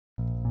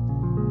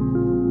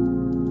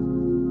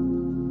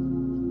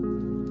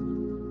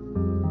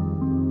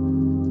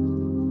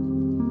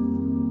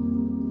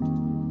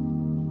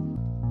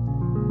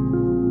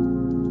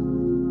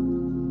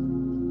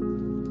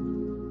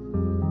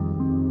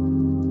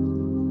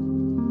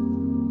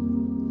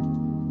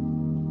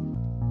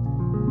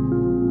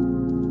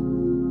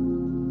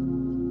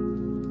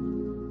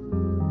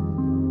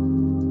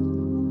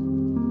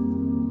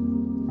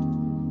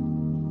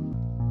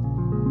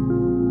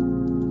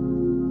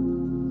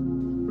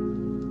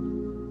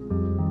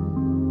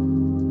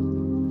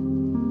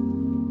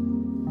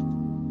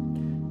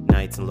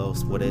highs and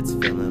lows, what it's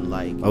feeling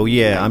like. Oh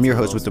yeah, I'm your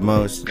host with the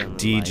most,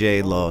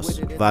 DJ Los,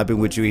 vibing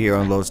with you here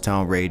on Los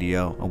Town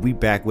Radio. And we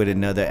back with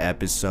another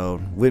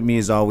episode. With me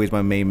as always,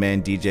 my main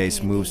man, DJ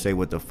Smooth. Say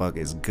what the fuck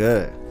is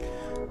good.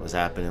 What's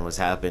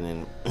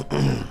happening?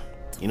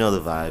 You know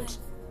the vibes.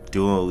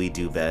 Doing what we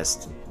do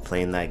best.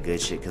 Playing that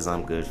good shit because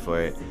I'm good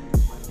for it.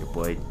 Your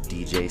boy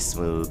DJ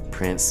Smooth,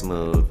 Prince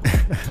Smooth.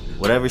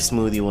 Whatever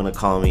smooth you want to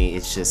call me,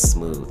 it's just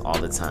smooth all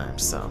the time.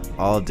 So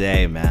all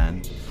day,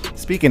 man.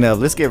 Speaking of,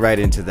 let's get right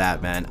into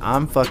that, man.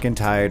 I'm fucking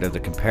tired of the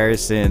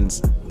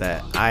comparisons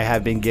that I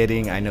have been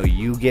getting. I know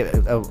you get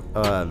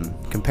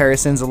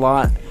comparisons a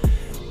lot,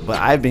 but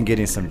I've been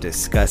getting some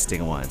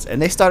disgusting ones.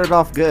 And they started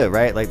off good,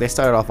 right? Like, they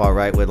started off all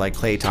right with, like,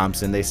 Klay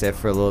Thompson. They said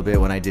for a little bit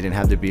when I didn't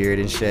have the beard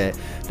and shit.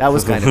 That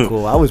was kind of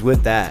cool. I was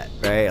with that,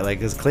 right? Like,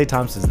 because Klay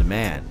Thompson's the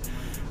man.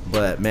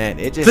 But, man,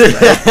 it just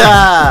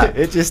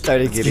it just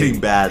started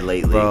getting bad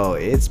lately. Bro,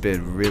 it's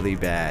been really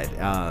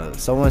bad.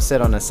 Someone said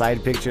on a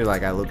side picture,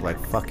 like, I look like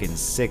fucking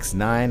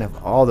 6'9",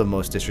 of all the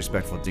most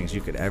disrespectful things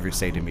you could ever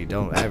say to me.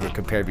 Don't ever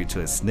compare me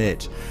to a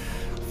snitch.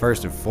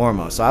 First and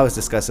foremost. So I was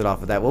disgusted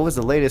off of that. What was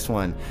the latest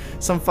one?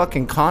 Some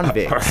fucking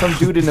convict, some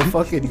dude in a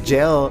fucking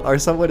jail or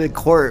someone in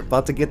court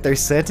about to get their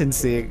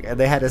sentencing, and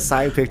they had a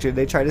side picture and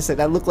they tried to say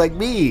that looked like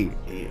me.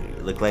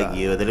 Look like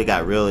you, and then it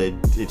got real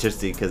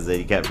interesting because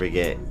you can't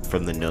forget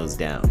from the nose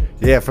down.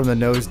 Yeah, from the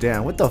nose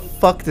down. What the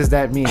fuck does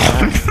that mean?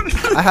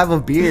 I have a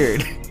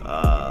beard.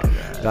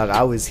 Dog,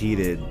 I was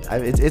heated.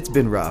 It's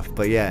been rough,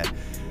 but yeah,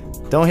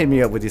 don't hit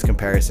me up with these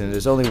comparisons.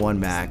 There's only one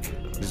Mac.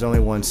 There's only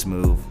one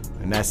Smooth.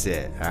 And that's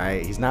it. All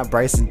right. He's not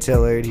Bryson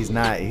Tillard. He's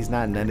not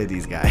none of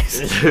these guys.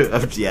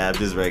 I'm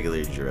just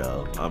regular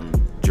Jarrell.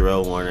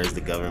 Jarrell Warner is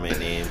the government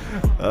name.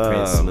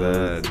 Prince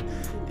Smooth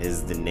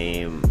is the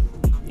name.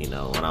 You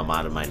know, when I'm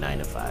out of my 9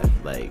 to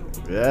 5, like,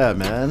 yeah,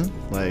 man,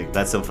 like,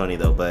 that's so funny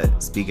though.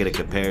 But speaking of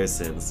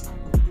comparisons,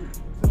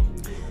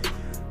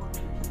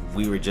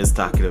 we were just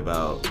talking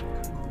about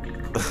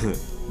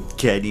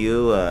can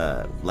you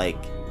like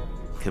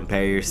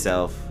compare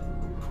yourself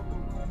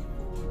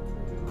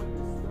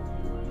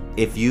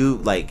if you,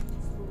 like,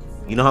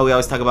 you know how we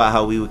always talk about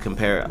how we would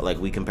compare, like,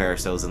 we compare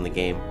ourselves in the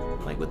game,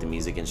 like with the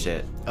music and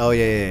shit. Oh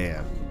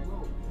yeah.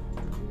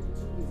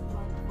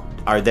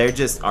 Are there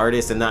just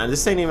artists, and not,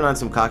 this ain't even on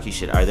some cocky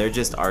shit, are there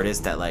just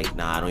artists that, like,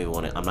 nah, I don't even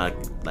want to, I'm not,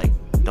 like,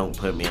 don't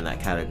put me in that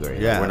category.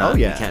 Yeah. We're not,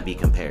 we can't be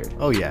compared.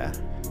 Oh yeah.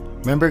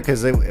 Remember,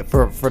 because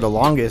for the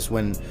longest,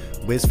 when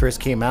Wiz first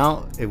came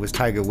out, it was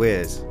Tiger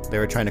Wiz. They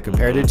were trying to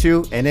compare the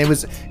two, and it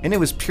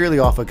was purely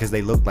off of because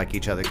they looked like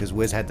each other. Because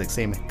Wiz had the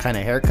same kind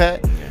of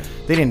haircut. Yeah.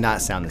 They did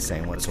not sound the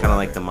same whatsoever. It's kind of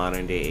like the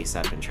modern day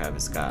ASAP and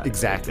Travis Scott.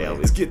 Exactly. They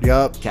always get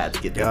cats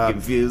get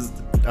confused.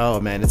 Oh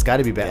man, it's got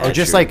to be bad. Yeah,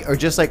 or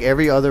just like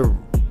every other.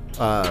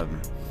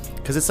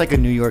 Because it's like a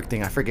New York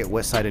thing. I forget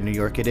what side of New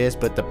York it is,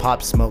 but the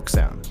Pop Smoke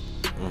sound,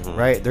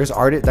 right? There's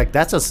artists like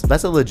that's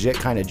a legit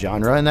kind of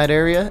genre in that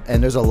area,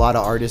 and there's a lot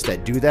of artists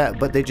that do that,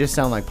 but they just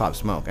sound like Pop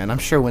Smoke. And I'm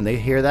sure when they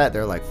hear that,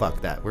 they're like,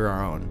 "Fuck that, we're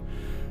our own."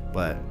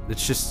 But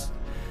it's just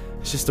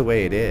the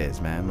way it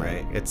is, man.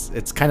 Like, right.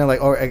 It's kind of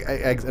like, or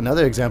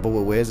another example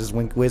with Wiz is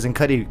when Wiz and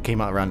Cudi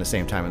came out around the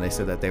same time, and they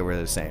said that they were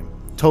the same.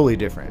 Totally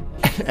different,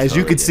 as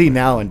you could see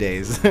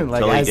nowadays.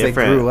 Like, totally as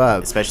different, they grew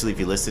up, especially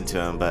if you listen to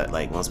them. But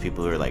like most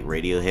people who are like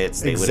radio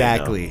hits, they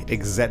exactly,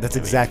 wouldn't know. That's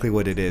exactly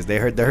what it is. They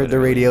heard the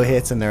radio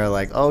hits, and they're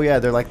like, oh yeah,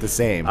 they're like the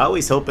same. I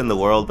always hope in the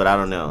world, but I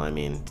don't know. I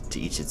mean, to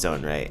each its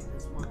own, right?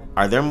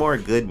 Are there more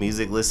good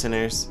music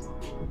listeners,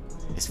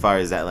 as far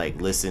as that, like,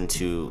 listen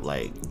to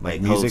like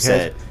Hope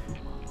said?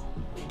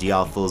 Do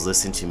y'all fools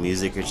listen to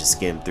music or just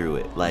skim through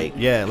it? Like,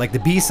 yeah, like the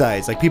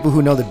B-sides, like people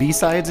who know the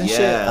B-sides and shit.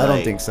 I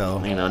don't think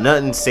so. You know,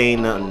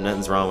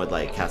 nothing's wrong with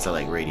like cats that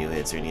like radio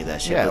hits or any of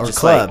that shit. Yeah, but or just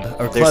club, like,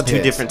 or there's club two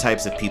hits. different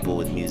types of people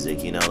with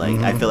music. You know, like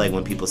I feel like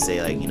when people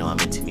say, like, you know,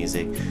 I'm into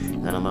music,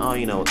 and I'm like, oh,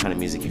 you know, what kind of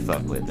music you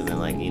fuck with, and then,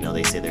 like, you know,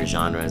 they say their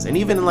genres, and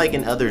even like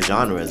in other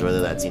genres,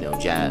 whether that's, you know,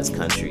 jazz,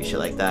 country, shit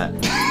like that.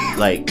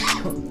 Like,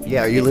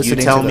 yeah, are you listening?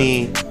 You tell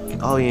me,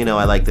 oh, you know,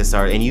 I like this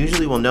art, and you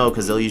usually will know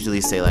because they'll usually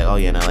say like, oh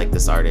yeah, and I like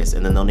this artist,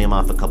 and then they'll name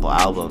off a couple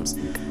albums,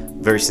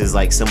 versus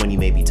like someone you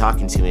may be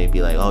talking to may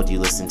be like, oh, do you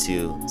listen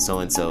to so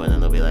and so, and then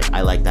they'll be like,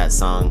 I like that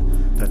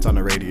song that's on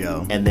the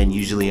radio, and then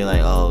usually you're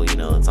like, oh, you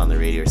know, it's on the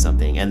radio or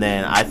something. And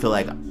then I feel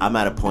like I'm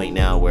at a point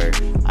now where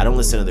I don't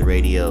listen to the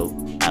radio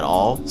at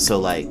all, so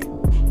like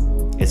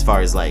as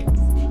far as like,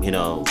 you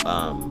know,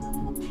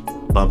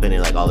 bumping it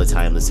like all the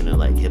time, listening to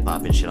like hip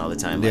hop and shit all the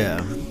time, like,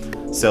 yeah.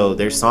 So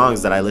there's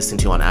songs that I listen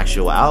to on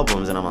actual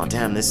albums, and I'm like,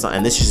 damn, this song,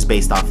 and this is just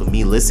based off of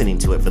me listening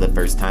to it for the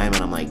first time,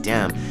 and I'm like,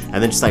 damn. And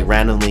then just like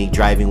randomly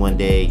driving one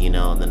day, you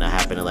know, and then I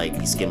happen to like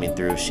be skimming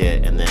through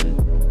shit, and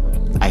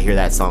then I hear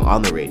that song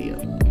on the radio.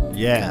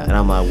 Yeah. And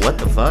I'm like, what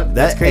the fuck?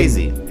 That's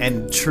crazy.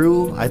 And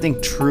I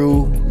think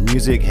true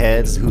music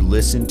heads who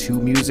listen to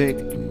music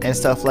and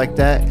stuff like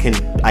that can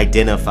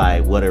identify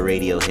what a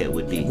radio hit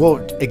would be. Well,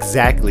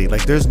 exactly.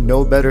 Like, there's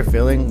no better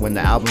feeling when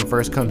the album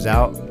first comes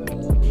out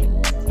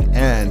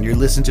and you're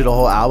listening to the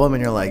whole album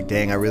and you're like,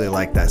 dang, I really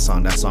like that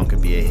song. That song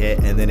could be a hit.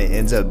 And then it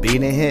ends up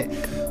being a hit.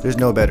 There's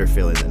no better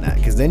feeling than that,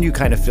 because then you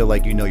kind of feel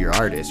like you know your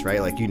artist,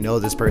 right? Like you know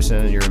this person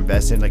and you're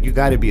invested. Like you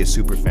got to be a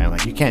super fan.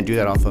 Like you can't do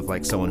that off of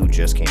like someone who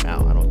just came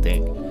out. I don't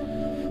think.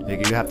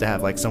 Like you have to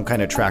have like some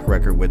kind of track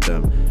record with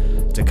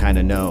them to kind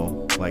of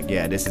know, like,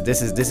 yeah, this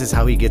is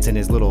how he gets in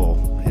his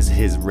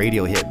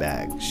radio hit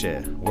bag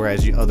shit.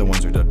 Whereas the other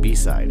ones are the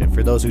B-side. And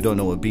for those who don't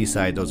know what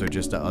B-side, those are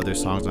just the other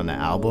songs on the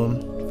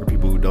album. For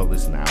people who don't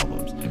listen to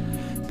albums.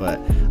 But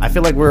I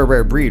feel like we're a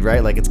rare breed,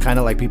 right? Like it's kind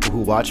of like people who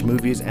watch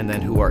movies and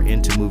then who are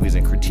into movies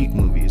and critique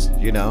movies,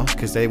 you know,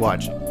 because they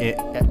watch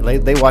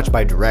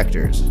by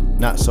directors,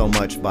 not so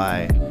much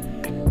by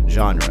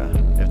genre,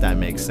 if that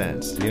makes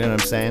sense. You know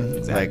what I'm saying?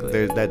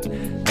 Exactly. Like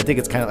I think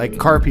it's kind of like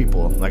car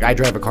people. Like I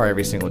drive a car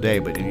every single day,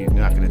 but you're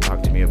not going to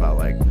talk to me about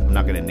like, I'm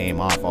not going to name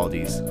off all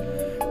these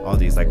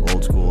like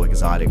old school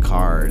exotic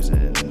cars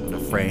and the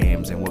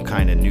frames and what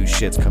kind of new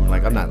shit's coming.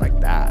 Like I'm not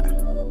like that,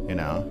 you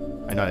know.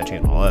 I know how to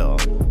change my oil,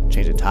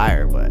 change a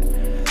tire, but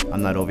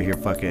I'm not over here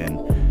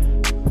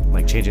fucking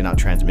like changing out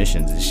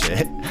transmissions and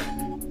shit.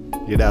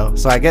 You know?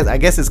 So I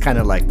guess it's kind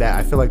of like that.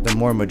 I feel like the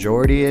more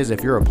majority is,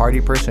 if you're a party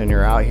person and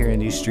you're out here in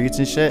these streets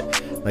and shit,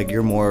 like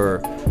you're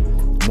more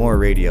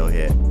radio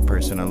hit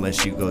person,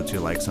 unless you go to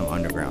like some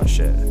underground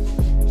shit.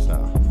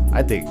 So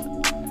I think,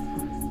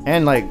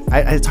 and like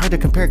it's hard to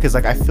compare because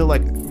like I feel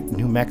like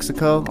New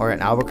Mexico or in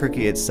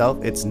Albuquerque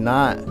itself, it's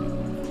not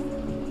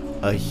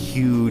a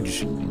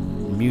huge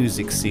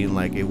music scene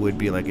like it would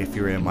be like if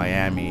you're in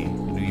Miami,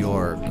 New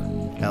York,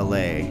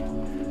 LA,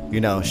 you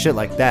know, shit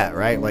like that,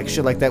 right? Like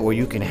shit like that where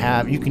you can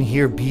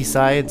hear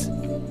B-sides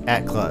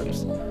at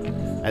clubs,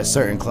 at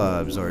certain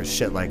clubs or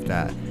shit like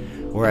that.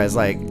 Whereas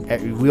like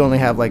we only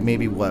have like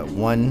maybe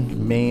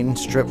one main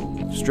strip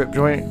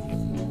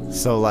joint,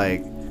 so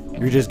like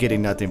you're just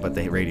getting nothing but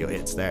the radio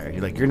hits there.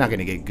 You're not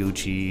gonna get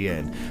Gucci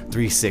and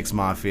 3-6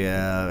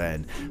 Mafia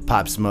and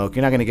Pop Smoke.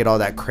 You're not gonna get all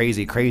that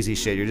crazy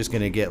shit. You're just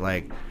gonna get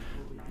like,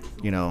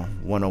 you know,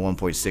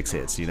 101.6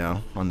 hits, you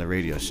know, on the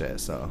radio shit.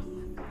 So,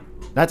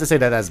 not to say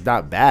that that's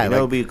not bad. You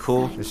know, like, it'd be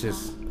cool. It's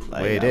just the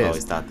like, way it I've is.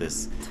 always thought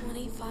this.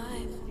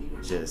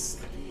 Just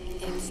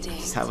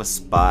have a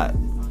spot.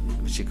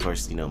 Which of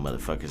course, you know,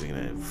 motherfuckers are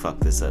gonna fuck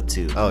this up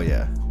too. Oh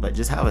yeah. But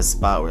just have a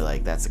spot where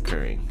like that's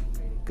occurring.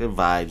 Good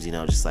vibes, you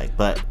know, just like,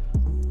 but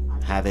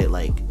have it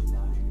like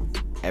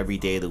every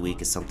day of the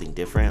week is something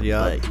different.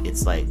 Yeah. But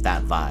it's like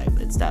that vibe.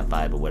 It's that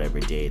vibe of whatever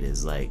day it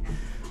is. Like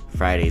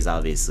Fridays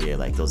obviously are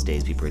like those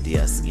days people are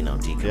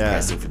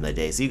decompressing from the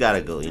day. So you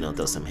gotta go, you know,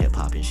 throw some hip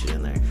hop and shit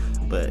in there.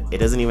 But it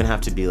doesn't even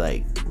have to be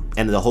like,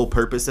 and the whole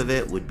purpose of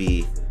it would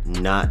be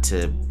not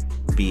to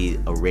be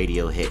a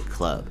radio hit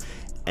club.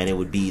 And it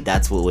would be,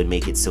 that's what would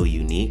make it so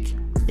unique,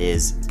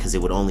 is because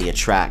it would only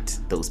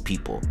attract those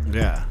people.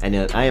 Yeah. And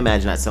I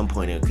imagine at some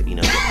point it could, you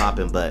know, get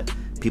popping, but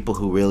people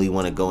who really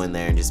want to go in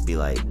there and just be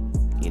like,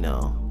 you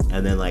know,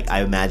 and then like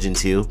I imagine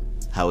too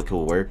how it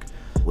could work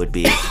would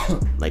be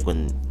like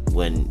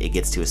when it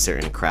gets to a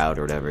certain crowd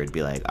or whatever, it'd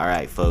be like, all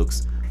right,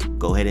 folks,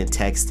 go ahead and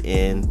text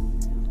in,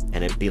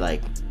 and it'd be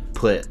like,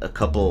 put a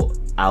couple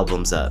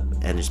albums up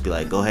and just be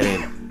like, go ahead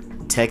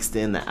and text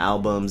in the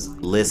albums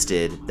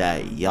listed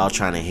that y'all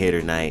trying to hear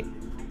tonight.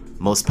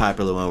 Most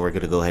popular one, we're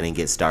gonna go ahead and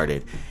get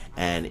started.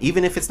 And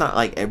even if it's not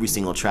like every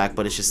single track,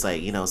 but it's just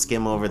like, you know,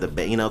 skim over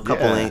the, you know,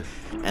 couple link,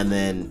 and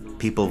then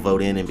people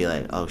vote in and be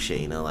like, oh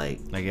shit, you know, like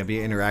it'd be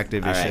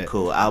interactive. All right, shit.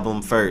 Cool.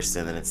 Album first,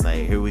 and then it's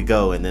like, here we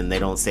go, and then they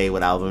don't say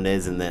what album it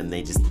is, and then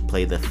they just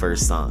play the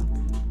first song,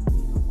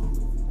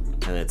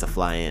 and it's a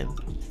fly in.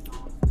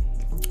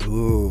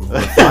 Ooh,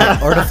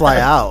 or to fly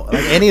out,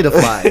 like any to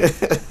fly.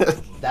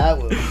 That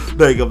would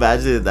like,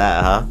 imagine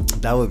that, huh?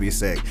 That would be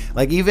sick.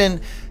 Like even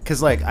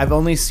because like I've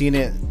only seen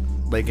it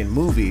like in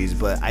movies,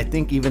 but I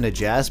think even a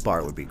jazz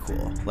bar would be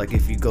cool. Like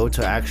if you go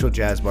to actual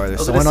jazz bar,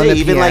 there's someone on the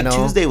even piano. Like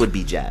Tuesday would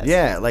be jazz.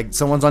 Yeah, like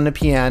someone's on the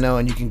piano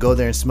and you can go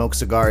there and smoke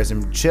cigars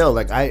and chill.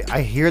 Like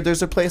I hear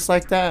there's a place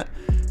like that,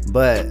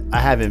 but I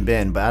haven't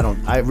been. But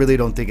I really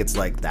don't think it's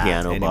like that.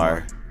 Piano anymore.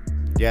 bar.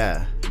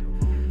 Yeah.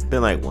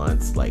 Been like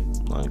once, like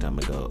a long time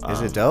ago.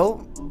 Is it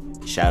dope?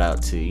 Shout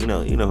out to you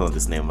know who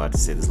this name I'm about to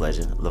say, this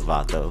legend,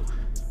 Lovato.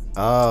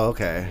 Oh,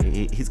 okay.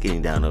 He's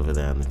getting down over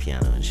there on the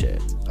piano and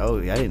shit. Oh,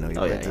 yeah, I didn't know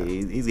he did that.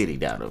 He's getting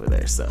down over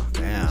there. So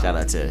damn. Shout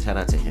out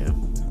to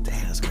him.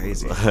 Damn, that's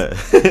crazy. But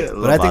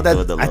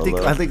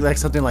I think like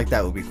something like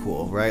that would be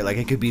cool, right? Like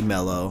it could be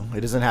mellow.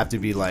 It doesn't have to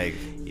be like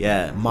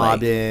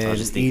mobbing. Like, I was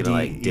just thinking of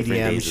like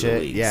different EDM days shit. of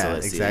the week. Yeah, so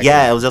exactly.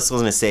 Yeah, I was just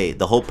gonna say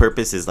the whole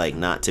purpose is like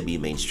not to be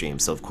mainstream.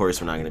 So of course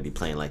we're not gonna be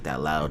playing like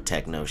that loud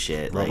techno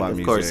shit. Robot like of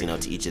music. course, you know,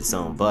 to each its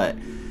own. But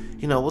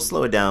you know, we'll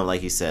slow it down,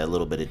 like you said, a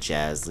little bit of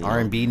jazz,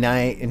 R&B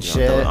night and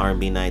shit. Throw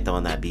R&B night,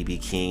 throwing that BB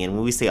King, and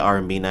when we say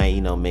R&B night, you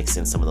know, mix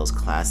in some of those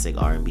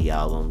classic R&B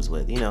albums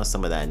with, you know,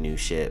 some of that new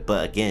shit.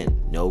 But again,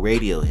 no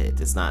radio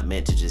hit. It's not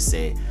meant to just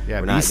say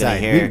we're not gonna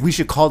hear. We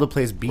should call the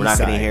place B-side. We're not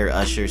gonna hear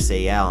Usher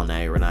say "Yeah" all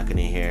night. We're not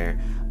gonna hear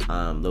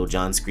Lil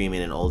Jon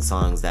screaming and old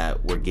songs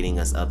that were getting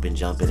us up and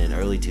jumping in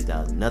early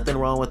 2000s. Nothing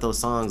wrong with those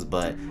songs,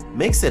 but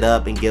mix it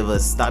up and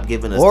stop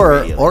giving us the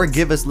radio or hits.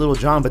 give us Little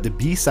John, but the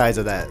B-sides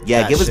of that.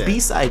 Yeah, that give us shit.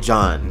 B-side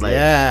John. Like,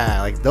 yeah,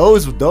 like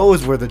those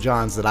were the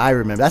Johns that I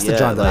remember. That's the Yeah,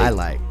 John that I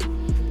like-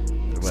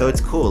 like. so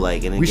it's cool.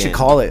 Like, and We should again,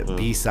 call it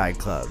B-side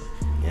club,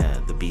 Yeah,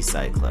 the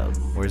B-side club.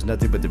 where it's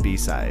nothing but the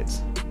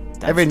B-sides.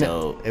 That's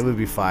dope. It would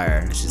be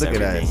fire. It's just Look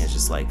at everything. us. It's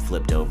just like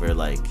flipped over.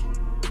 Like,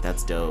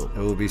 that's dope. It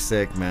would be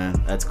sick,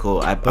 man. That's cool.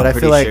 But I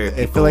feel like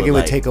it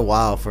would take a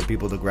while for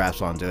people to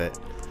grasp onto it.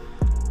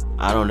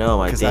 I don't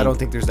know. Because I don't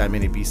think there's that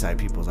many B-side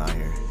peoples out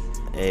here.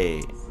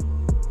 Hey,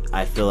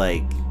 I feel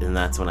like, and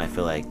that's when I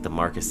feel like the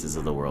Marcuses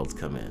of the world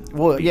come in.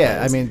 Well, yeah, I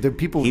Because mean, there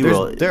people.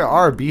 Hero- There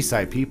are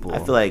B-side people. I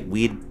feel like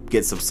we'd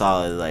get some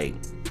solid like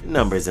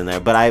numbers in there,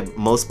 but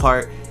most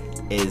part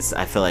is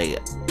I feel like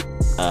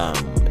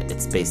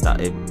it's based on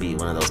it'd be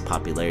one of those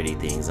popularity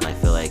things, and I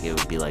feel like it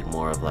would be like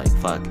more of like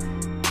fuck.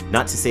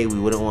 Not to say we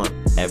wouldn't want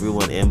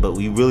everyone in, but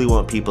we really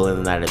want people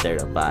in that are there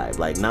to vibe,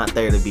 like not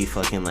there to be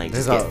fucking like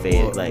just get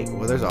faded.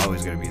 Well, there's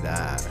always gonna be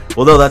that.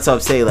 Well, no, that's what I'm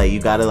saying. Like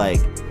you gotta like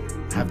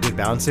Have good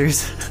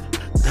bouncers.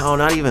 no,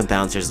 not even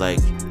bouncers. Like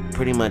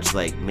pretty much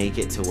like make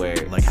it to where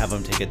Like have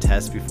them take a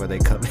test before they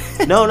come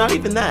in. no, not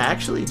even that.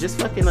 Actually, just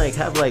fucking like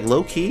have like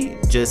low key,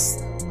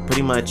 just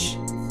pretty much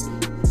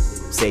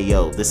say,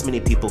 yo, this many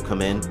people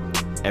come in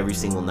every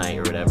single night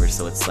or whatever.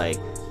 So it's like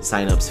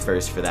sign-ups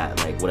first for that,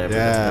 like whatever the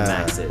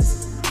max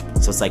is.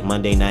 So it's like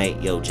Monday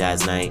night, yo,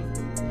 jazz night,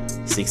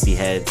 60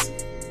 heads,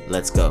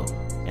 let's go.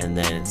 And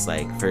then it's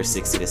like first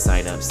 60 to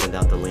sign up, send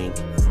out the link,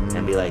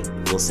 and be like,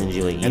 we'll send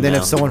you an email. And then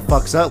if someone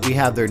fucks up, we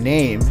have their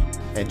name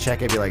and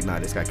check it. Be like, nah,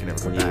 this guy can never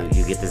come back.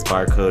 You get this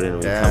barcode and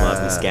we come up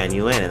and scan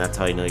you in, and that's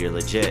how you know you're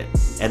legit.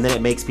 And then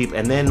it makes people,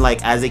 and then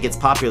like as it gets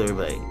popular,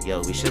 we're like,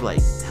 yo, we should like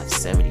have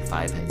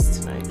 75 heads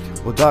tonight.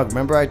 Well, Doug,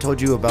 remember I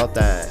told you about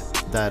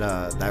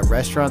that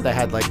restaurant that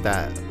had like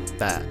that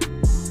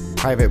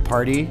private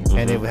party,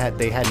 and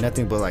they had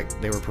nothing but like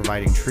they were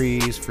providing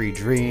trees, free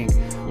drink,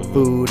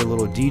 food, a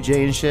little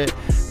DJ and shit.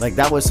 Like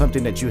that was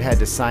something that you had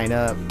to sign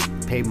up,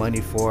 pay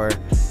money for,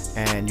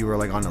 and you were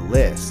like on a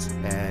list,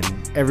 and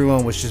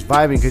everyone was just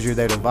vibing because you're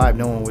there to vibe.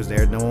 No one was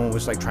there. No one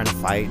was like trying to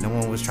fight. No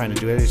one was trying to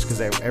do it. It's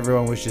because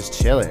everyone was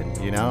just chilling,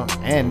 you know.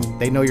 And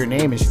they know your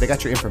name and shit. They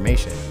got your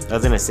information. I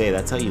was gonna say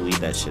that's how you weed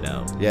that shit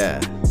out.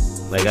 Yeah.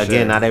 Like again,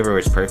 sure. not everywhere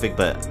is perfect,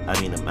 but I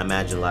mean,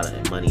 imagine a lot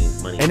of money.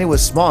 And it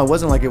was small. It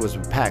wasn't like it was a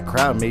packed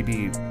crowd.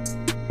 Maybe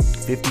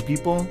 50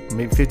 people,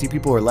 maybe 50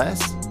 people or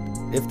less,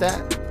 if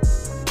that.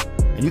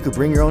 And you could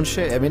bring your own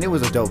shit. I mean, it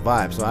was a dope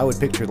vibe. So I would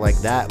picture like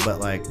that, but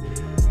like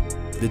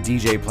the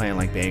DJ playing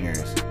like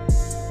bangers.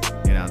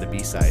 You know, the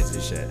B-sides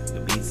and shit.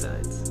 The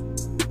B-sides.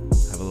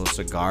 Have a little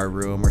cigar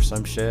room or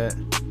some shit.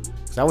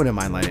 Cause I wouldn't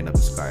mind lighting up a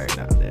cigar every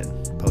now and then.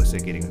 Post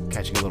it,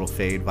 catching a little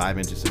fade,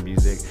 vibing to some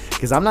music.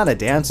 Cause I'm not a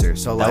dancer,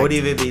 so like That would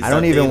even be. I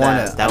don't even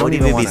want to. That would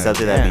even be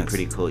something that'd be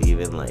pretty cool.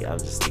 Even like I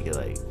was just thinking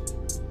like,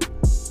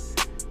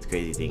 the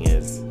crazy thing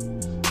is,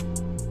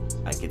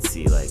 I could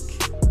see like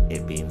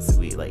it being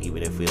sweet. Like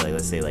even if we like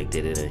let's say like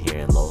did it in here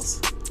in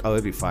Lulz. Oh,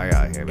 it'd be fire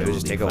out here, but it would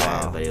just take a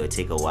while. But it would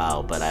take a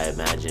while. But I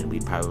imagine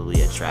we'd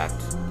probably attract,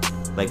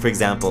 like for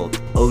example,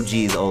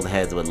 OG's old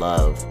heads would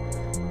love.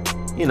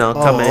 You know,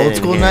 come in old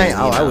school and night. hear,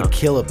 I would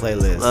kill a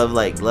playlist.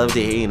 Love to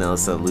hear,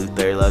 some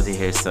Luther. Love to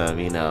hear some,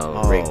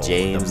 Rick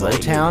James. The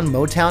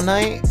Motown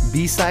night,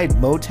 B-side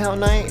Motown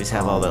night. Just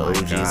have all the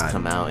OGs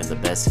come out in the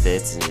best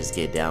fits and just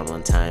get down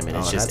one time, and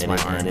it's just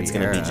and it's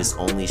gonna be just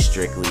only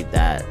strictly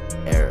that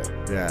era.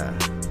 Yeah.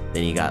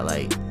 Then you got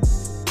like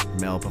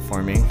Mel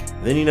performing.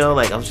 Then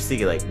like I was just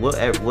thinking like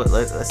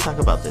let's talk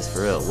about this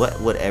for real. What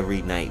would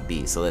every night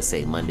be? So let's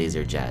say Mondays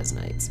are jazz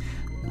nights.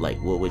 Like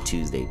what would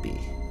Tuesday be?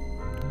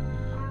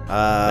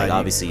 Like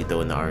obviously you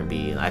throw in the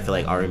R&B, and I feel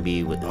like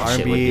R&B would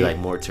be like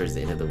more towards the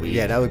end of the week.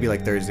 Yeah, that would be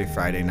like Thursday,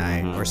 Friday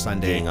night, or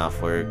Sunday. Getting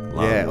off work.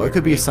 Or it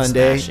could be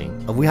Sunday.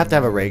 We have to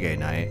have a reggae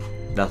night.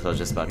 That's what I was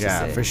just about to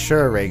say. Yeah, for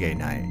sure, a reggae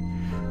night.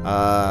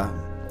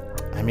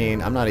 I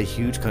mean, I'm not a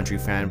huge country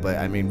fan, but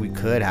I mean, we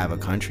could have a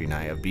country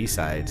night of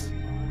B-sides.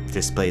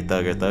 Just play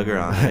Thugger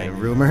on it.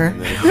 Rumor.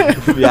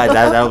 Yeah,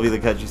 that would be the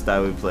country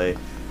style we play.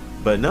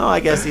 But no,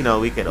 I guess we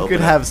could open. You could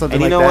have something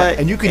like that, what?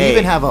 And you could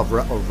even have a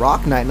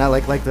rock night, not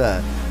like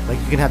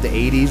you can have the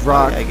 '80s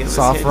rock,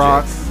 soft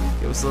rock.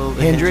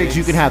 Hendrix,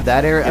 you can have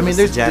that era. I mean,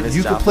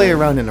 you could play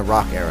around in the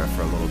rock era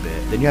for a little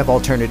bit. Then you have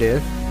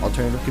alternative.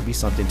 Alternative could be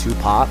something too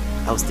pop.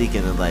 I was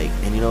thinking of like,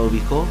 and you know what would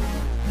be cool?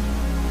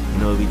 You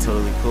know what would be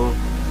totally cool?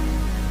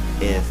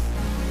 If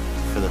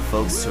for the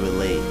folks to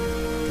relate,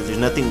 because there's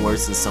nothing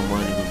worse than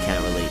someone who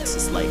can't relate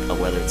to like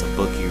whether it's a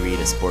book you read,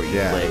 a sport you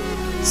play.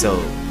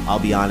 So I'll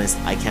be honest,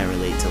 I can't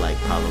relate to like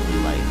probably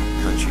like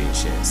country and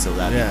shit. So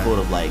that'd be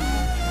cool to like,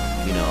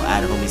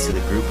 add homies to the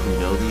group who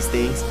know these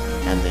things,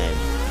 and then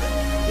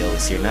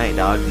it's your night,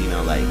 dog.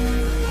 Like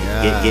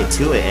get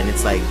to it, and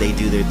it's like they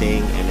do their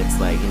thing, and it's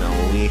like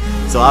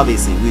so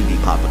obviously we'd be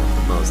popping up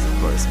the most, of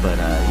course, but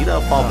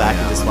fall back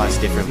and just watch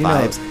different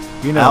vibes.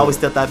 You know, I always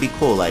thought that'd be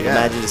cool. Like,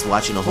 imagine just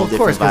watching a whole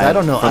different vibe. I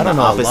don't know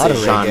a lot of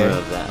genre reggae.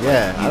 Of that.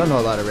 Yeah, like, I don't know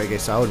a lot of reggae,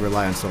 so I would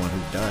rely on someone who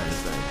does.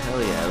 It's like,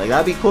 hell yeah, like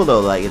that'd be cool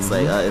though. Like it's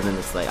like, and then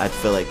it's like I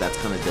feel like that's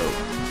kind of dope.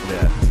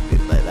 Yeah,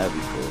 like that'd be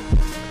cool.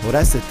 Well,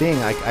 that's the thing.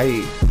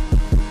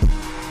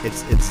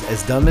 It's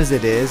as dumb as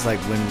it is. Like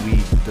when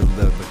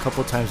the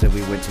couple times that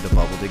we went to the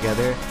Bubble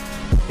together,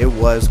 it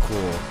was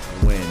cool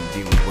when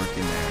D was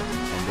working there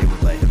and they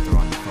would let him throw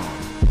on the phone.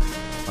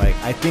 Like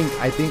I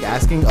think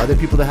asking other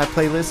people to have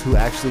playlists who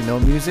actually know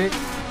music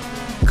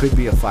could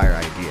be a fire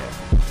idea,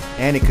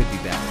 and it could be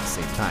bad at the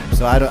same time.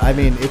 So I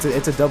mean, it's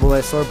a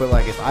double-edged sword. But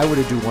like, if I were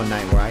to do one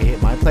night where I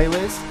hit my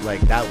playlist,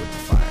 like that would be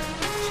fire.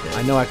 Shit.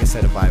 I know I can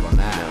set a vibe on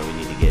that. No, we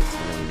need to get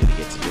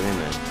to doing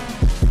that.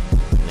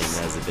 Maybe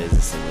as a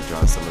business and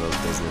withdraw some of those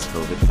business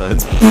COVID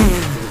funds.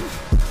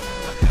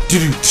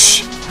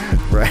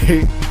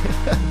 Right?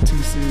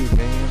 Too soon,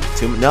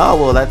 man. No,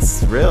 well,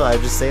 that's real. I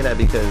just say that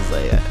because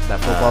like that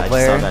football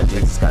player, I just saw that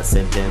Jesus got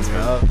sentenced.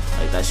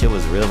 Like that shit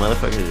was real.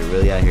 Motherfuckers are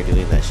really out here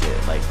doing that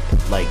shit. Like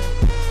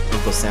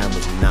Uncle Sam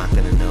was not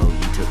gonna know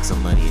you took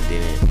some money and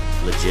didn't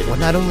legitimately. Well,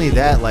 not only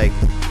that, like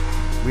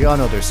we all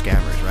know they're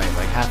scammers, right?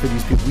 Like half of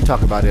these people, we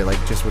talk about it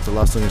like just with the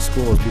Los Angeles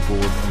schools, people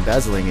were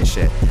embezzling and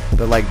shit.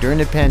 But like during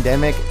the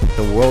pandemic,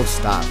 the world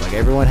stopped. Like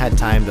everyone had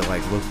time to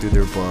like look through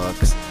their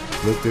books,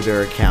 look through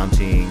their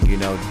accounting, you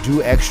know,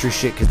 do extra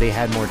shit because they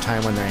had more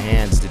time on their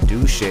hands to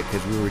do shit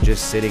because we were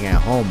just sitting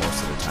at home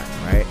most of the time,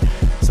 right?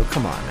 So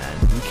come on, man.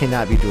 You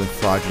cannot be doing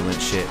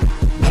fraudulent shit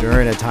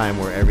during a time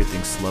where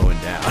everything's slowing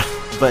down.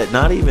 But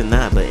not even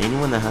that, but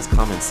anyone that has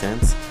common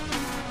sense.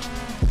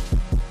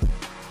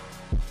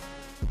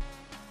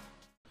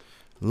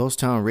 Los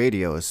Town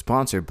Radio is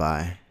sponsored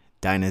by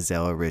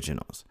Dynazelle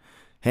Originals.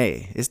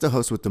 Hey, it's the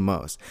host with the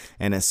most,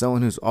 and as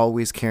someone who's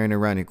always carrying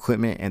around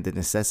equipment and the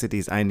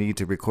necessities I need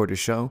to record a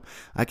show,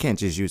 I can't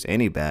just use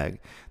any bag.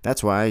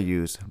 That's why I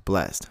use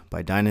Blessed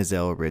by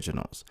Dynazelle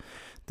Originals.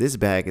 This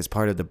bag is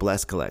part of the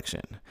Blessed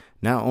collection.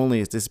 Not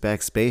only is this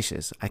bag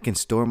spacious, I can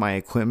store my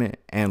equipment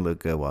and look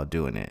good while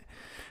doing it.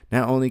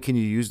 Not only can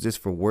you use this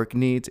for work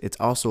needs, it's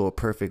also a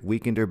perfect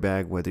weekender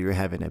bag whether you're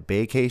having a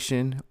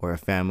vacation or a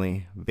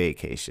family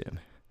vacation.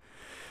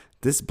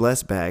 This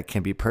Blessed bag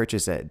can be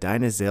purchased at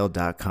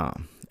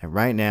Dynazelle.com, and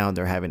right now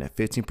they're having a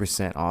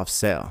 15% off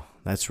sale.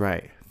 That's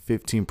right,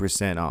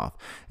 15% off,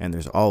 and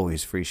there's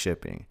always free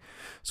shipping.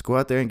 So go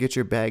out there and get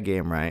your bag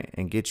game right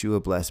and get you a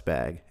Blessed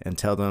bag and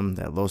tell them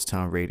that Los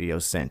Town Radio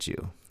sent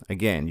you.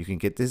 Again, you can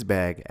get this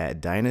bag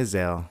at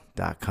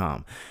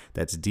Dynazelle.com.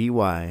 That's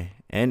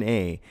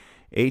DYNAHZALE.com.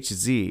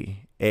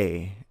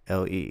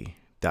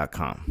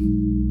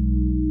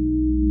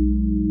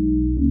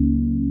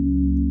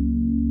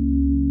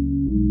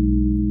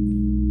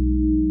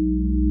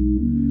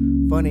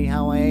 Funny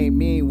how I ain't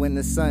mean when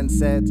the sun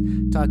sets.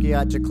 Talking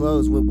out your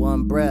clothes with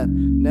one breath.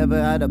 Never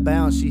out of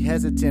bounds, she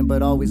hesitant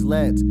but always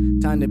lets.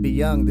 Time to be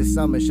young, this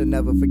summer she'll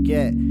never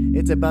forget.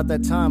 It's about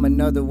that time,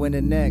 another winter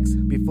next.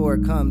 Before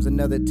it comes,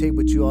 another tape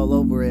with you all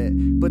over it.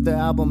 Put the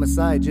album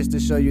aside just to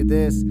show you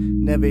this.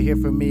 Never hear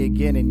from me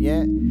again, and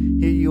yet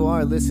here you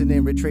are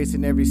listening,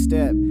 retracing every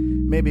step.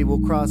 Maybe we'll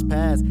cross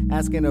paths,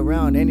 asking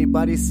around,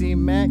 anybody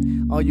seen Mac?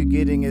 All you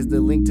getting is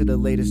the link to the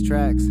latest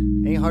tracks.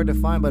 Ain't hard to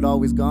find but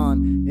always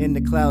gone. In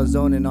the clouds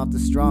zoning off the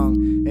strong.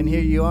 And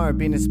here you are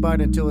being inspired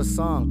into a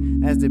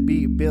song. As the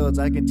beat builds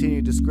I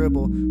continue to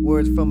scribble.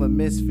 Words from a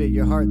misfit,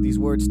 your heart these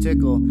words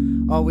tickle.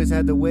 Always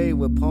had the way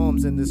with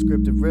poems and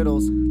descriptive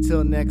riddles.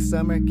 Till next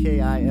summer,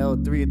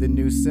 KIL3 the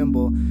new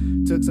symbol.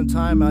 Took some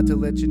time out to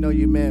let you know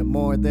you meant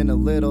more than a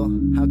little.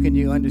 How can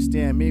you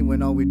understand me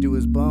when all we do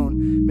is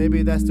bone?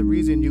 Maybe that's the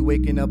reason you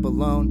waking up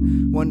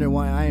alone. Wonder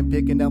why I ain't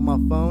picking up my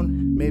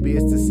phone. Maybe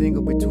it's the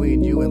single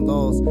between you and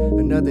Lowe's.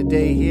 Another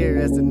day here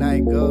as the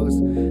night goes.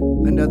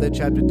 Another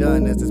chapter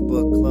done as this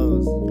book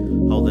closed.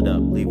 Hold it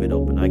up, leave it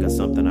open, I got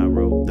something I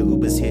wrote. The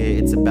Uber's here,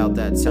 it's about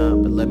that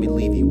time. But let me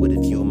leave you with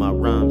a few of my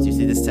rhymes. You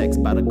see this text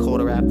about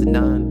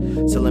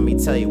 9:15. So let me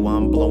tell you why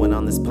I'm blowing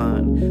on this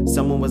pond.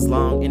 Someone was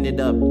long, ended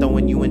up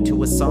throwing you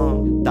into a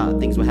song. Thought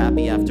things were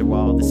happy after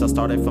all. This all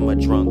started from a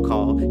drunk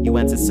call. You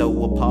answered so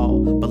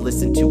appalled, but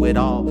listen to it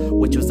all,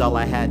 which was all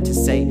I had to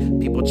say.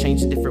 People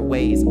change in different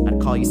ways,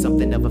 I'd call you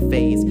something of a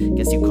phase.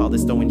 Guess you call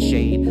this throwing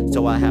shade,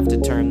 so I have to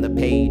turn the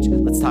page.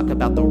 Let's talk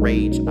about the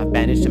rage I've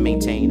managed to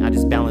maintain. I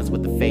just balance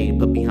with the fade,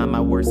 but behind my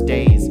worst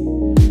days.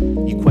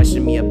 You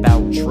question me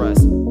about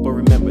trust, but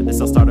remember this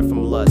all started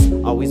from lust.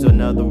 Always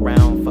another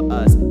round for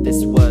us.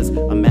 This was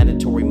a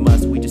mandatory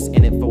must. We just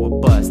in it for a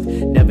bust.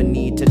 Never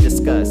need to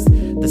discuss.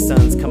 The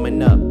sun's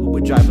coming up.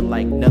 We're driving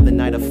like another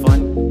night of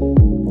fun.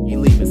 You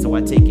leaving, so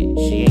I take it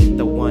she ain't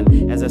the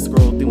one. As I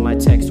scroll through my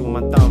text with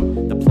my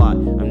thumb, the plot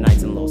of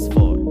Nights and Lows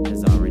 4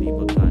 has already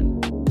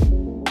begun.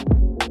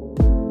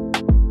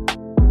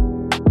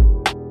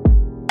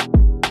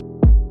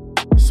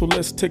 So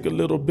let's take a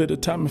little bit of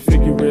time and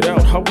figure it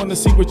out. I wanna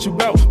see what you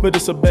bout, but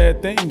it's a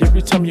bad thing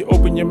every time you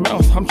open your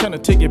mouth. I'm trying to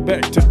take it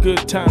back to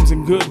good times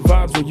and good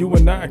vibes where you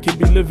and I can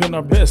be living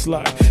our best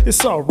life.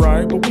 It's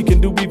alright, but we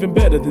can do even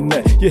better than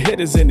that. Your head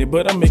is in it,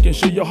 but I'm making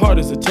sure your heart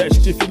is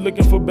attached. If you're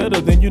looking for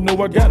better, then you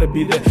know I gotta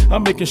be there.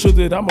 I'm making sure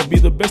that I'ma be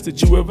the best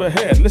that you ever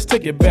had. Let's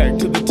take it back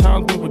to the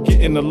times we were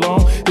getting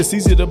along. It's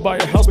easy to buy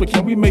a house, but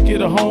can we make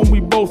it a home? We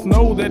both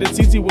know that it's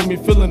easy when we're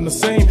feeling the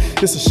same.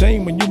 It's a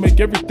shame when you make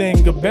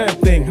everything a bad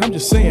thing. I'm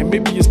just saying,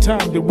 maybe it's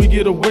time that we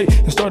get away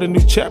and start a new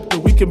chapter.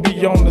 We can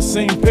be on the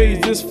same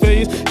page. This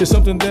phase is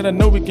something that I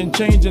know we can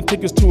change and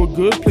take us to a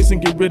good place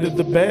and get rid of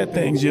the bad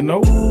things, you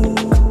know?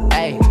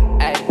 Hey,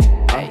 hey,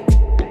 hey.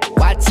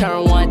 Why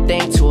turn one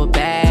thing to a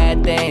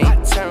bad thing? Why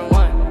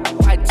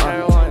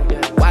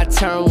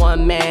turn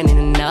one man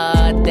into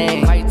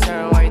nothing?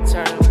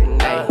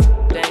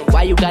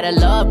 Why you gotta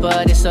love,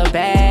 but it's a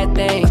bad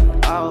thing?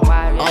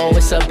 Oh,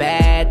 it's a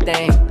bad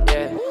thing.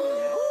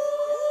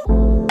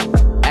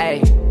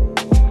 Hey,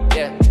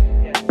 yeah.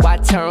 Why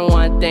turn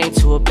one thing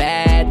to a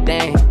bad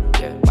thing?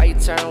 Why you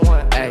turn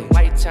one? Hey.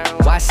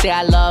 Why say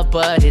I love,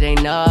 but it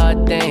ain't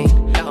nothing?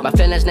 My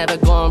feelings never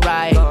going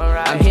right.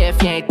 I'm here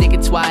if you ain't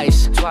thinking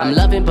twice. I'm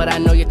loving, but I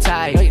know you're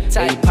tight.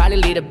 And you probably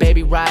lead a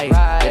baby right.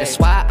 Yeah, that's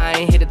why I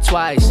ain't hit it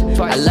twice.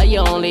 I love you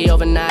only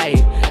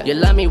overnight. You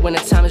love me when the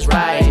time is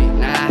right.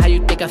 Nah, how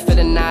you think I feel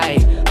tonight?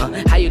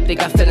 How you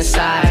think I feel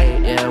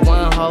inside? Yeah,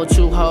 1 hoe,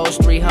 2 hoes,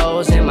 3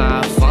 hoes in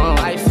my phone.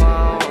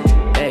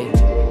 Hey,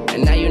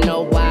 and now you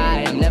know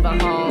why I'm never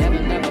home.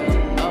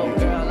 Oh,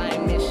 girl, I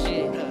ain't miss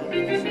shit.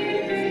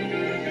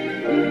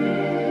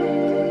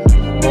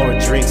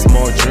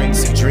 More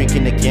drinks, you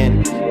drinking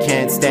again.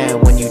 Can't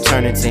stand when you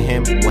turn into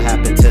him. What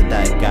happened to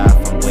that guy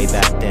from way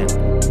back then?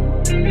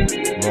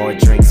 More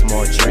drinks,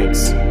 more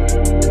drinks.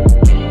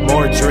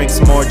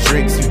 More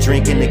drinks, you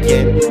drinking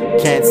again.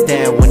 Can't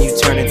stand when you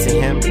turn into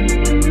him.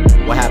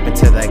 What happened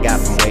to that guy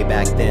from way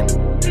back then?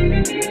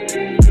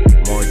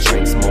 More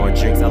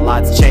drinks, a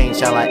lot's changed,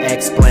 shall I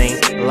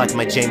explain? Like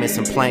my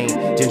Jameson plain,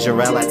 ginger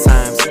ale at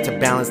times to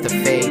balance the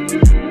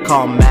fade.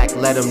 Call Mac,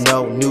 let him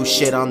know, new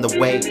shit on the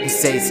way. He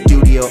says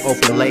studio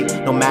open late,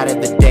 no matter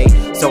the day.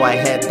 So I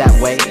head that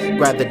way,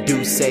 grab the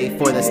Douce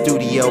for the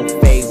studio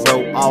fade.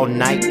 Wrote all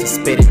night to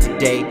spit it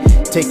today.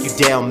 Take you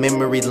down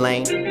memory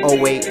lane,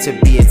 08 to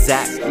be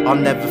exact. I'll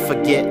never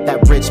forget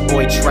that Rich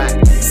Boy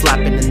track,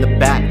 slapping in the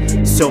back.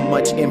 So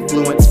much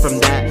influence from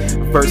that.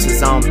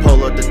 Verses on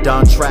Polo the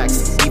Don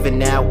tracks. Even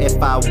now,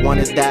 if I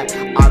wanted that,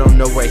 I don't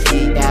know where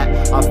he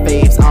at. Our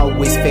faves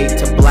always fade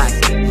to black.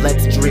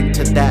 Let's drink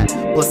to that.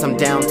 Plus I'm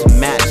down to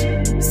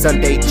match.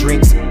 Sunday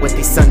drinks with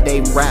these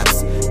Sunday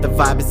raps. The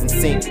vibe is in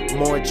sync.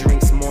 More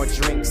drinks, more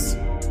drinks.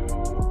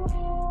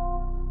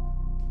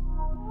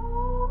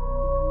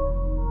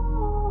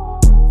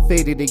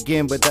 Faded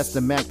again, but that's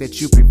the Mac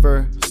that you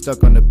prefer.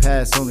 Stuck on the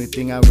past, only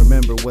thing I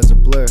remember was a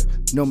blur.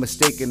 No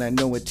mistaking, I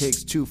know it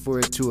takes 2 for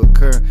it to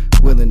occur.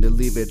 Willing to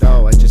leave it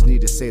all, I just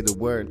need to say the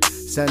word.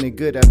 Sounding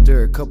good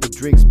after a couple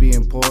drinks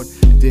being poured.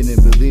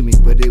 Didn't believe me,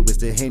 but it was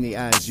the Henny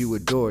eyes you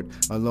adored.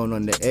 Alone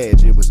on the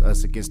edge, it was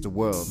us against the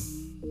world.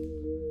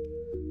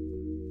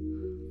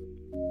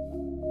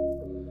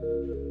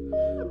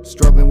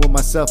 Struggling with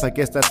myself, I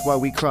guess that's why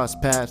we crossed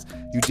paths.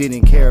 You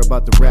didn't care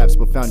about the raps,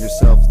 but found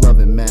yourself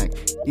loving Mac.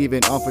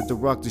 Even offered the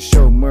rock to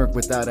show Merc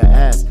without an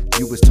ask.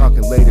 You was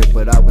talking later,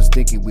 but I was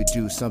thinking we'd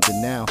do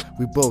something now.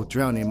 We both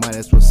drowning, might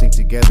as well sink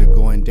together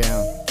going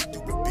down.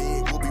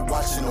 We'll be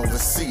watching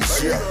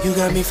overseas, yeah. You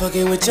got me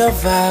fucking with your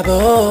vibe,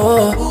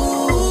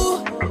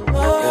 oh.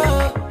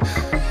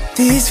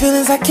 These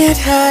feelings I can't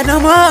hide no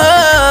more.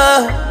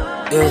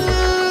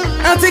 Yeah.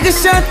 I'll take a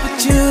shot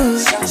with you,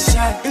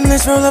 and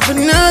let's roll up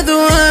another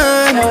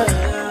one.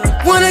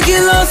 Wanna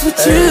get lost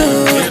with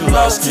you,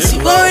 cause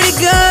you already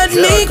got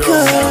me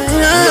caught.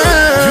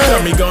 You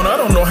got me gone, I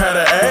don't know how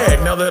to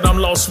act. Now that I'm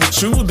lost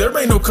with you, there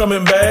ain't no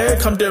coming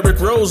back. I'm Derrick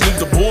Rose, leave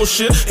the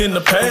bullshit in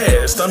the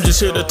past. I'm just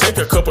here to take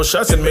a couple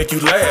shots and make you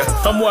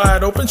laugh. I'm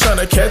wide open trying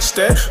to catch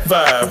that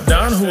vibe.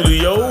 Don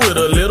Julio with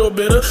a little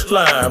bit of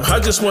lime. I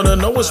just wanna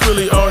know what's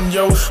really on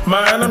your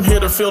mind. I'm here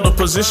to fill the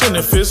position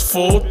if it's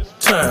full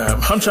time.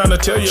 I'm trying to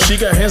tell you, she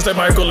got hands like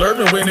Michael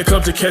Irvin when it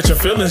comes to catching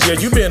feelings. Yeah,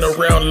 you been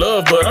around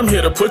love, but I'm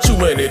here to put you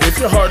in it. If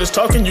your heart is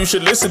talking, you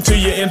should listen to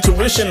your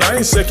intuition. I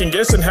ain't second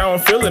guessing how I'm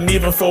feeling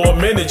even for a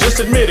minute. Just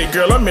admit it,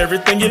 girl, I'm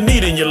everything you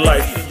need in your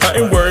life. I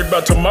ain't worried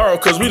about tomorrow,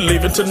 cause we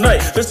leaving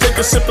tonight. Let's take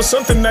a sip of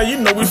something, now you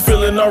know we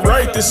feeling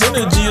alright. This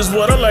energy is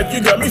what I like,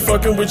 you got me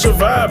fucking with your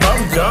vibe,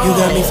 I'm gone. You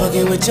got me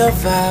fucking with your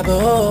vibe,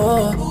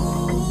 oh.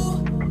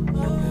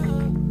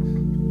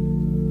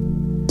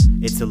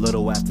 It's a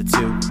little after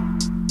 2.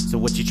 So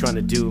what you trying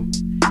to do?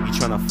 You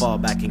trying to fall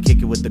back and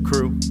kick it with the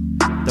crew?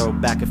 Throw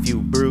back a few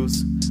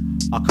brews?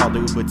 I'll call the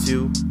Uber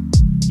too.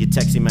 You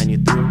texting, man, you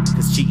through?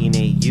 Cause cheating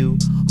ain't you.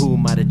 Who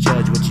am I to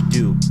judge what you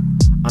do?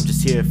 I'm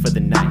just here for the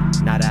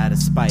night, not out of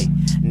spite.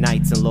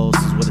 Nights and lows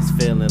is what it's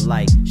feeling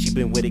like. She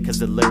been with it cause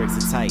the lyrics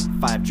are tight.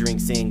 5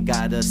 drinks in,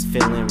 got us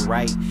feeling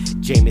right.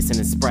 Jameson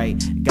and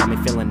Sprite, got me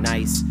feeling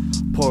nice.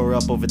 Pour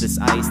up over this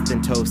ice,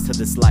 then toast to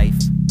this life.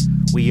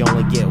 We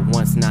only get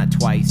once, not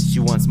twice. She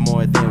wants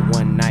more than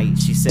one night.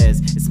 She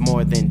says it's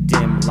more than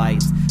dim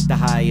lights. The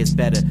high is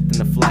better than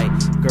the flight.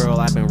 Girl,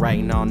 I've been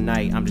writing all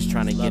night. I'm just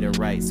trying to get it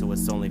right, so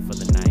it's only for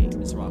the night.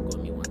 Just rock with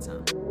me one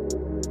time.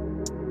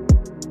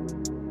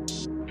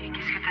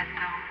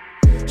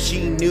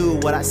 She knew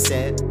what I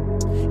said.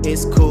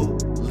 It's cool,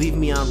 leave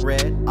me on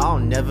red. I'll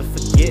never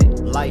forget,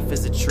 life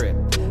is a trip.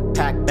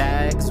 Pack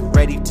bags,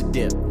 ready to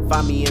dip.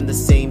 Find me in the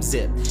same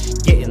zip,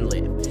 getting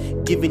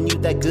lit. Giving you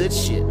that good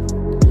shit,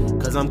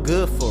 cause I'm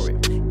good for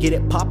it. Get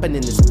it poppin'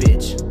 in this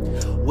bitch.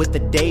 With the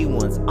day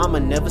ones, I'ma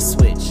never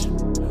switch.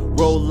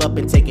 Roll up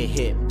and take a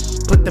hit.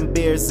 Put them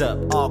beers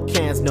up, all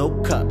cans, no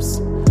cups.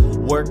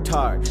 Worked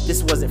hard,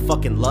 this wasn't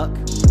fucking luck.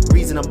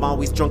 Reason I'm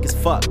always drunk as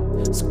fuck.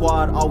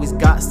 Squad always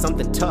got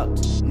something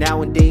tucked.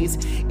 Nowadays,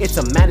 it's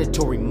a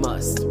mandatory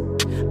must.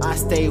 I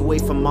stay away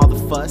from all the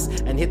fuss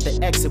and hit the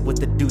exit with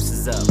the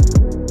deuces up.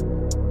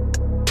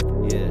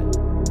 Yeah.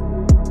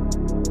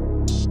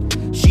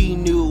 She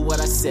knew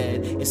what I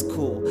said. It's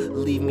cool,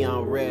 leave me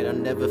on red. I'll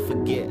never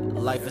forget.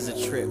 Life is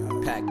a trip.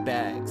 Pack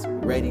bags,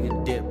 ready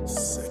to dip.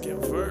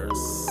 Second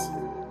verse.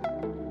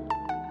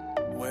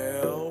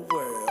 Well,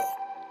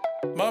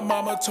 my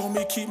mama told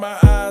me keep my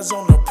eyes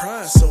on the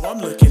prize, so I'm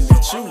looking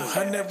at you.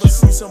 I never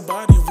seen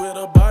somebody with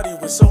a body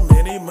with so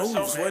many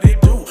moves. What it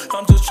do?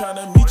 I'm just trying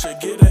to meet you,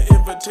 get an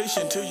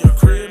invitation to your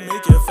crib,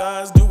 make your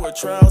thighs do a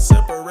trial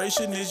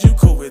separation. Is you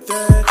cool with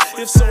that?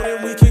 If so,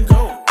 then we can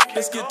go.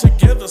 Let's get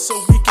together so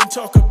we can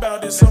talk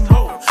about it some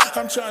more.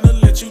 I'm trying to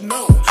let you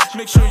know,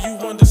 make sure you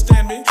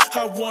understand me.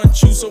 I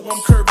want you, so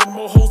I'm curving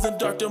more hoes than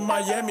Dr.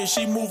 Miami.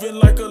 She moving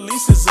like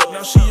Elisa's up,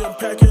 now she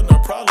unpacking her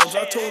problems.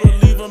 I told her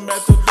leave them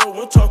at the door,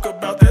 we'll talk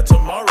about that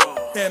tomorrow.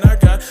 And I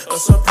got a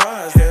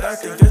surprise that I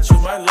think that you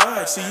might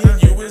like. Seeing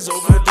you is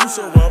overdue,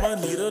 so I'ma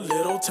need a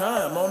little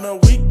time. On the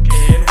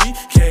weekend, we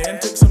can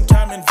take some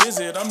time and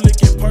visit. I'm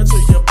licking parts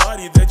of your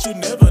body that you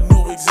never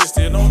knew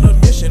existed. On a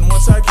mission,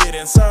 once I get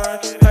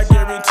inside, I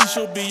guarantee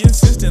she'll be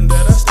insisting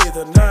that I stay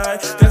the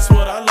night. That's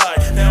what I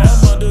like. Now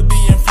I'm under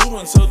the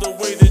influence of the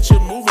way that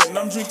you're moving.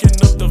 I'm drinking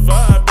up the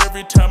vibe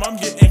every time I'm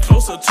getting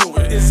closer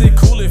to it. Is it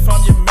cool if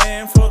I'm your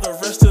man for the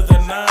rest of the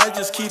night?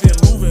 Just keep it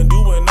moving,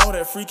 doing all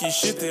that freaky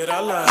shit that I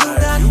like. You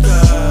got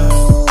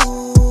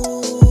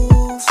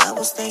moves. I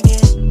was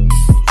thinking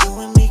you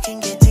and me can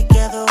get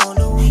together on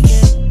the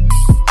weekend.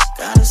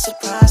 Got a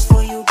surprise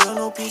for you, girl,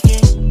 no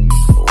peeking.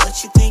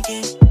 What you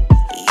thinking?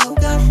 You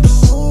got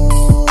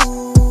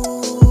moves,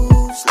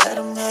 let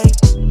them hate.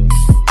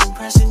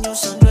 Impressing your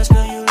sundress,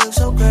 girl, you look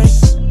so great.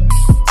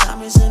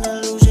 Time is an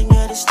illusion,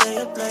 yeah, to stay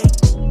up late.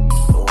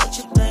 But what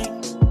you think?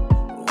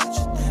 What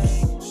you think?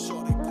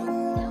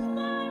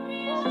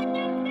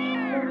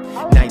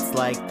 Nights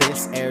like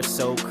this, air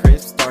so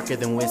crisp, darker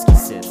than whiskey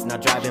sips.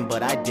 Not driving,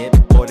 but I dip.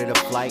 Boarded a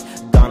flight,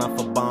 gone off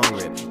a bomb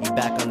rip. You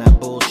back on that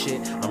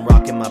bullshit? I'm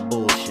rocking my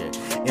bullshit.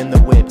 In the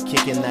whip,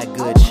 kicking that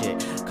good shit,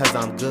 cause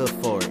I'm good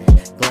for it.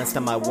 Glanced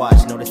at my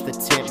watch, noticed the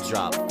tip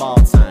drop. Fall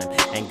time,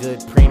 and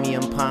good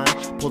premium pine.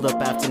 Pulled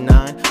up after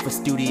 9 for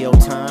studio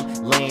time.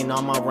 Laying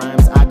all my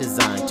rhymes I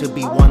designed to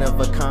be one of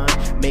a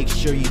kind. Make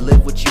sure you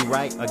live what you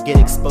write, or get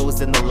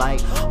exposed in the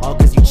light. All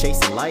cause you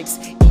chasing likes,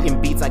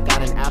 eating beats, I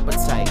got an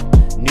appetite.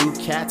 New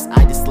cats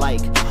I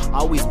dislike,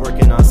 always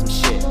working on some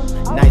shit.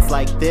 Nights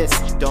like this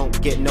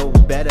don't get no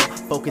better.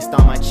 Focused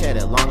on my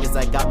cheddar, long as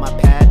I got my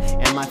pad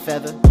and my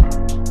feather.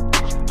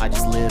 I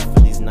just live for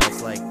these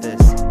nights like this.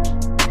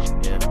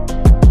 Yeah.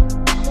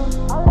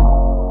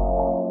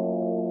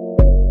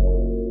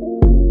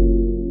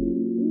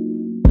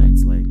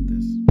 Nights like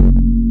this.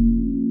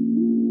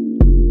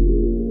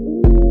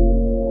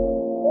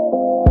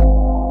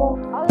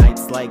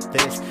 Nights like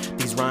this,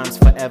 these rhymes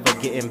forever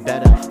getting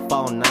better.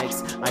 Fall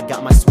nights, I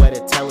got my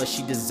sweater, tell her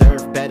she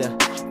deserved better.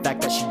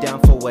 Fact that she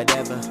down for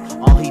whatever,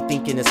 all he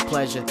thinking is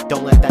pleasure.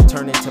 Don't let that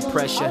turn into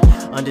pressure,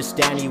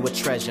 understand you a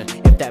treasure.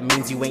 If that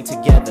means you ain't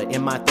together,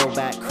 in my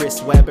throwback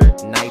Chris Webber.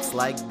 Nights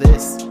like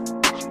this,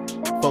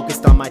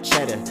 focused on my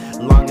cheddar,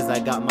 long as I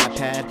got my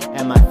pad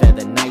and my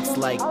feather. Nights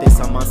like this,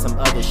 I'm on some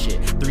other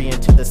shit. 3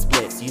 into the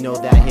splits, you know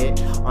that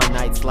hit. On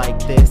nights like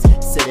this,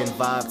 sit and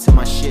vibe to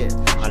my shit.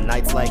 On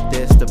nights like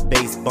this, the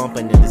bass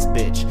bumping in this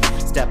bitch.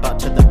 Step out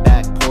to the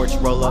back porch,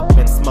 roll up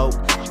and smoke.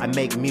 I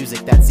make music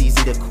that's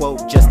easy to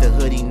quote. Just a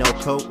hoodie, no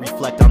coat.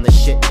 Reflect on the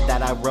shit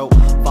that I wrote.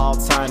 Fall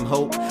time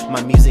hope,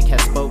 my music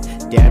has spoke.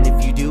 Damned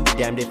if you do,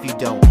 damned if you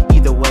don't.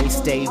 Either way,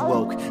 stay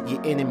woke.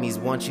 Your enemies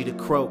want you to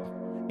croak.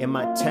 In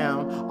my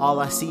town, all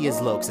I see is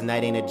lokes, and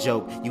that ain't a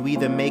joke. You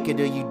either make it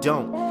or you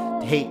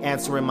don't. Hate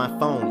answering my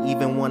phone,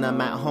 even when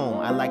I'm at home.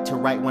 I like to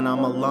write when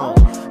I'm alone.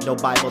 No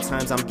Bible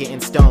times, I'm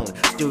getting stoned.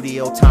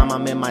 Studio time,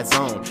 I'm in my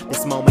zone.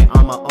 This moment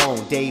on my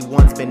own, day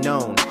one's been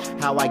known.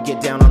 How I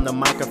get down on the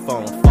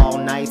microphone. Fall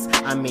nights,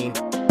 I mean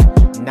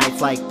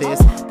nights like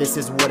this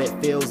is what it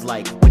feels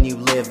like when you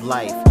live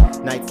life.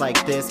 Nights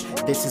like this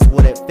is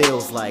what it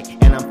feels like.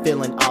 And I'm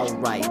feeling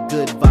alright.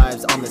 Good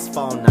vibes on this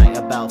fall night,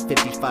 about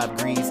 55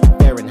 degrees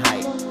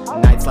Fahrenheit.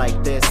 Nights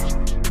like this,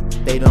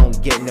 they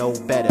don't get no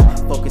better.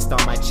 Focused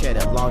on my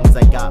cheddar, long as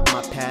I got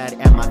my pad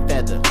and my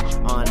feather.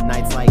 On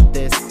nights like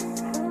this,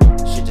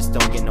 just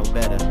don't get no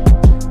better.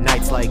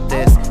 Nights like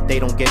this, they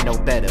don't get no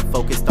better.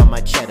 Focused on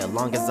my cheddar,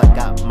 long as I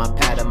got my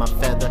pad and my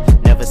feather.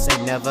 Never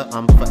say never,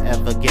 I'm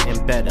forever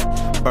getting better.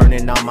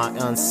 Burning all my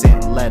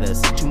unsent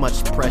letters. Too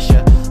much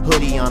pressure,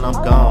 hoodie on, I'm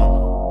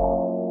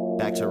gone.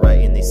 Back to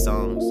writing these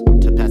songs,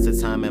 to pass the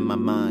time in my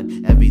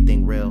mind.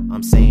 Everything real,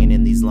 I'm saying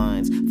in these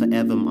lines.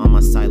 Forever I'm on my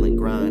silent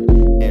grind.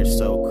 Air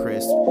so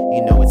crisp,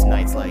 you know it's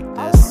nights like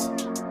this.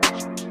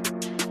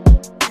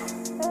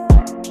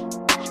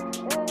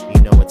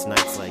 You know it's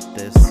nights like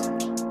this.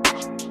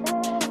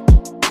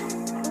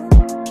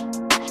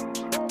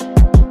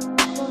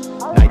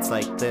 Nights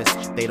like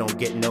this, they don't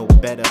get no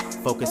better.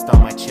 Focused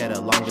on my cheddar,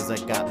 long as I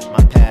got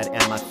my pad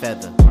and my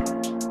feather.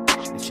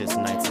 It's just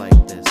nights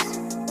like this.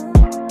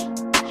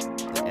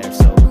 The air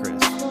so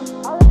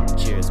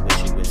crisp. Cheers,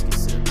 wishy whiskey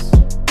sips.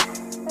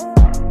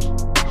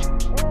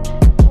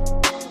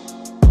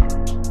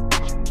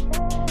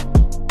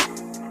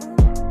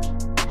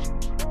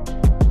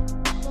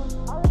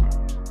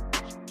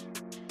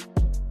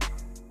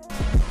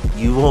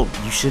 You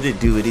shouldn't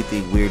do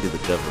anything weird to the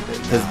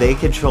government because they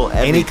control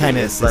everything. Any kind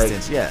of It's like-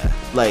 assistance, yeah.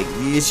 Like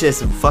it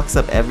just fucks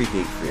up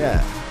everything for you.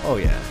 Yeah. Oh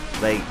yeah.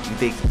 Like you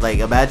think, like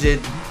imagine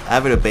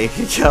having a bank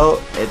account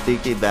and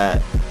thinking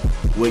that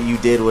what you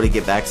did wouldn't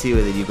get back to you,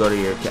 and then you go to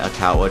your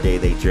account one day,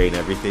 they drain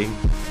everything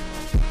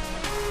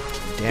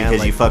Damn. because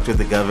Like, you fucked with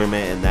the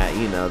government, and that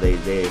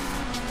they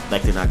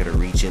like they're not gonna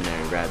reach in there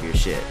and grab your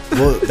shit.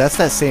 well, that's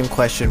that same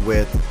question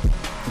with,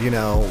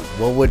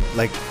 what would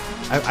like.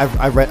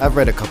 I've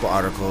read a couple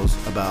articles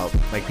about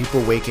like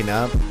people waking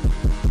up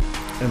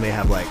and they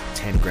have like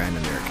 10 grand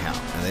in their account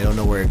and they don't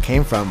know where it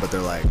came from, but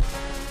they're like,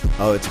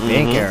 oh, it's a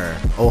bank error.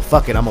 Oh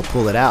fuck it, I'm gonna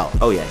pull it out.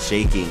 Oh yeah,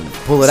 shaking,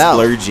 Pull it out,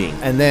 splurging,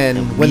 and then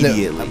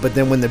immediately.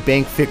 when the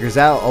bank figures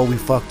out, oh, we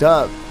fucked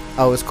up.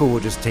 Oh, it's cool. We'll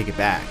just take it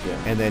back.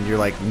 Yeah. And then you're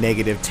like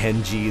negative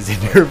 10 G's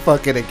in your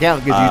fucking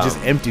account because you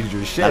just emptied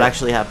your shit. That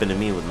actually happened to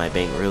me with my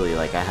bank. Really,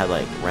 like I had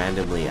like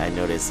randomly, I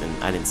noticed,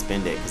 and I didn't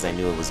spend it because I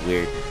knew it was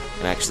weird.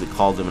 And I actually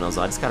called them and I was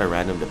like, I just got a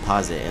random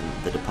deposit,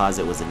 and the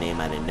deposit was a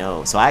name I didn't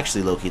know. So I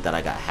actually low-key thought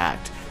I got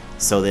hacked.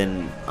 So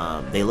then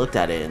they looked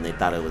at it and they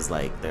thought it was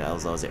like,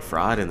 was it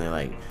fraud? And they're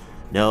like,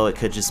 no, it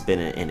could just been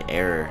an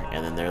error.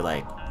 And then they're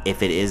like,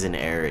 if it is an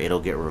error, it'll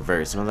get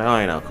reversed. And I was like,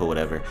 oh, you know, cool,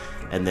 whatever.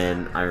 And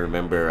then I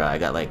remember I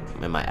got like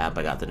in my app,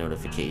 I got the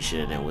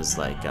notification and it was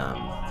like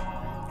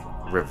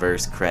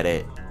reverse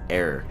credit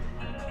error.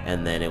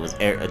 And then it was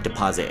a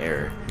deposit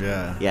error.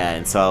 Yeah. Yeah,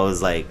 and so I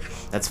was like,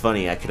 that's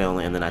funny. I could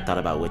only, and then I thought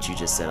about what you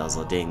just said. I was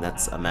like, dang,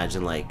 that's,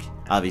 imagine like,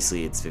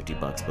 obviously it's $50,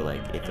 but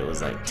like if it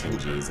was like 10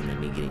 G's and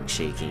then me getting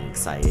shaking,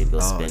 excited, go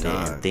spend it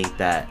dog. and think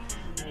that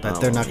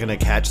they're not gonna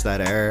catch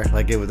that error.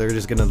 Like they're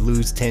just gonna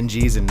lose 10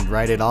 G's and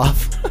write it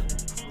off.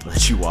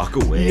 let you walk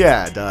away.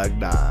 Yeah, dog,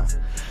 nah,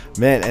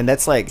 man. And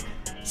that's like,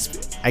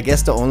 I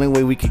guess the only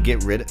way we could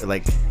get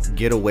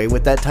away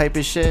with that type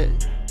of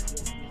shit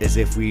is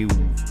if we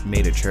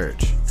made a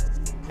church.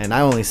 And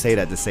I only say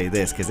that to say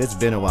this because it's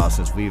been a while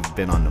since we've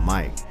been on the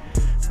mic.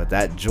 But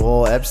that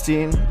Joel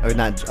Epstein, or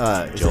not,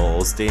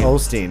 Joel Osteen?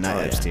 Osteen, not Oh,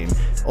 yeah. Epstein.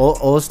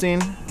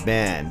 Osteen,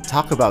 man,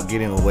 talk about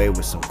getting away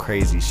with some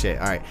crazy shit.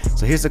 All right,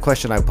 so here's the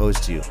question I pose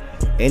to you: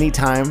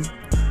 anytime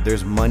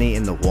there's money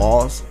in the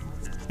walls,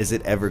 is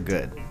it ever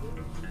good?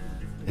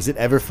 Is it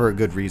ever for a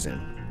good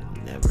reason?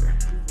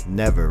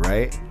 Never,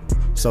 right?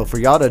 So for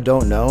y'all that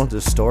don't know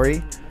the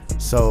story,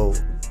 so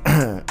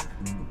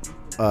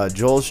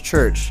Joel's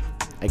church,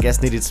 I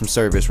guess, needed some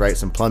service, right?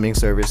 Some plumbing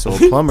service. So a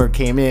plumber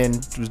came in,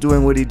 was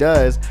doing what he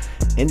does,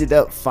 ended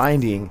up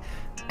finding,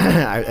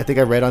 I think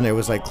I read on there, it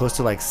was like close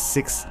to like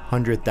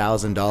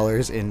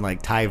 $600,000 in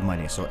like tithe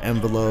money. So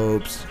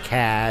envelopes,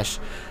 cash,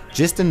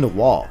 just in the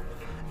wall.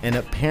 And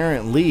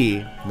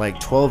apparently, like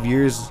 12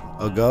 years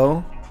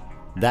ago,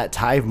 that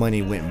tithe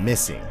money went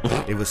missing.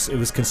 It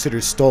was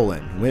considered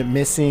stolen, went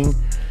missing,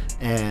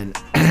 and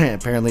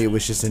apparently it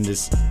was just in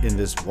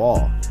this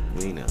wall.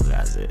 We know who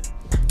has it.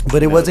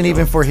 But it wasn't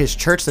even for his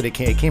church that it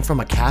came. It came from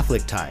a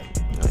Catholic tithe.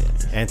 Oh,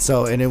 yeah.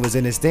 And it was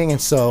in his thing.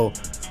 And so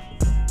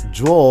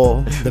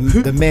Joel,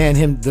 the man,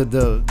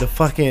 the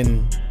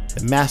fucking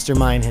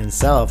mastermind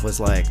himself was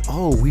like,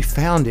 oh, we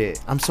found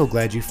it. I'm so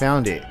glad you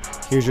found it.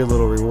 Here's your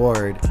little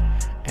reward,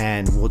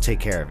 and we'll take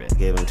care of it.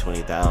 Gave him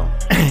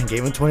 20,000.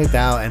 Gave him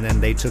 20,000, and then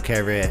they took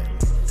care of it.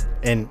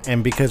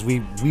 And because we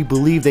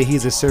believe that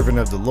he's a servant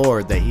of the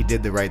Lord, that he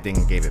did the right thing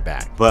and gave it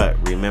back. But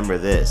remember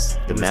this,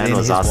 the was man in was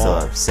his also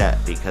wall. upset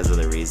because of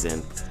the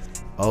reason.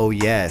 Oh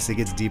yes, it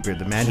gets deeper.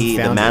 The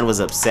man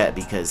Was upset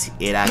because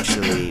it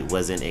actually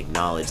wasn't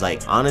acknowledged.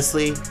 Like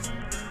honestly,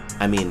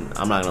 I mean,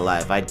 I'm not gonna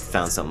lie, if I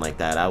found something like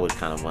that, I would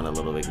kind of want a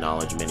little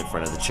acknowledgement in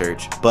front of the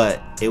church. But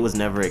it was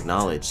never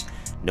acknowledged.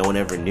 No one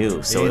ever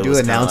knew. So they it do was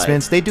kinda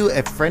announcements. like, They do,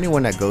 for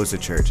anyone that goes to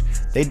church,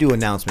 they do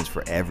announcements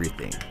for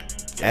everything.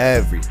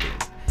 Everything.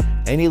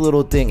 Any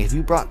little thing. If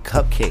you brought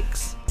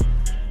cupcakes,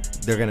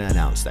 they're gonna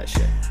announce that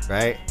shit,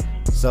 right?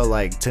 So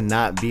like, to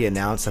not be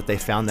announced that they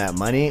found that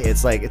money,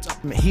 it's like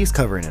he's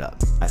covering it up.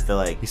 I feel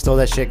like He stole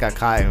that shit, got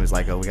caught, and was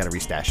like, oh, we gotta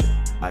restash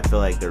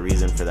it. the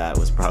reason for that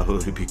was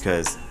probably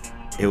because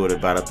it would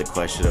have brought up the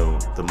question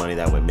of the money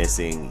that went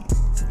missing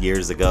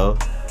years ago,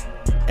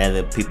 and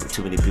then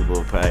too many people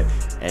would probably,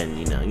 and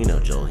you know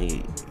Joel,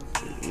 he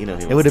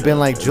It would have been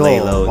like,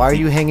 Joel, why are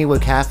you hanging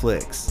with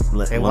Catholics? And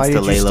why wants to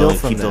did lay you low steal and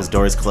from keep them? those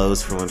doors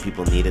closed for when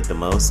people need it the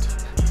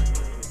most.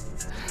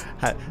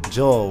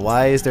 Joel,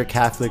 why is there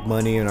Catholic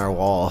money in our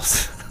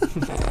walls?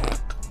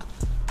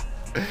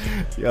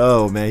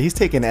 Yo, man, he's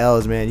taking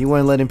L's, man. You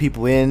weren't letting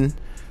people in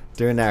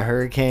during that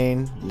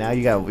hurricane. Now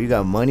you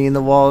got money in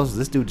the walls.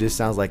 This dude just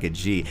sounds like a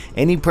G.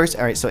 Any person,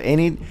 all right. So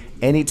any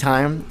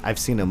time I've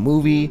seen a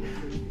movie,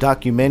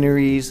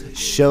 documentaries,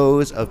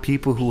 shows of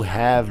people who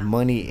have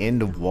money in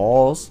the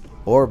walls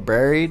or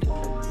buried,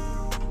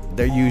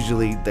 they're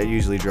usually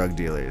drug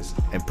dealers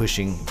and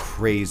pushing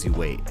crazy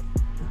weight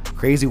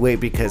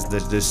because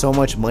there's so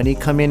much money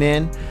coming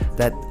in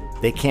that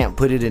they can't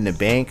put it in the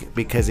bank,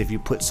 because if you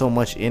put so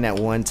much in at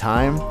one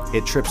time,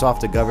 it trips off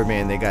the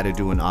government and they got to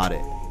do an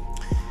audit.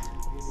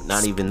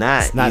 Not even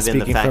that. Not even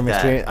speaking the fact from that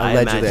experience. I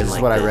Allegedly, imagine this is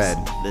like what I read.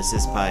 This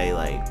is probably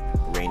like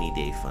rainy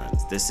day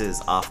funds. This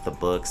is off the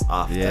books,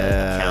 off the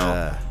Yeah.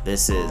 account.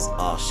 This is,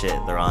 oh shit,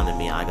 they're on to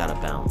me. I gotta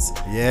bounce.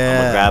 Yeah. I'm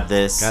gonna grab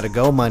this. Gotta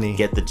go money.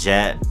 Get the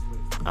jet.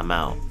 I'm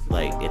out.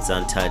 Like, it's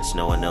untouched.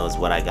 No one knows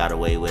what I got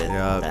away with.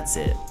 Yup. That's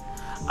it.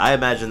 I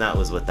imagine that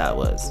was what that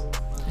was.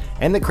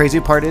 And the crazy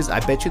part is, I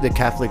bet you the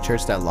Catholic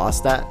Church that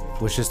lost that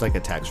was just like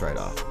a tax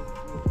write-off.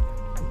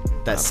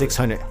 That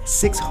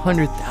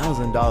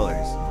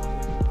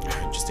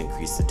 $600,000. Just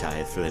increase the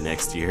tithe for the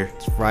next year.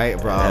 Right,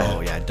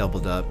 bro? Yeah,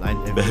 doubled up.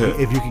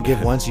 If you can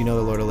give once, you know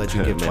the Lord will let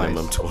you give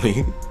Minimum twice.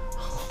 20.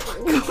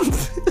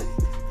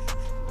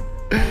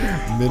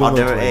 Minimum I'll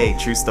never. 20. Hey,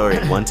 true story.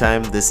 One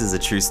time, this is a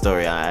true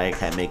story. I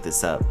can't make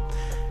this up.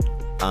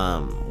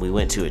 We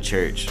went to a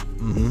church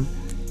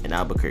in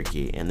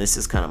Albuquerque, and this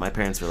is kind of, my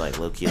parents were like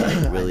low key,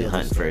 like really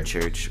hunting for a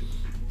church,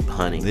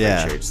 hunting for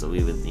a church. So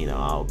we would,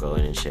 all go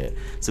in and shit.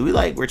 So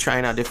we're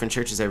trying out different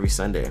churches every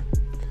Sunday.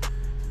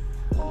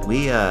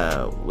 We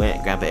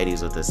went. Grandpa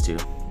Eddie's with us too.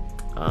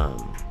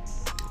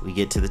 We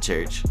get to the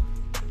church.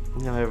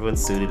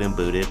 Everyone's suited and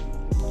booted.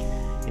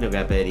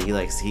 Grandpa Eddie, he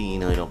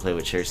don't play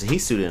with church, so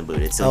he's suited and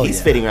booted, so he's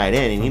fitting right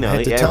in, and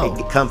head to toe.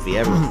 comfy.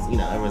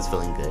 Everyone's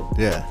feeling good.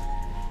 Yeah.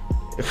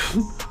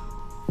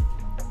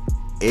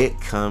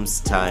 It comes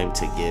time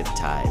to give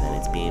tithe, and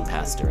it's being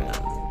passed around.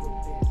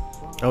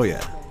 Oh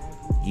yeah.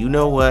 You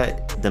know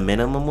what the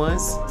minimum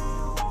was?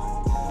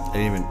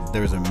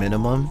 There was a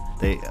minimum.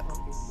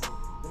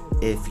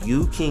 If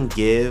you can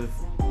give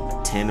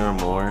 10 or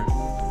more,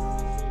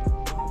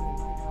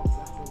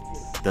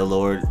 the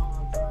Lord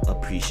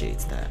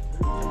appreciates that.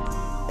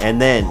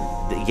 And then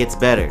it gets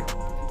better.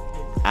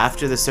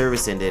 After the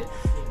service ended,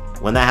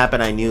 when that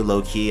happened, I knew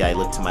low key. I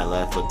looked to my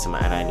left, and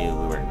I knew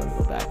we weren't going to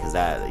go back, because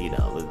that,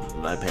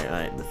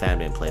 the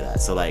family didn't play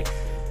that. So like,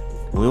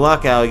 when we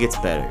walk out, it gets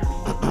better.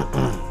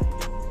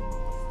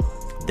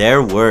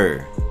 There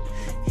were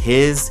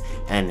his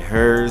and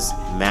hers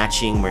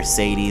matching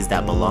Mercedes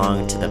that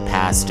belonged to the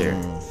pastor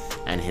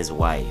and his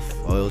wife.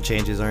 Oil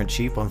changes aren't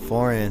cheap on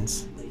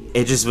foreigns.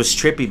 It just was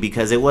trippy,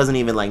 because it wasn't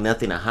even like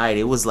nothing to hide.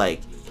 It was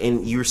like,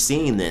 and you're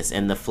seeing this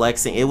and the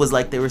flexing. It was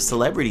like they were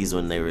celebrities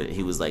when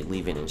he was like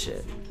leaving and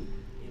shit.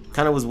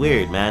 Kind of was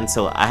weird, man.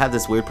 So I had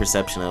this weird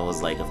perception of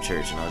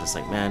church, and I was just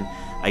like, man,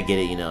 I get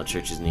it.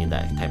 Churches need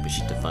that type of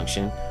shit to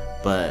function,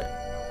 but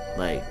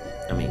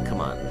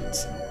come on.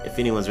 If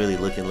anyone's really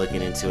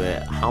looking into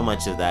it, how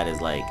much of that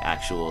is like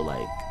actual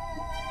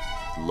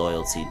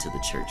loyalty to the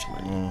church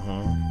money?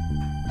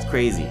 It's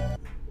crazy.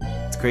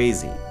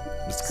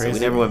 So we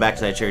never went back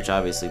to that church,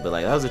 obviously, but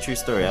that was a true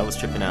story. I was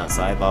tripping out,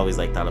 so I've always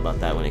thought about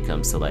that when it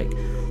comes to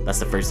that's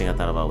the first thing I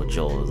thought about with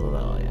Joel. Was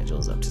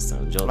Joel's up to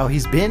something. Joel. Oh,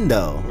 he's been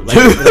though.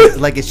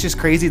 It's just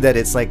crazy that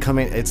it's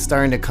it's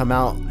starting to come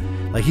out.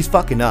 He's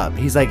fucking up.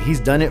 He's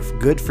done it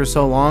good for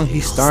so long.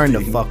 He's starting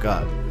to fuck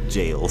up.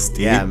 Jail,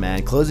 Steve. Yeah,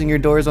 man. Closing your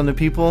doors on the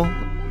people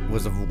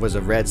was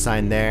a red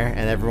sign there,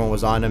 and everyone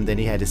was on him. Then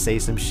he had to say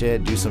some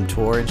shit, do some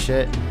tour and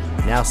shit.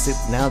 Now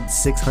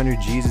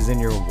 600 G's is in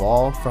your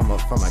wall from a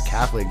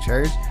Catholic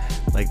church.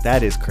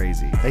 That is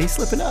crazy. He's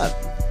slipping up.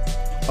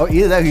 Oh,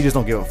 either that or he just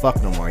don't give a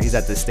fuck no more. He's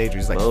at this stage where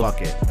he's like, Both.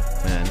 fuck it,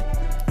 man.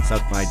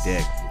 Suck my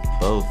dick.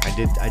 Both. I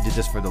did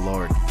this for the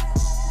Lord.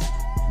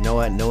 No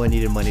one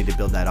needed money to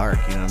build that ark.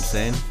 You know what I'm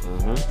saying?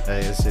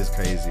 It's just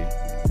crazy.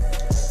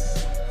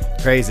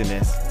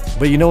 Craziness.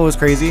 But you know what was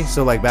crazy?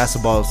 So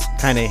basketball's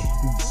kind of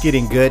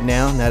getting good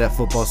now that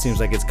football seems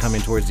like it's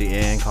coming towards the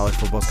end. College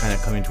football's kind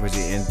of coming towards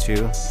the end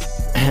too.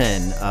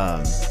 And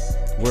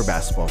we're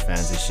basketball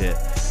fans and shit.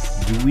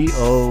 Do we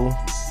owe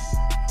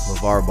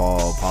LeVar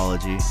Ball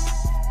apology?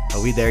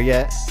 Are we there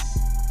yet?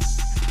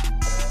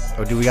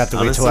 Or do we have to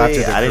wait till after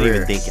the career? I didn't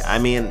even think.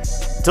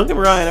 Don't get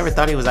me wrong. I never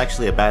thought he was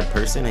actually a bad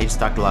person. He just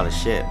talked a lot of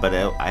shit. But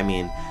I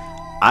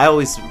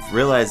always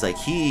realized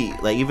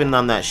even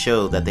on that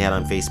show that they had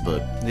on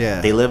Facebook,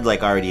 they lived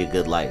already a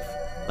good life.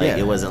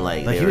 It wasn't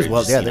they were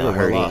just, they were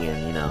hurting well off.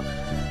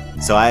 and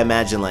So I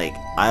imagine, like,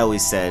 I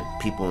always said,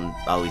 people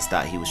always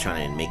thought he was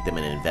trying to make them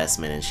an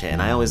investment and shit.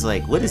 And I always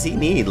like, what does he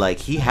need? Like,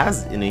 he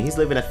has, you know, he's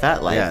living a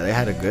fat life. Yeah, they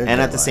had a good. And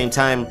at the same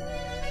time,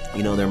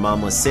 you know, their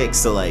mom was sick,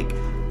 so like,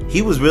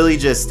 he was really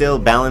just still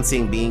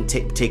balancing being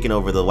taking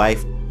over the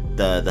wife,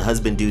 the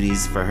husband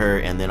duties for her,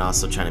 and then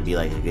also trying to be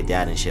like a good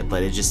dad and shit.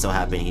 But it just so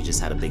happened he just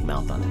had a big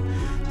mouth on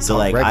it. So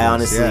like, I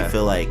honestly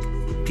feel like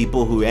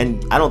people who,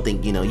 and I don't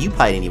think, you know, you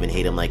probably didn't even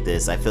hate him like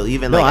this. I feel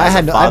even like as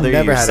a father I've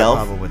never yourself,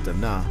 had a problem with them.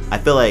 No, I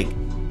feel like,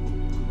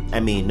 I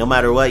mean, no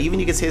matter what, even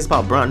you can say this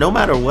about Braun, no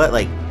matter what,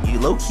 like, you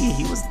low key,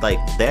 he was like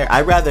there.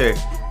 I rather,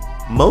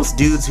 most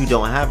dudes who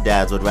don't have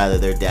dads would rather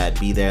their dad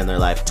be there in their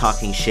life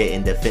talking shit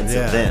in defense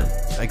of them.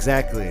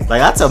 Exactly.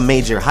 Like, that's a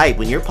major hype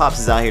when your pops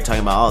is out here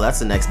talking about, oh, that's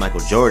the next Michael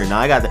Jordan. Now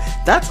I got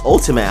that's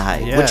ultimate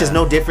hype, which is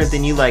no different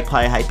than you like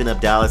probably hyping up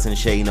Dallas and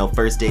shit. You know,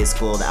 first day of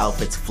school, the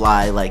outfits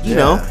fly, like, you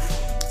know.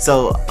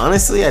 So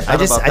honestly, I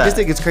just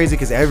think it's crazy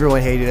because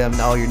everyone hated him.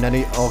 Oh, you're none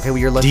of, okay, well,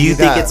 you're lucky. Do you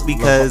think it's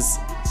because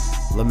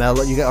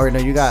LaMelo,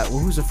 you got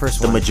who's the first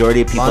one? The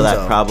majority of people Lonzo.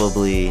 That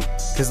probably,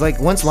 because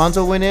like once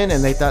Lonzo went in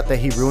and they thought that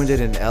he ruined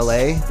it in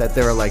LA, that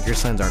they were like, your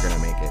sons aren't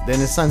gonna make it. Then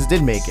his sons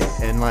did make it,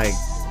 and like,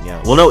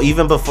 yeah. Well, no,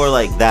 even before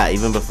like that,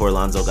 even before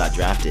Lonzo got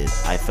drafted,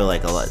 I feel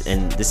like a lot.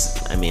 And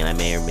this, I mean, I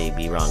may or may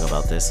be wrong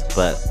about this,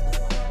 but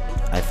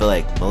I feel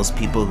like most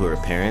people who are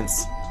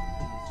parents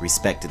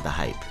respected the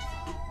hype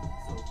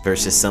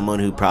versus someone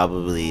who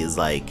probably is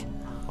like,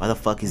 why the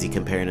fuck is he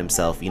comparing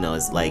himself? You know,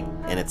 it's like,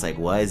 and it's like,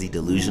 why is he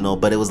delusional?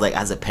 But it was like,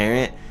 as a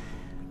parent,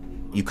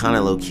 you kind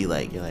of low key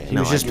like, you're like, he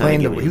was just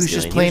playing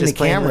the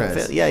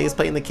cameras. Yeah, he was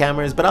playing the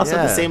cameras, but also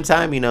at the same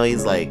time, you know,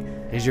 he's like,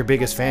 he's your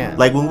biggest fan.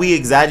 Like when we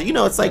exaggerate, you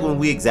know, it's like when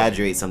we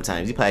exaggerate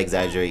sometimes. You probably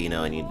exaggerate, you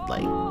know, and you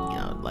like, you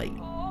know, like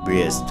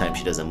Bria, sometimes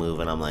she doesn't move,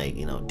 and I'm like,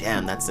 you know,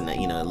 damn, that's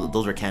you know,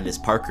 those were Candace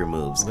Parker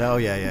moves. Oh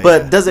yeah.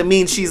 But doesn't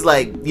mean she's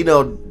like, you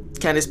know,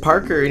 Candace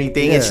Parker or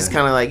anything. It's just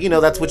kind of like, you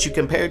know, that's what you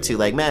compare to.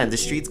 Like, man, the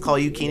streets call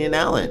you Keenan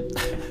Allen.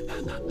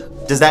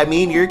 Does that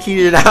mean you're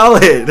Keenan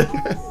Allen?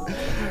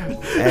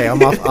 Hey,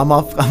 I'm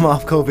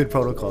off COVID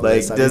protocol.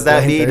 Like, does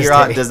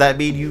that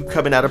mean you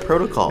coming out of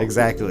protocol?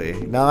 Exactly.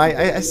 No,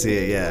 I see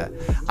it. Yeah.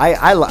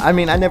 I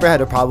mean, I never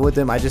had a problem with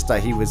him. I just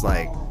thought he was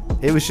like,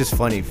 it was just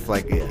funny.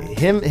 Like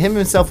him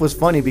himself was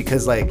funny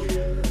because like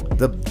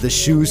the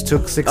shoes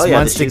took 6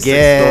 months to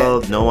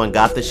get. No one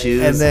got the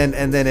shoes. And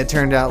then it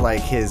turned out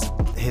like his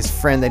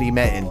friend that he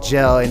met in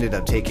jail ended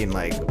up taking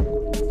like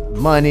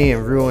money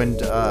and ruined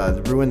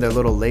their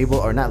little label,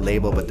 or not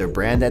label, but their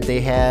brand that they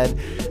had.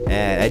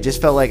 And I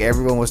just felt like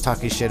everyone was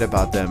talking shit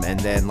about them, and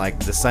then like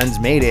the Suns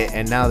made it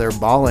and now they're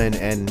balling,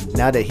 and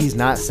now that he's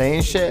not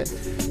saying shit,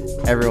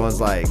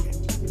 everyone's like,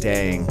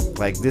 dang,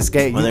 like this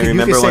guy, you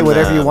can say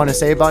whatever you want to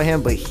say about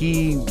him, but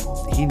he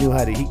knew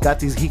how to, he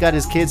got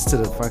his kids to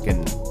the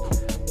fucking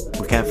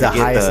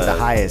the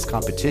highest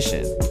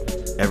competition.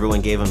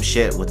 Everyone gave him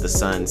shit with the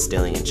Suns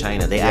stealing in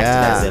China. They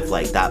acted as if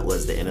like that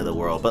was the end of the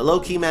world. But low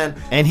key, man.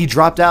 And he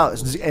dropped out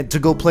to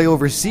go play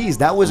overseas.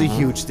 That was a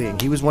huge thing.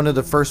 He was one of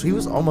the first. He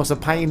was almost a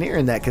pioneer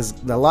in that, because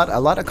a lot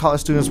of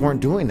college students weren't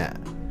doing that.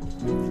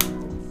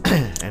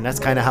 And that's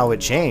kind of how it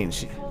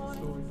changed.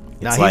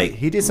 Now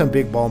he did some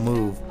big ball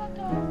move.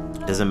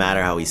 Doesn't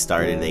matter how he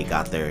started. They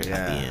got there at the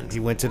end. He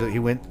went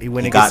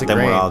against got the them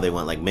grain. where all they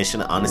went. Like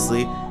Mission,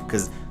 honestly,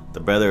 because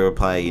the brother would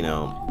probably, you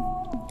know,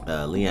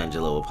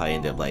 LiAngelo will probably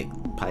end up like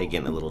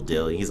getting a little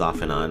deal. He's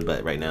off and on,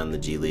 but right now in the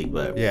G League,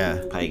 but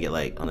probably get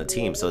like on a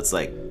team. So it's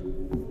like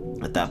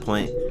at that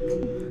point,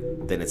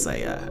 then it's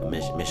like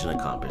mission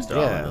accomplished. They're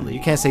all in the league.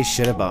 You can't say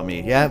shit about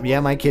me. Yeah,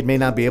 my kid may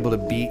not be able to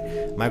beat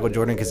Michael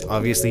Jordan because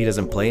obviously he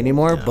doesn't play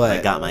anymore. But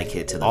I got my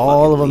kid to the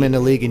all of them in the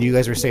league, and you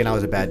guys were saying I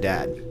was a bad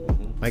dad.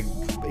 Like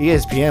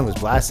ESPN was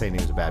blasting he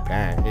was a bad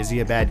parent. Is he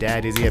a bad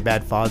dad? Is he a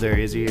bad father?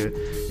 Is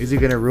he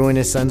gonna ruin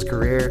his son's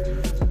career?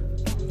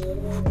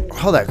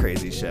 All that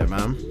crazy shit,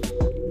 man.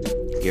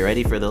 Get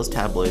ready for those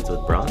tabloids with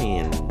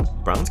Bronny and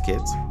Brown's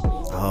kids.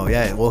 Oh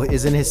yeah, well,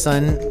 isn't his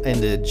son in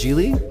the G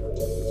League?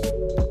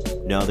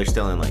 No, they're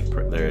still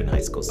in they're in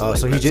high school. So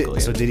so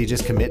did he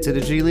just commit to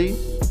the G League?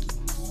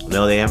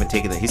 No, they haven't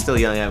taken that. He's still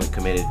young. They haven't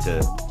committed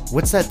to.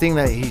 What's that thing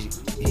that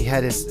he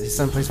had his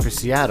son plays for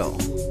Seattle?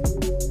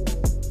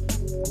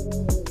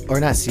 Or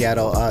not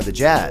Seattle, the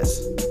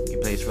Jazz. He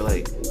plays for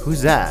like.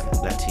 Who's that?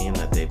 That team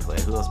that they play.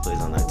 Who else plays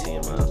on that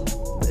team?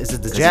 Is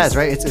it the Jazz,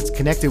 right? It's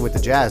connected with the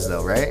Jazz,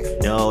 though, right?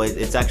 No,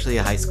 it's actually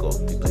a high school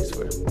he plays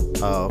for.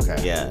 Oh,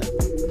 okay. Yeah.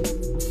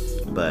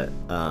 But,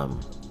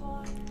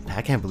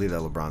 I can't believe that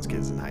LeBron's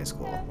kid's in high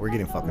school. We're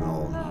getting fucking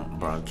old.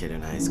 LeBron kid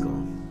in high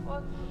school.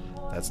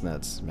 That's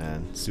nuts,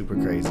 man. Super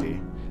crazy.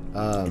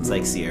 It's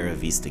like Sierra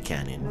Vista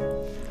Canyon,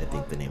 I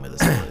think the name of the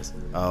school is.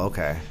 Oh,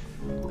 okay.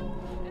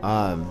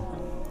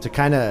 To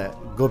kind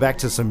of go back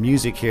to some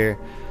music here,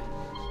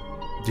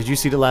 did you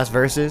see the last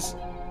verses?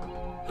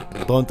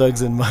 Bone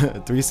Thugs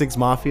and 3 6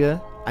 Mafia.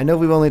 I know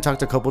we've only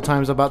talked a couple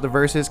times about the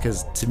verses,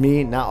 because to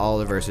me, not all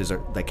the verses are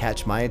that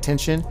catch my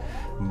attention,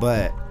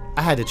 but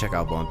I had to check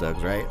out Bone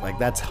Thugs, right? Like,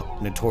 that's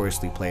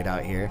notoriously played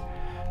out here,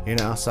 you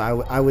know.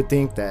 So I would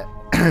think that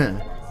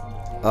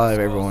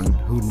everyone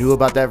who knew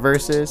about that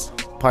Versus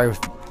probably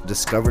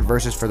discovered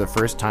Versus for the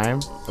first time,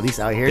 at least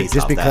out here, Based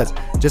just off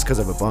because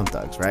of a Bone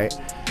Thugs, right?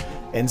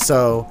 And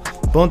so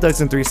Bone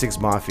Thugs and 3 6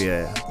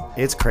 Mafia,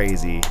 it's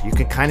crazy. You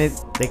can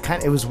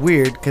it was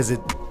weird because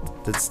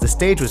the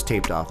stage was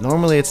taped off.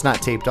 Normally it's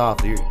not taped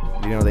off. You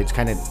know, they just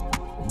kind of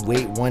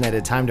wait one at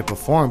a time to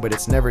perform, but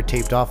it's never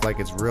taped off like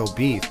it's real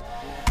beef.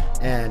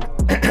 And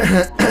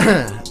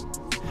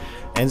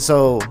and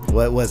so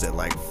what was it,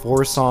 like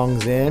 4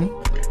 songs in,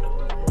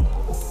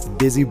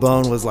 Busy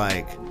Bone was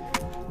like,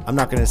 I'm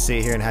not gonna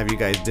sit here and have you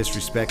guys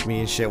disrespect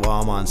me and shit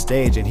while I'm on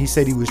stage. And he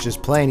said he was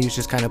just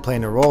kind of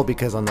playing a role,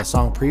 because on the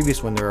song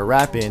previous when they were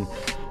rapping,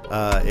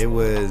 it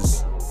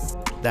was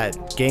that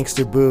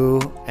Gangsta Boo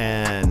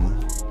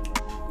and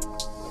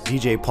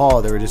DJ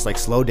Paul, they were just like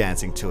slow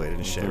dancing to it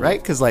and shit, right?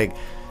 Because like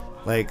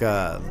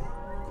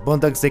Bone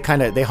Thugs,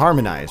 they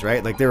harmonize,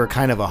 right? Like they were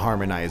kind of a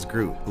harmonized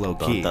group, low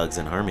key. Bone Thugs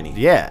in harmony.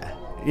 Yeah.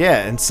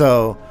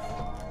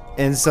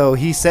 And so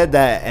he said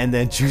that, and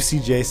then Juicy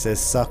J says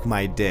 "suck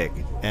my dick,"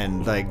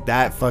 and like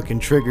that fucking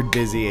triggered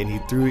Busy, and he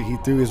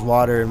threw his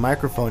water and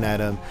microphone at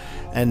him.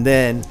 And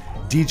then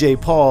DJ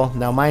Paul,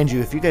 now mind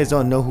you, if you guys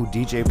don't know who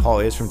DJ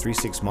Paul is from 3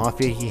 6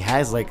 Mafia, he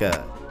has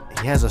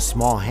a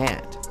small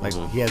hand. Like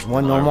he has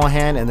one normal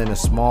hand and then a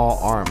small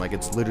arm. Like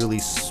it's literally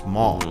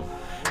small.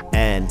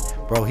 And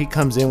bro, he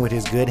comes in with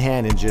his good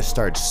hand and just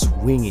starts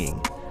swinging.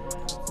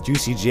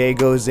 Juicy J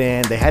goes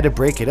in. They had to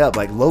break it up.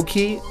 Like low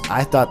key,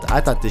 I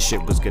thought this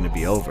shit was gonna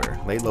be over.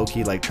 Like low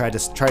key, like tried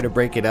to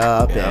break it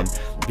up. Yeah. And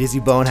Busy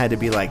Bone had to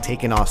be like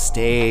taken off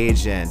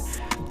stage, and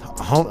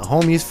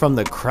homies from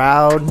the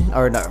crowd,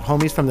 or not,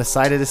 homies from the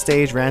side of the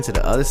stage ran to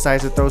the other side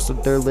to throw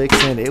their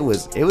licks in. It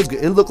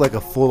looked like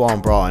a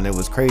full-on brawl, and it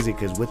was crazy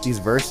because with these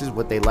verses,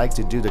 what they like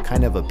to do to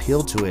kind of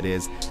appeal to it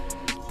is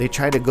they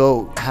try to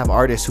go have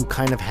artists who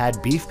kind of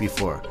had beef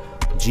before.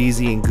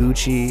 Jeezy and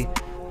Gucci,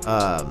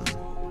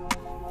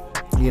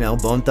 you know,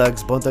 Bone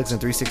Thugs and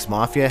 3 6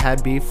 Mafia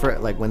had beef for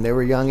like when they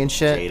were young and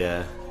shit.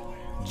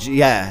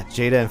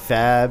 Jada and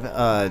Fab.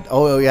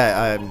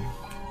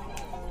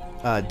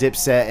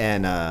 Dipset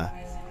and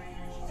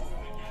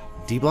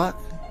D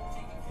Block,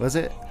 was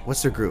it?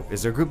 What's their group?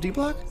 Is their group D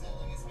Block?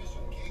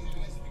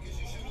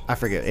 I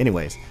forget.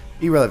 Anyways,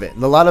 irrelevant.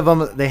 And a lot of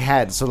them they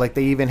had, so like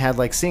they even had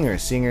like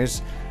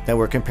singers that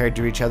were compared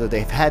to each other.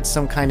 They've had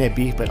some kind of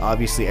beef, but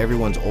obviously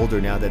everyone's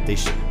older now, that they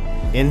should,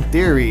 in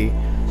theory,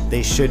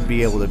 they should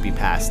be able to be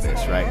past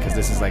this, right? Because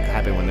this is like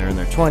happened when they're in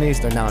their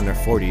 20s. They're now in their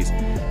 40s.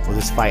 Well,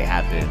 this fight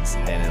happens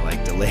and it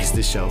like delays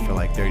the show for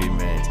like 30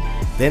 minutes.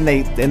 Then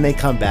they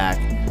come back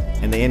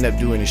and they end up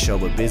doing a show,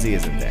 but Busy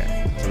isn't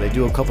there. So they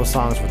do a couple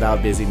songs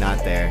without Busy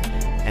not there,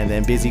 and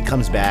then Busy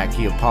comes back.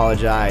 He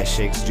apologizes,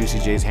 shakes Juicy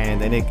J's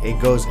hand, then it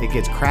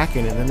gets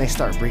cracking, and then they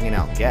start bringing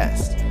out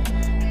guests.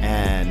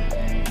 And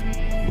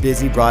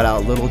Busy brought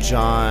out Little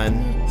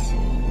John,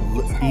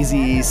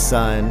 Eazy-E's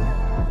son,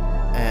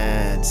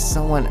 and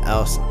someone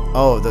else.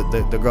 Oh,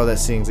 the girl that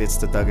sings "It's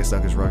the Thuggish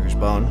Ruckish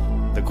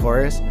Bone," the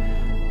chorus.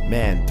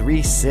 Man,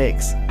 3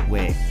 6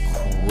 went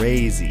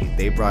crazy.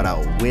 They brought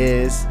out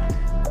Wiz,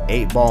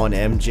 8 Ball,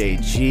 and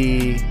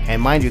MJG. And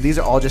mind you, these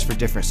are all just for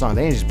different songs.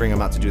 They didn't just bring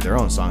them out to do their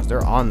own songs.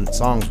 They're on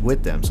songs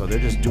with them, so they're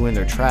just doing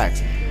their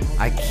tracks.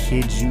 I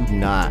kid you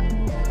not.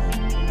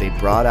 They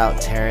brought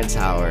out Terrence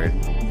Howard,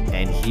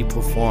 and he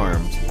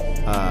performed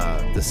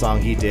the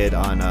song he did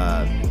on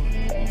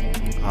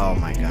oh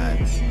my god,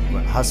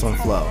 Hustle and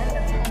Flow,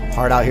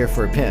 Hard Out Here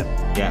for a Pimp.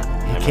 Yeah,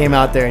 he came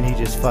out there and he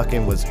just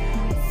fucking was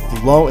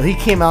flow. He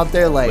came out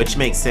there like, which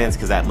makes sense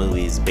because that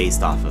movie is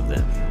based off of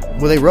them.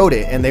 Well, they wrote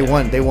it and they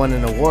won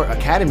an award,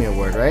 Academy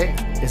Award, right?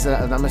 Is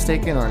that, I'm not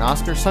mistaken, or an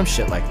Oscar, some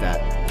shit like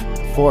that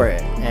for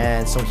it.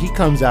 And so he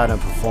comes out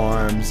and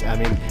performs. I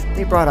mean,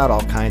 they brought out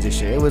all kinds of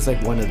shit. It was like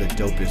one of the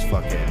dopest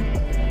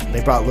fucking.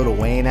 They brought Lil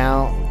Wayne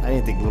out. I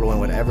didn't think Lil Wayne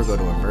would ever go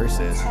to a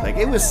Versus. Like,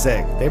 it was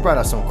sick. They brought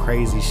out some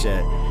crazy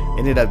shit.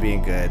 Ended up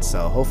being good.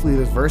 So hopefully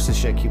this Versus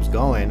shit keeps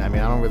going. I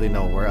mean, I don't really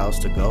know where else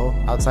to go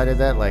outside of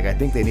that. Like, I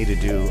think they need to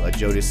do a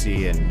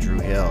Jodeci and Drew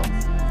Hill,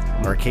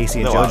 or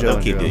Casey and JoJo.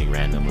 They'll keep doing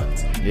random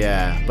ones.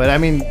 Yeah, but I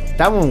mean,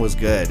 that one was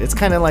good. It's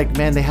kind of like,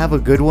 man, they have a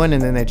good one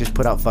and then they just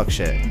put out fuck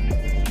shit.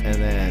 And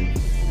then,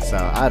 so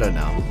I don't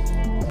know.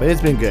 But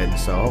it's been good.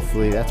 So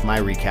hopefully that's my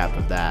recap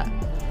of that.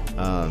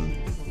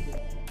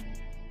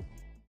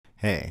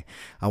 Hey,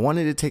 I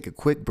wanted to take a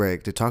quick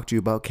break to talk to you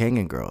about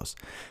Kangen Girls.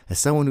 As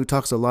someone who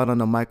talks a lot on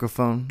the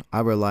microphone, I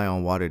rely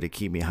on water to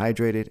keep me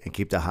hydrated and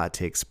keep the hot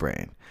takes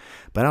spraying.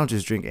 But I don't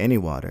just drink any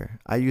water.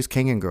 I use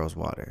Kangen Girls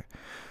water.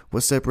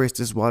 What separates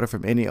this water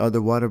from any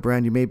other water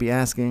brand, you may be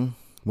asking?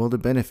 Well, the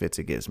benefits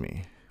it gives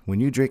me. When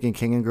you drink in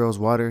Kangen Girls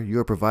water, you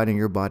are providing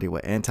your body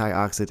with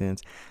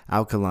antioxidants,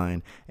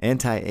 alkaline,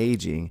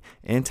 anti-aging,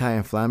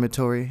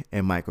 anti-inflammatory,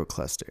 and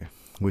microcluster,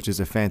 which is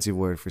a fancy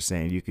word for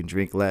saying you can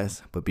drink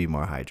less but be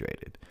more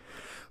hydrated.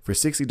 For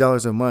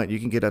 $60 a month, you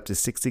can get up to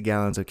 60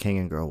 gallons of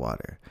Kangen Girl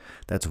water.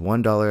 That's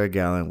 $1 a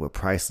gallon with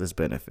priceless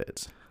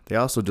benefits. They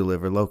also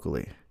deliver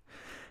locally.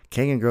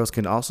 Kangen Girls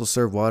can also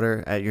serve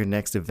water at your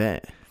next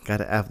event.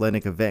 Got an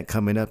athletic event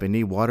coming up and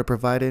need water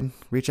provided?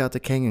 Reach out to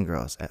Kangen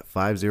Girls at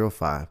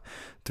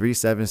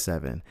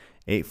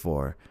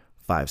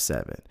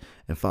 505-377-8457.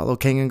 And follow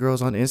Kangen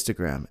Girls on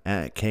Instagram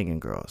at Kangen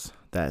Girls.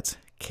 That's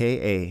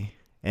KANGENGIRLS.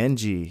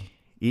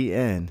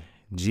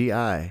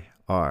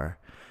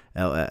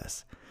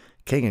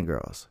 Kangen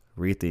Girls,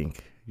 rethink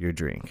your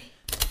drink.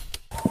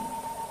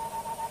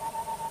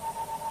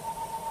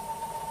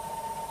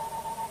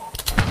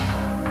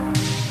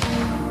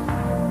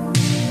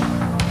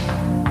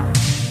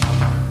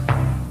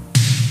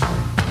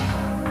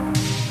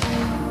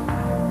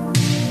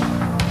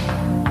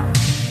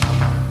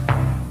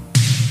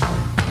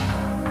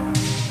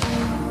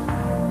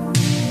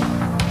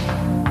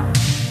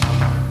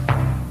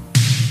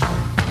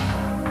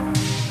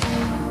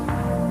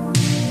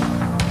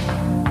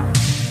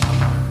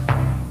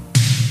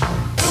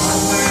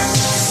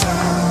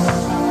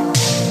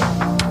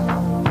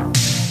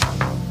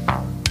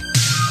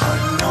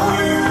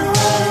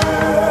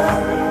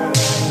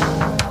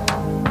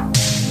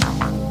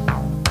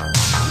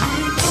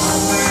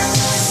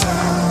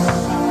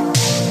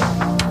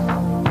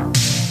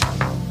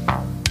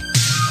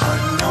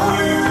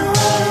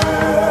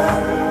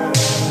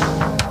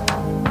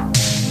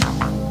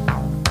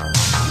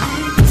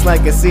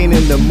 Like a scene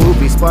in the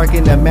movie,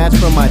 sparking a match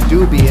from my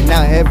doobie, and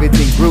now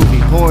everything groovy.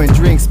 Pouring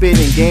drinks,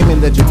 spitting game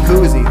in the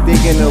jacuzzi,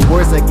 thinking of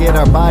words that get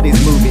our bodies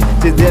moving.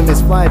 To them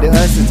it's fly, to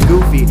us it's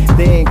goofy.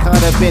 They ain't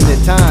caught up in the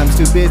times,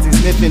 too busy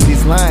sniffing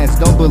these lines.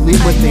 Don't believe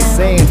what they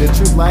saying, the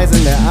truth lies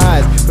in their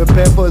eyes.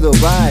 Prepare for the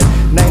ride.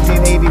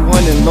 1981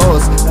 in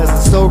Los, as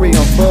the story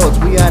unfolds,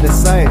 we out of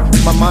sight,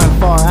 my mind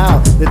far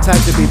out. The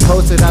type to be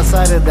posted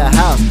outside of the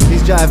house.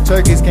 These jive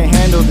turkeys can't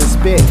handle the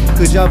spit.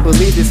 Could y'all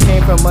believe this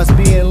came from us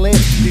being lit?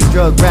 These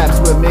drug raps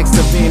were mixed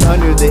up being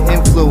under the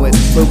influence,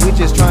 but we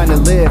just trying to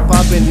live.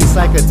 Popping these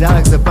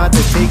psychedelics, about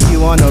to take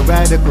you on a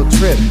radical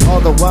trip. All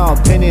the while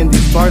pinning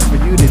these bars for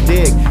you to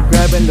dig.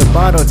 Grabbing the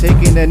bottle,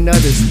 taking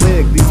another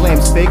swig. These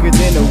lames faker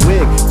than a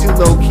wig. Too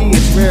low key,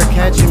 it's rare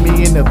catching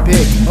me in the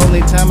pic.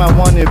 Only time I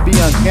wanna be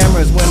on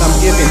camera is when I'm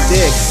giving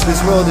dick.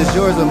 This world is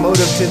yours, a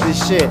motive to this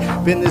shit.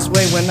 Been this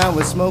way when I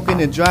was smoking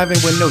and driving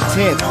with no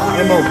tint.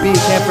 MOB,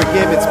 can't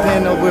forgive, it's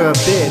pen over a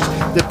bitch.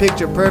 The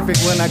picture perfect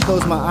when I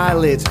close my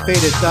eyelids.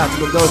 Faded thoughts,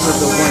 but those are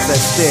the ones that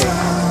stick.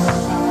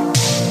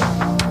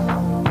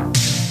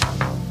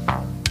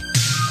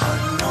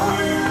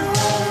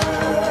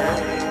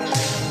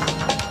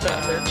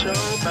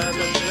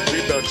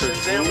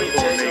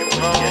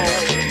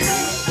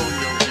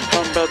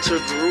 I'm about to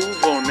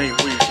groove on they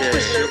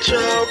weekend.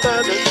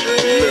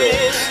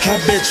 I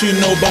bet you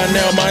know by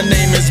now my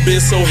name is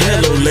Biz, so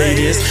hello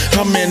ladies.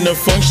 I'm in the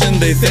function,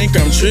 they think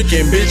I'm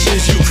tricking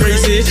bitches, you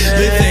crazy?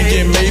 They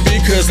thinking maybe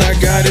cause I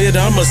got it,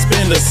 I'ma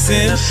spend a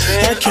cent.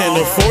 I can't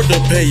afford to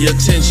pay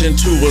attention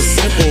to a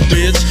simple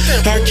bitch.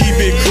 I keep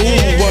it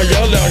cool while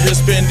y'all out here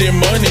spending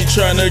money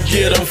trying to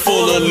get them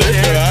full of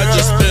liquor. I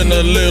just spend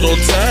a little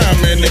time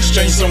and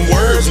exchange some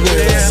words with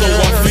her. So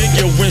I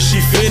figure when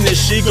she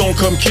finished, she gon'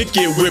 come kick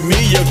it with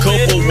me. A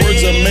couple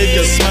words will make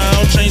her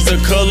smile, change the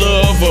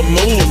color of a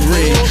mood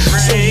ring.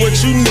 So what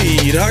you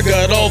need, I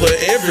got all the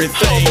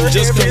everything.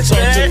 Just come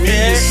talk to me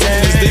as soon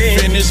as they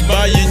finish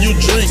buying you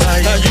drinks.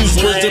 I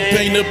use words to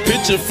paint a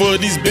picture for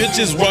these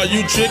bitches while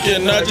you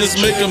tricking. I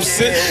just make them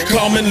sit,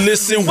 calm and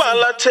listen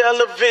while I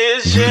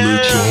television. We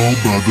let y'all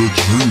buy the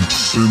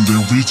drinks and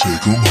then we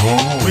take them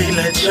home. We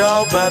let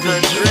y'all buy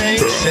the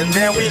drinks and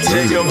then we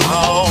take them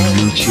home. We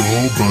let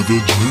y'all buy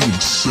the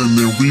drinks and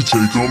then we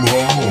take them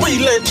home.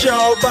 We let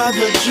y'all buy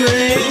the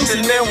drinks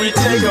and then we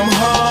take them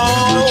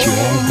home. Let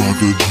y'all buy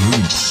the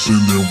drinks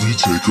and then we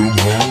take them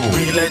home.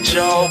 We let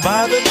y'all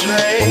buy the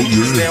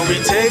drinks, then we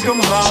take them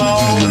We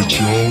home. let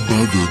y'all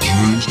buy the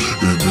drinks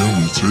and then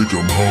we take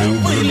them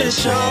home. We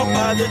let y'all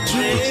buy the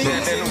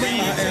drinks, and we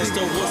asked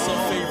her what's her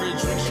favorite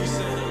drink. She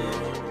said.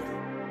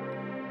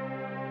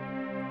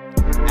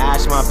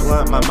 Ash my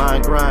blunt, my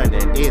mind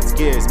grinding, it's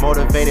gears,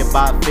 motivated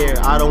by fear.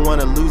 I don't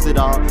wanna lose it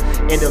all.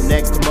 End up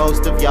next to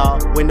most of y'all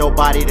with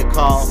nobody to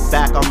call.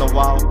 Back on the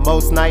wall,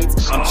 most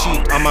nights I'm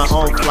cheap on my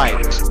own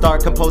flight.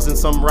 Start composing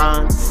some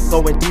rhymes,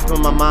 going deep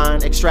in my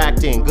mind,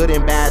 extracting good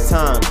and bad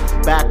times.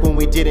 Back when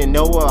we didn't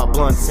know about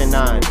blunts and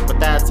nines, but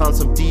that's on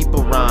some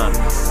deeper rhyme.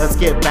 Let's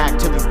get back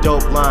to these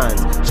dope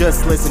lines.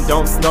 Just listen,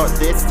 don't snort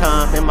this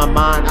time. In my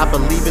mind, I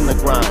believe in the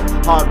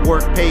grind. Hard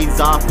work pays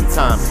off in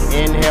time.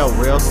 Inhale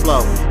real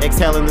slow,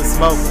 exhaling the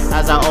smoke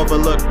as I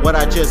overlook what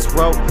I just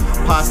wrote.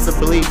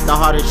 Possibly the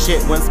hardest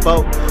shit when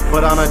spoke,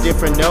 but on a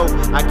different note,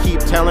 I keep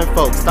telling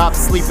folks, stop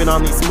sleeping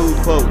on these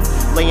smooth quotes.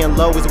 Laying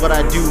low is what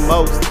I do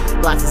most.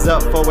 Glasses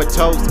up for a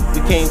toast,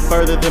 we came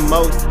further than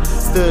most.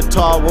 Stood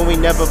tall when we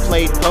never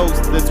played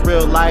post. This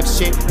real life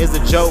shit is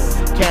a joke,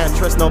 can't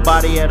trust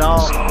nobody at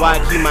all. Why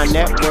keep my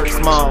network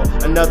small?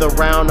 Another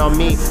round on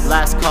me,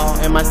 last call.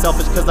 Am I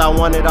selfish cause I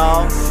want it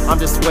all? I'm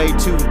just way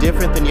too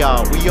different than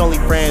y'all. We only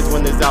friends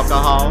when there's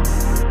alcohol.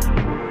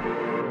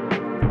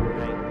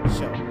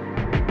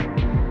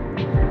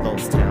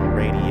 Town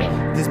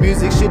Radio. This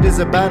music shit is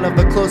about of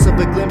a close of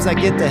a glimpse I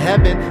get to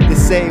heaven. They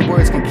say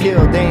words can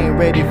kill, they ain't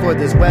ready for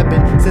this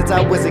weapon. Since I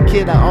was a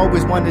kid I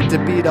always wanted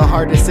to be the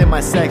hardest in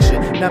my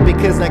section. Not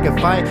because I could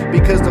fight,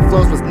 because the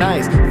flows was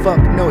nice. Fuck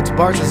notes,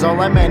 bars is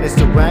all I managed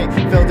to write.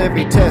 Failed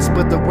every test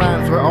but the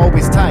rhymes were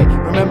always tight.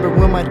 Remember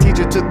when my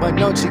teacher took my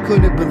notes, she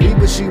couldn't believe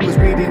what she was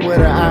reading with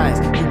her eyes.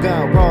 You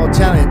got raw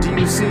talent, do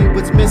you see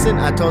what's missing?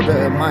 I told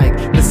her a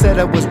mic. The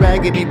setup was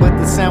raggedy but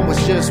the sound was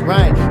just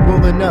right.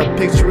 Rolling up,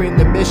 picturing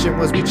the mission.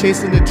 Was we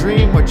chasing a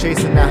dream or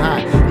chasing a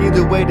high?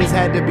 Either way, this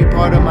had to be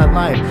part of my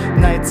life.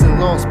 Nights and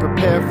lows,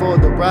 prepare for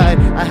the ride.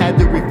 I had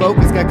to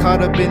refocus, got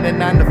caught up in the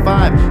 9 to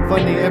 5.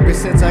 Funny, ever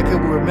since I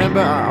could remember,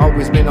 I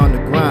always been on the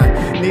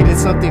grind. Needed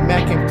something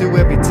that came through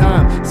every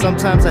time.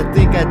 Sometimes I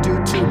think I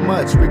do too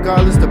much.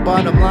 Regardless, the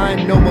bottom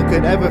line, no one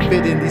could ever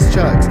fit in these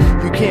chucks.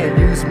 You can't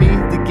use me,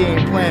 the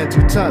game plan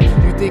too tough.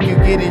 You think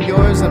you're getting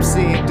yours, I'm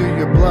seeing through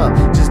your bluff.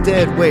 Just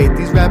dead weight,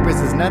 these rappers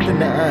is nothing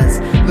to us.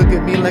 Look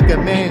at me like a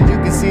man, you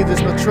can see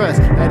there's no trust.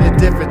 At a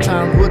different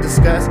time we'll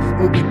discuss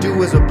what we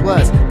do is a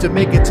plus. To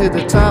make it to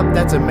the top,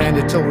 that's a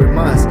mandatory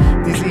must.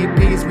 These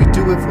EPs, we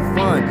do it for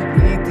fun.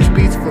 We eat these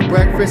beats for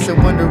breakfast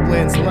and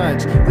Wonderland's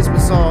lunch. This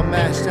was all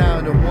mashed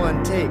down in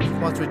one take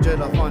once we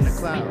jet off on the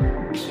cloud.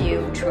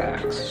 Q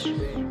Tracks.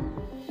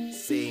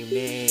 Same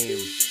name.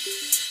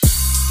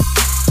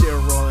 Still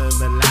rolling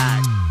the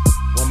lag.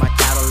 What my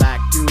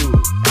Cadillac do.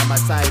 And my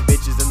side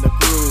bitches in the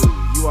crew.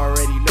 You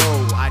already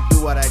know I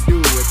do what I do.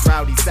 It's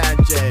Rowdy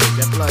Sanchez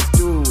and plus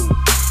 2.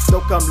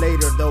 They'll come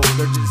later though.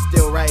 They're just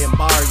still writing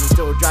bars and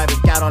still driving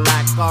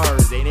Cadillac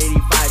cars. Ain't 85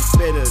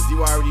 spitters.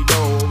 You already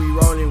know what we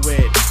rolling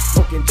with.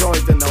 Smoking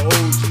joints in the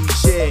OG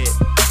shit.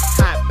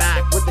 Hot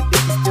back with the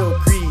dick still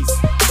crease.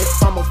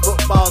 It's almost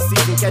football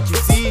season, can't you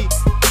see?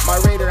 My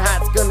Raider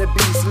hat's gonna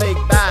be slick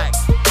back.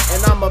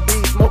 And I'ma be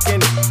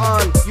smoking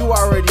on. You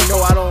already know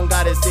I don't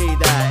gotta say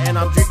that. And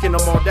I'm drinking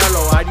a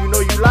Modelo. I do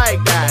know you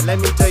like that. Let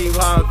me tell you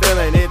how I'm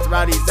feeling. It's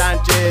Rowdy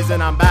Sanchez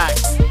and I'm back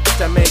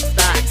to make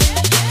stacks.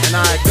 And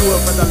I do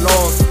it for the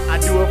lost. I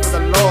do it for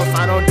the lost.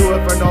 I don't do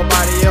it for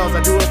nobody else.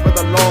 I do it for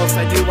the lost.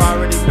 And you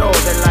already know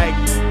that like,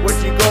 where'd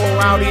you go,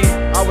 Rowdy?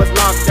 I was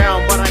locked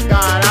down, but I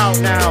got out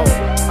now.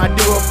 I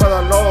do it for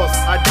the lost.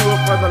 I do it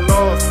for the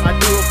lost. I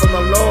do it for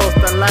the lost.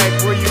 And like,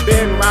 where you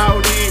been,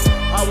 Rowdy?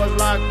 I was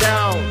locked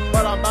down,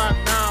 but I'm back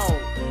now.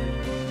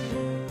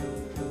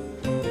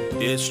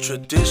 It's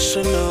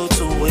traditional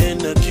to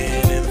win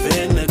again and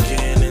then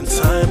again and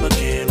time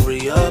again,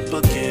 re-up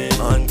again.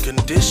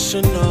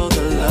 Unconditional,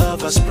 the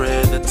love I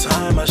spread, the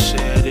time I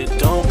shared, it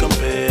don't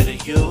compare to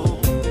you.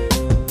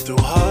 Through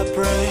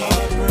heartbreak,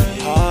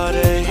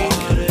 heartache,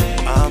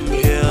 I'm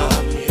here,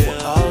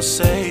 we're all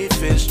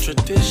safe, it's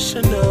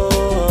traditional.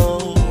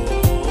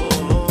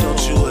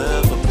 Don't you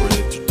ever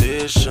break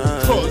tradition.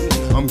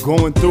 I'm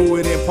going through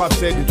it and Pop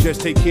said to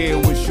just take care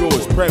of what's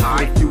yours. Prep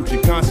for the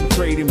future,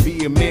 concentrate and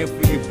be a man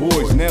for your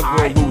boys. Never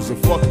a loser,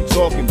 fuck you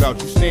talking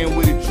about, you stand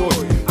with a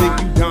choice. Think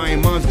you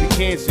dying, mom's be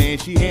cancer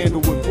and she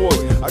handle with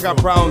poise. I got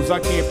problems I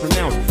can't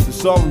pronounce, to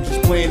solve them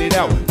just plan it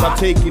out. Stop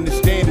taking the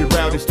standard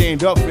route and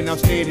stand up and I'm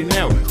standing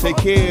out. Take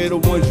care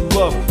of the ones you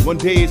love, one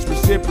day it's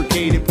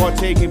reciprocated.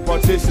 Partake in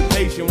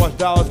participation, watch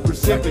dollars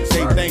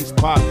precipitate. Thanks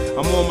Pop,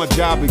 I'm on my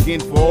job again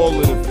for all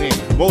of the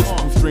fans.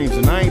 Multiple streams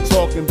and I ain't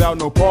talking about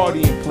no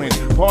partying plans.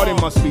 Pardon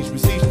my speech,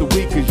 beseech the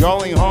weak, cause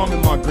y'all ain't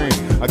harming my grands.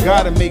 I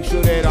gotta make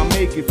sure that I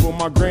make it for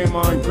my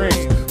grandma and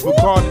grands. For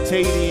Carter,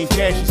 Tatey, and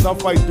Cassius, I'll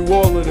fight through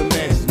all of the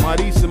masses.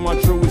 Marisa, my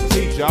truest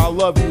teacher, I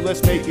love you,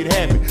 let's make it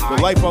happen.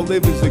 The life I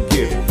live is a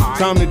gift,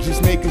 time to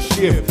just make a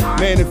shift.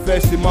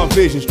 Manifesting my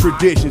visions,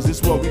 traditions,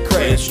 it's what we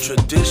crave. It's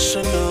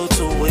traditional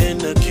to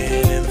win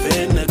again and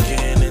then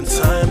again and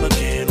time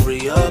again,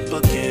 re-up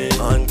again.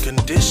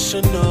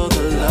 Unconditional,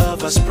 the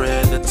love I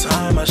spread, the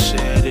time I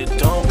shared, it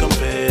don't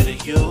compare to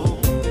you.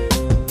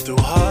 Through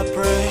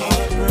heartbreak,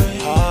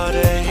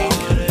 heartache,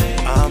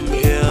 I'm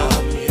here,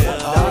 we're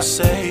all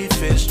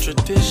safe, it's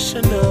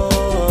traditional.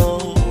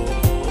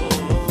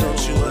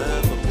 Don't you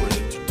ever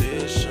break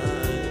tradition.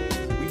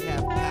 We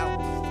have power.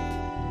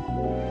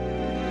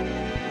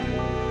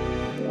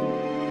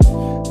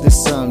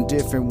 There's something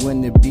different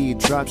when the beat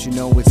drops, you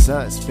know it's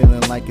us.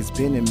 Feeling like it's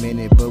been a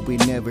minute, but we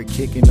never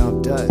kicking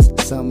off dust.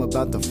 Something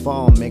about the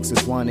fall makes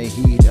us wanna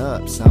heat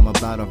up. Something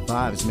about our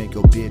vibes make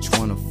your bitch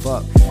wanna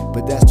fuck.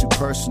 But that's too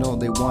personal,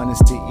 they want us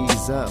to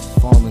ease up.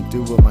 Falling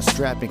through with my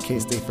strap in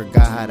case they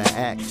forgot how to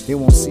act. They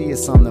won't see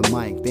us on the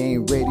mic, they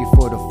ain't ready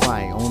for the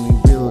fight. Only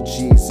real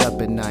G's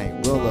up at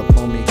night. Roll up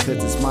on me cause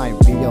this might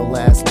be your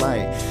last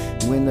light.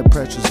 When the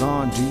pressure's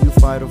on, do you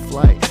fight or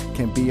flight?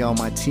 Can be on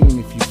my team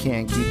if you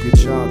can't keep your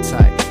jaw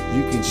tight.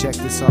 You can check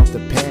this off the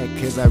pad,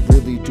 cause I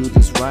really do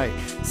this right.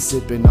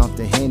 Sipping off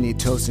the Henny,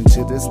 toasting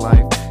to this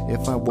life.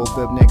 If I woke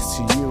up next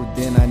to you,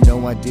 then I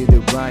know I did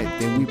it right.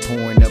 Then we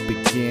pouring up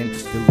again,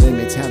 the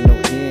limits have no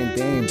end.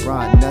 They ain't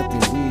brought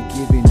nothing, we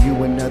giving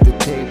you another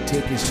tape.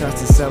 Taking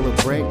shots to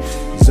celebrate,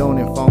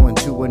 zoning, falling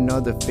to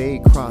another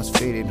fade.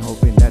 Crossfading,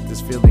 hoping that this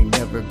feeling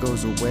never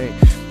goes away.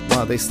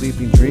 While they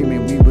sleeping,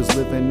 dreaming, we was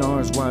living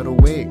ours wide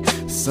awake.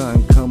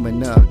 Sun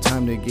coming up,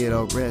 time to get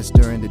our rest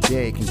during the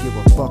day. Can give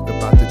a fuck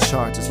about the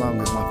charts as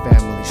long as my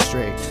family's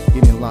straight.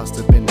 Getting lost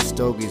up in the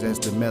stogies as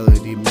the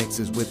melody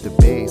mixes with the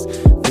bass.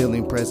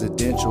 Feeling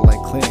presidential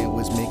like Clinton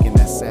was making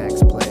that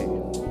sax play.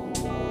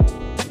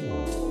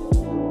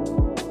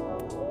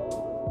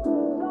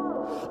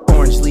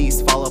 Orange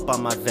leaves fall up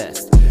on my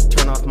vest.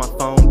 Turn off my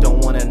phone, don't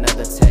want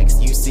another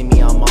text. You see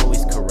me, I'm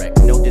always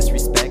correct. No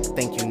disrespect,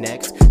 thank you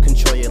next.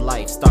 Control your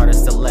life, start a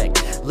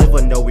select. Live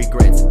with no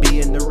regrets,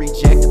 being the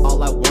reject.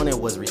 All I wanted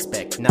was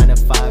respect. 9 to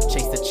 5,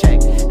 chase the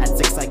check. At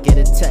 6 I get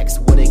a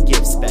text, what a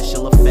gift,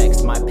 special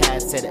effects. My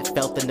past said it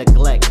felt the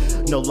neglect.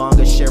 No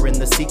longer sharing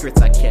the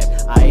secrets I kept.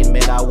 I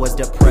admit I was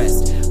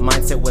depressed,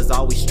 mindset was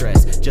always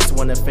stressed. Just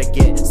wanna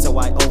forget, so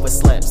I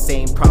overslept.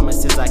 Same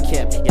promises I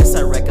kept, yes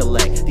I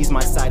recollect. These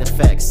my side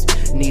effects.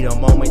 Need a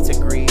moment to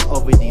grieve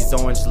over these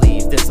orange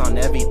leaves. This on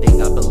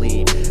everything I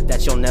believe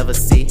that you'll never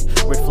see.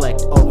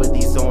 Reflect over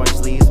these orange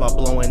leaves while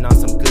blowing on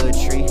some good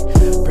tree.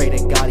 Pray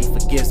to God he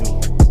forgives me.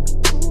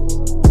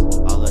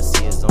 All I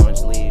see is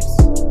orange leaves.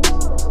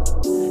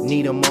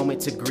 Need a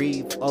moment to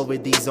grieve over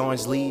these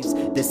orange leaves.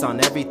 This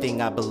on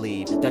everything I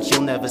believe that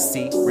you'll never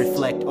see.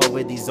 Reflect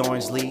over these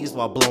orange leaves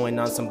while blowing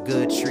on some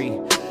good tree.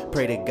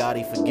 Pray to God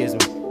he forgives me.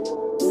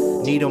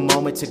 Need a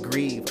moment to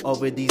grieve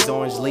over these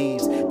orange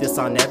leaves. This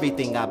on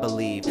everything I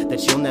believe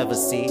that you'll never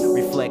see.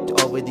 Reflect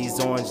over these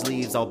orange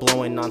leaves all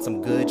blowing on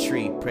some good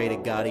tree. Pray to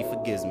God he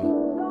forgives me.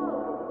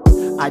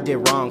 I did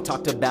wrong,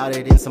 talked about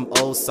it in some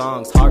old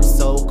songs. Heart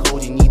so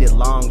cold you needed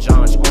long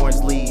johns.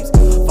 Orange leaves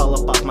fall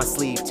up off my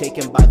sleeve,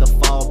 taken by the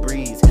fall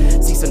breeze.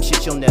 See some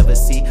shit you'll never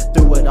see.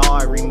 Through it all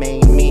I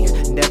remain me,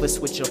 never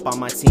switch up on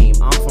my team.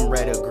 I'm from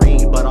red or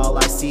green, but all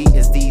I see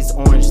is these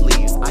orange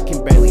leaves. I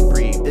can barely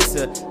breathe, this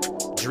a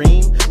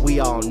dream? We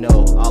all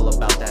know all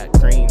about that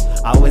cream.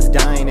 I was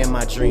dying in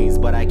my dreams,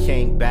 but I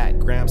came back.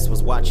 Gramps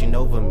was watching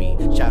over me.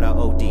 Shout out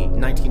OD.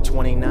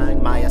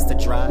 1929, my ass to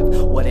drive.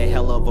 What a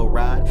hell of a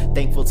ride.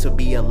 Thankful to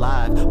be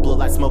alive. Blow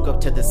like smoke up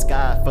to the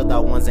sky for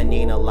the ones that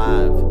ain't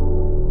alive.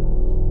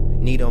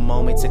 Need a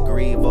moment to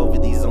grieve over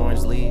these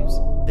orange leaves.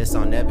 This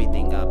on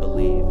everything I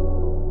believe.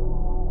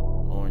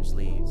 Orange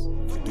leaves.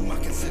 Do my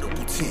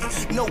considerable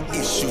 10. No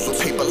issues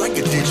with paper like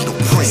a digital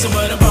print. So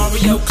what borrow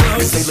your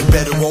clothes? Cause they look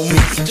better on me.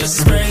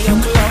 Just spray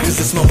your cologne. Cause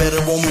it smell better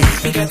on me.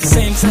 We got the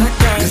same tack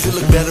guy. Cause it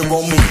look better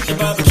on me. Your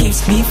barber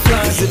keeps me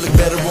fly. Cause it look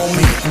better on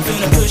me. I'm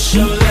finna push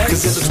your legs.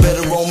 Cause it looks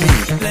better on me.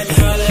 Let me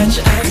holler at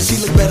your ex. Cause she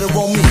look better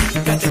on me.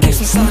 Got the kicks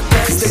from sock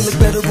guys. Cause they look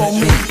better on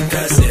me.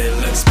 Cause it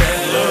looks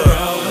better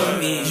on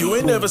me. You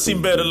ain't never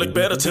seen better look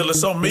better till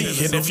it's on me.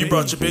 And if you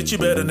brought your bitch, you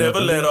better never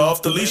let her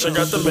off the leash. I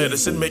got the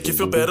medicine, make you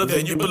feel better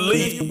than you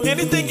believe.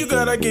 Anything you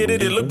got, I get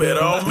it, it look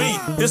better on me.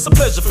 It's a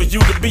pleasure for you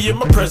to be in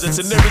my presence.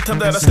 And every time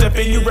that I step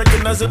in, you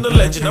recognizing the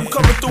legend. I'm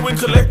coming through in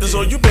collectors,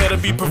 or you better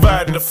be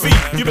providing a fee.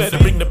 You better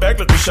bring the back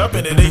like we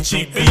shopping at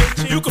HEB.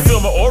 You can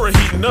feel my aura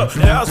heating up.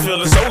 Now I was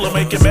feeling solar,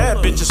 making mad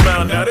bitches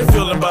smile. Now they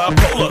feeling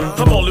bipolar.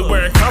 I'm only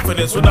wearing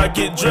confidence when I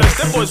get dressed.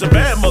 That boy's a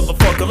bad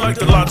motherfucker like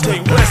the Latte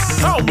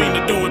West. I don't mean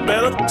to do it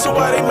better, so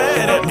why they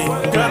mad at me?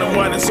 Got 'em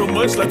whining so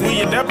much like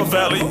we in Napa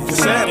Valley.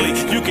 Sadly,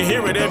 you can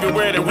hear it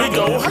everywhere that we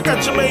go. I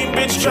got your main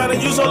bitch trying to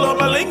use all of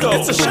my lingo.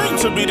 It's a shame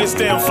to be this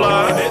damn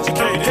fly and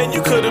educated. And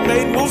you could've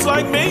made moves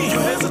like me. You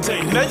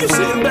hesitate. Now you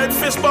sitting back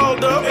fist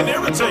balled up and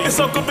irritated. It's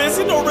Uncle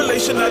Benzie, no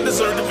relation, I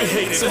deserve to be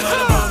hated. So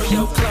what borrow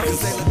your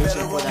clothes? They look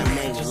better on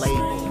me.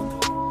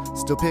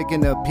 Still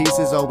picking up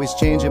pieces, always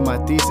changing my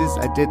thesis.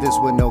 I did this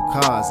with no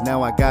cause,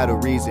 now I got a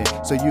reason.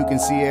 So you can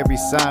see every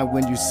side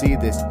when you see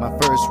this. My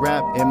first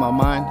rap, in my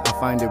mind, I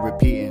find it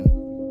repeating.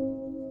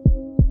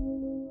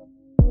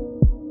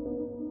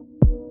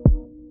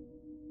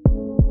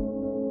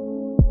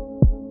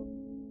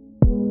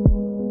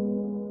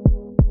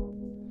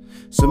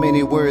 So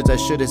many words I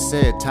should have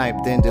said,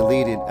 typed then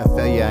deleted. A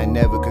failure I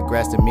never could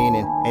grasp the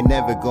meaning. Ain't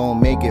never gonna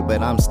make it,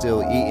 but I'm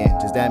still eating.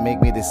 Does that make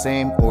me the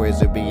same, or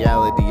is it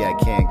reality I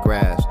can't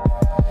grasp?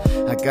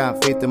 I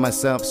got faith in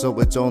myself, so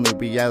it's only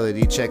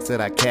reality checks that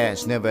I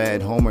cash. Never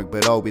had homework,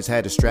 but always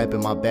had a strap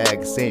in my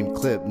bag. Same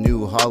clip,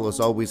 new hollows,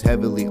 always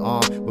heavily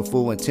on. With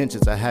full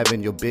intentions of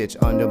having your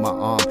bitch under my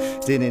arm.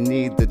 Didn't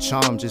need the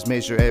charm, just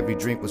made sure every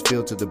drink was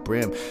filled to the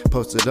brim.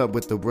 Posted up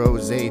with the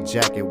rosé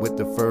jacket with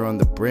the fur on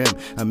the brim.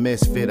 A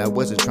misfit, I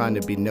wasn't trying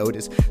to be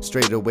noticed.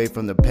 Straight away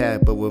from the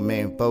path, but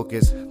remain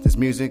focused. This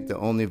music, the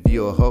only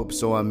view of hope,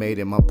 so I made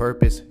it my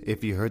purpose.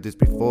 If you heard this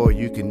before,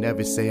 you can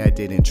never say I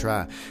didn't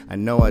try. I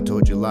know I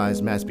told you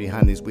lies, masked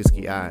behind these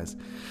whiskey eyes.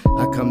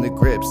 I come to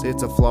grips,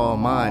 it's a flaw of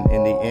mine.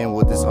 In the end,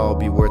 will this all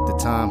be worth the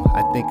time?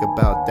 I think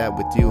about that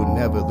with you,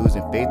 never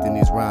losing faith in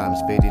these rhymes.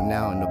 Fading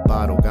now in the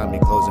bottle, got me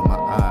closing my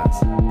eyes.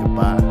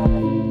 Goodbye.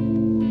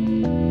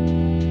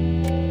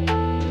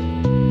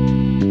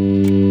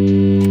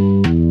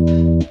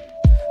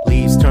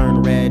 Leaves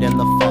turn red in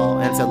the fall,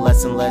 answer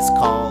less and less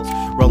calls.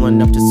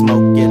 Rolling up to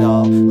smoke it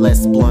all,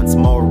 less blunts,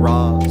 more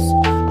raws.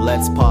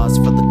 Let's pause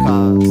for the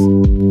cause.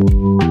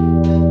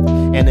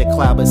 In a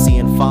cloud but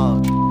seeing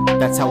fog,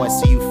 that's how I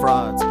see you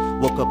frauds.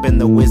 Woke up in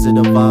the Wizard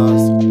of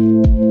Oz.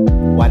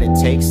 Why'd it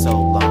take so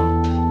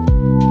long?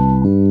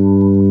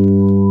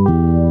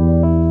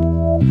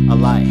 A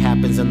lot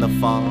happens in the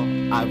fall,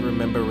 I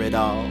remember it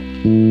all.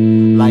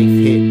 Life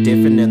hit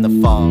different in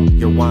the fall.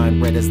 Your wine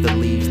red as the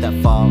leaves that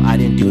fall. I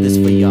didn't do this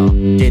for y'all,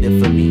 did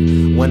it for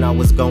me. When I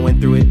was going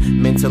through it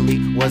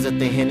mentally, was it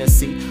the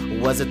Hennessy?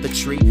 Was it the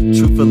tree?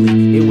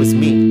 Truthfully, it was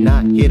me.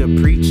 Not here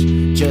to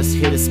preach, just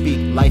here to speak.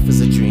 Life is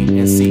a dream,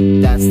 and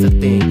see, that's the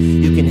thing.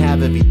 You can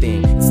have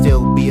everything, and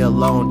still be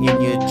alone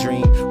in your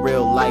dream.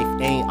 Real life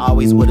ain't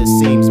always what it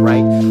seems,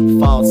 right?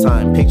 Fall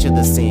time, picture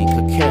the scene.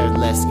 Could care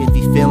less if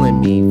you feeling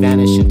me.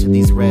 Vanish into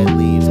these red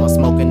leaves while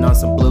smoking on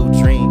some blue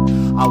dream.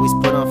 Always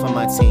put on for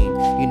my team,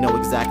 you know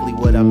exactly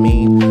what I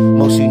mean.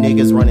 Most you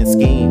niggas running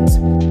schemes.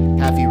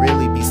 Have you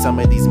really be some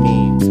of these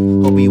memes?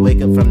 Hope you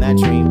wake up from that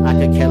dream. I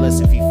could care less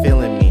if you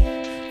feeling me.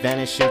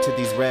 Vanish into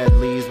these red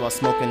leaves while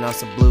smoking on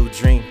some blue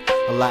dream.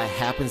 A lot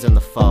happens in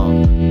the fall,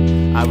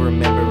 I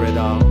remember it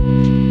all.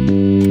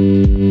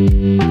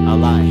 A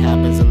lot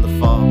happens in the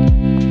fall.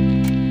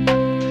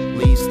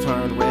 Leaves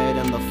turn red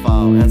in the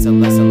fall, answer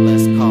less and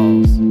less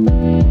calls.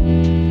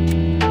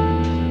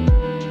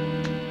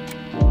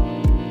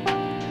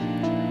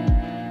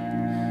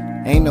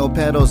 Ain't no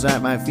pedals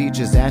at my feet,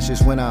 just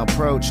ashes when I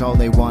approach. All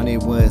they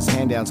wanted was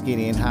handouts,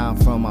 getting high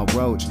from my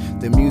roach.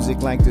 The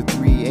music like the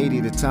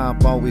 380, the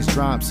top always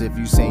drops. If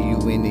you say you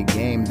in the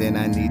game, then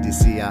I need to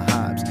see a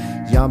hops.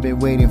 Y'all been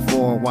waiting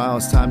for a while,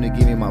 it's time to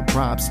give me my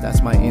props.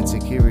 That's my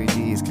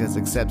insecurities, cause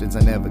acceptance I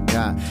never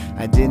got.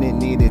 I didn't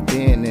need it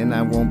then, and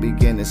I won't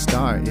begin to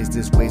start. Is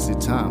this wasted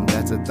time?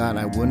 That's a thought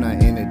I would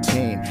not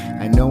entertain.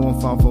 I know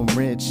I'm far from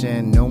rich,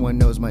 and no one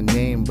knows my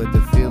name, but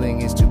the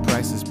feeling is too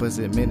priceless, plus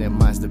it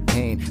minimized the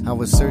pain. I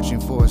was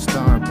searching for a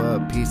star,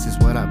 but peace is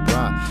what I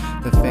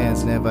brought. The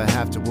fans never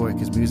have to worry,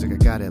 cause music I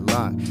got it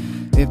locked.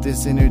 If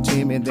this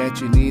entertainment that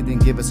you need, then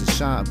give us a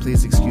shot.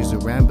 Please excuse the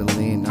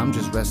rambling, I'm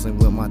just wrestling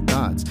with my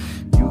thoughts.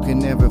 You can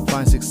never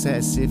find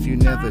success if you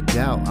never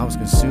doubt. I was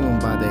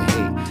consumed by the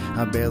hate,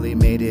 I barely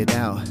made it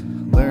out.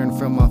 Learn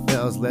from my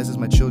fails, lessons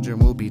my children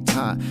will be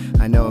taught.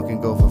 I know I can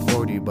go for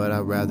 40, but I'd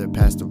rather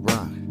pass the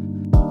rock.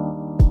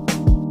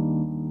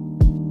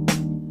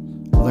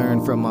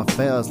 Learn from my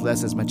fails,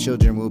 lessons my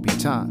children will be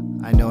taught.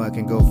 I know I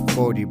can go for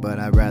 40, but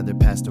I'd rather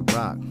pass the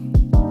rock.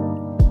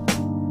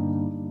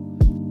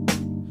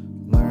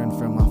 Learn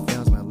from my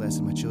fails, my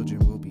lessons my children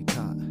will be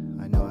taught.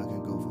 I know I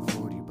can go for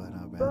 40, but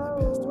I'd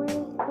rather pass the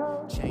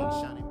rock. Change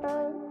shining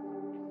bright.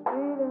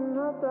 Speeding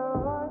up the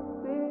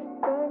heartbeat,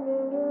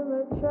 banging in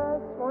the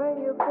chest. When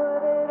you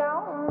put it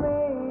on me,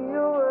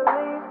 you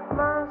relieve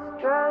my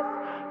stress.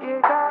 You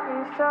got me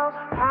so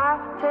high,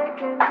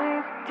 taking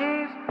deep,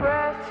 deep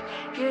breaths.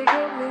 You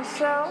get me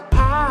so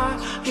high,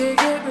 you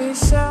get me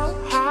so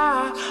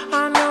high.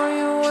 I know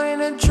you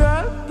ain't a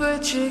drug,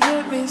 but you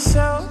get me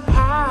so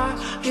high.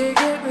 You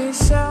get me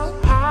so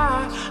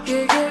high,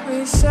 you get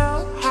me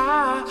so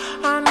high.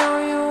 I know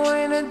you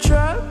ain't a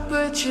drug,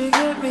 but you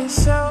get me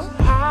so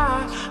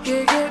high.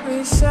 You get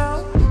me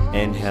so.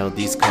 Inhale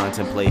these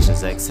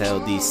contemplations, exhale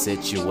these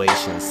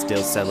situations.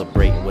 Still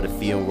celebrating with a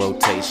few in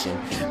rotation.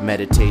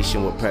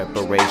 Meditation with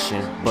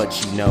preparation, but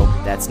you know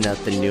that's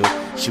nothing new.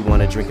 She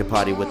wanna drink and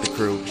party with the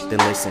crew, then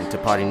listen to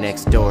Party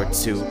Next Door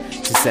too.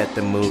 To set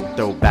the mood,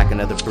 throw back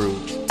another brew.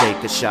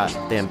 Take a shot,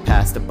 then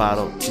pass the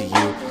bottle to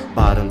you.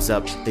 Bottoms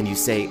up, then you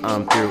say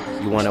I'm through.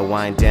 You wanna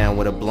wind down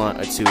with a blunt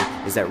or two.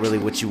 Is that really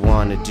what you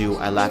wanna do?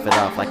 I laugh it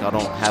off like I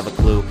don't have a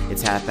clue.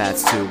 It's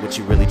 2:30, what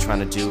you really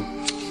tryna do?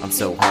 I'm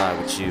so high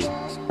with you.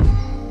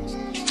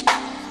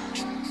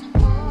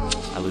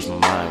 I lose my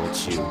mind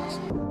with you.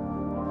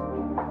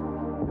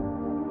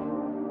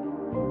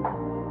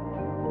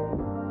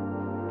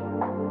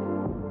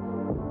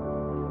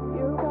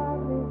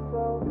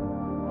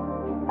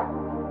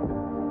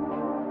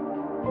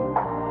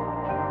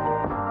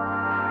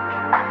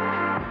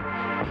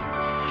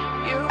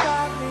 You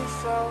got me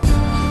so.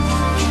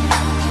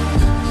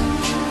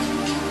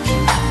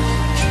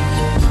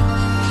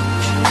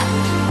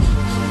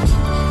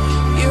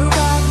 You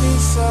got me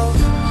so.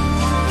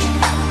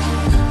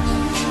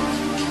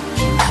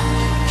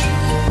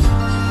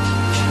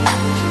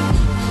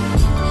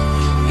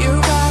 You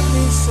got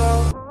me so.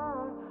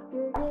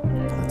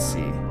 Let's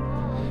see.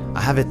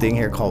 I have a thing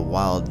here called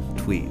wild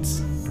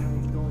tweets.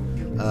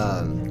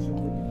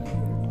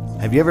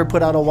 Have you ever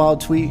put out a wild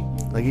tweet?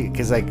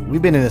 Because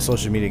we've been in the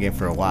social media game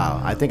for a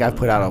while. I think I've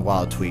put out a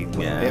wild tweet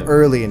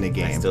early in the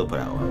game. I still put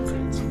out wild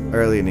tweets.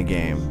 Early in the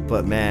game.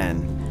 But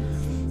man,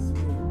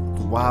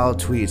 wild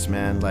tweets,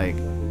 man. Like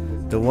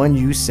the one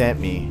you sent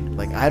me,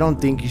 like I don't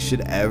think you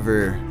should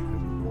ever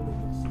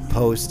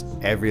post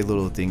every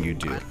little thing you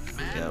do.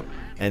 Yep.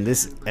 And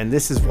this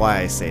is why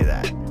I say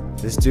that.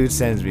 This dude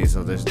sends me,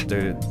 so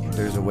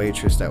there's a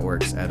waitress that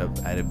works at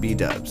a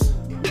B-Dubs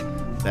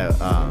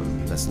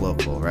that's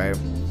local, right?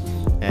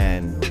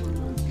 And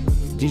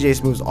DJ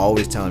Smooth's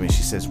always telling me,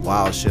 she says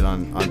wild shit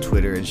on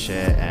Twitter and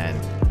shit, and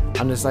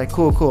I'm just like,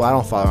 cool, I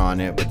don't follow her on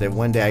it. But then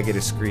one day I get a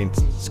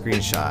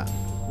screenshot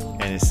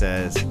and it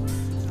says,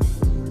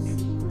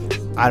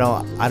 I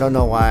don't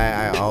know why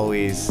I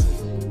always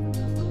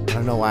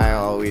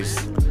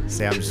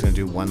say I'm just gonna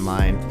do one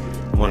line,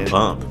 One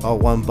bump. Oh,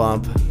 one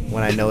bump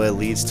when I know it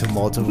leads to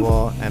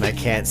multiple, and I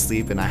can't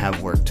sleep and I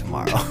have work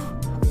tomorrow.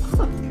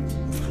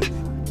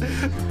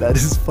 That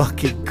is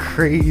fucking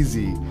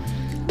crazy.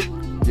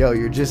 Yo,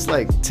 you're just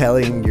like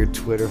telling your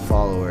Twitter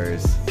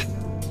followers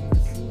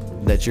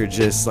that you're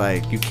just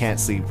like, you can't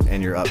sleep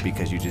and you're up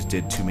because you just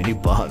did too many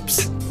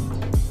bumps.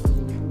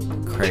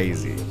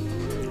 Crazy.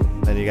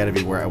 Then you gotta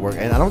be where I work.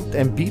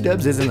 And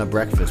B-Dubs isn't a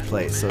breakfast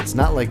place, so it's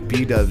not like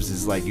B-Dubs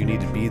is like you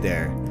need to be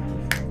there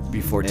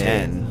before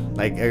 10.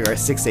 Like, or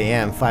 6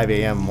 a.m., 5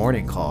 a.m.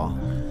 morning call.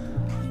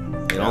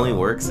 It only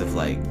works if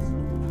like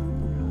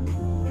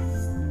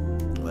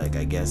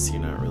I guess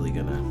you're not really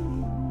gonna,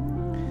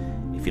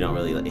 if you don't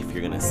really, if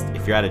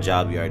you're at a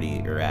job you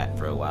already are at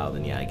for a while,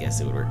 then yeah, I guess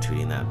it would work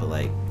tweeting that. But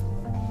like,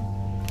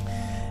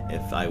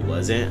 if I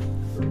wasn't,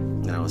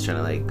 and I was trying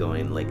to like go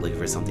in like looking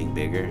for something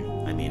bigger,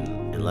 I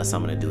mean, unless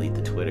I'm gonna delete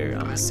the Twitter,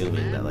 I'm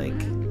assuming that like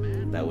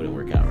that wouldn't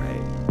work out,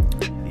 right?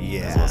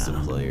 Yeah. Most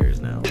employers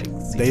now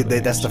like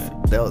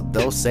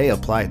they'll say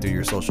apply through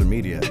your social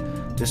media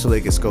just so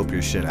they can scope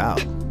your shit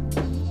out.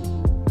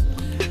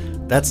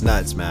 That's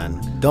nuts, man.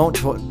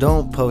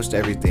 Don't post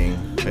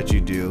everything that you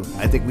do.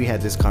 I think we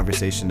had this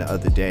conversation the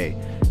other day,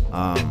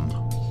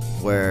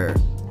 where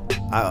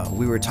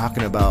we were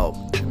talking about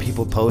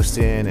people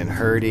posting and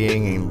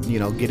hurting and, you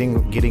know,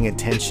 getting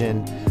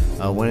attention.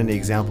 One of the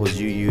examples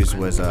you used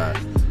was,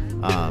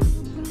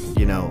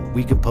 you know,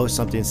 we could post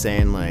something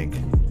saying like,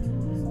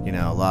 you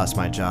know, lost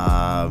my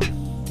job,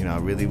 you know,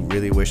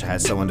 really wish I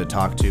had someone to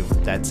talk to.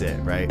 That's it,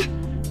 right?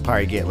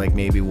 Probably get like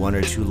maybe 1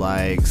 or 2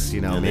 likes,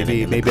 you know,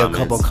 maybe a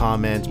couple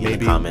comments, in maybe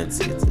the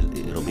comments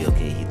it'll be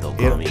okay, Hito,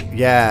 call me.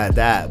 Yeah,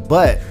 that.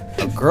 But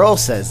a girl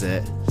says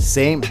it,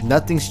 same,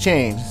 nothing's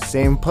changed,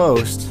 same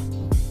post,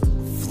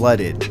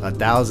 flooded,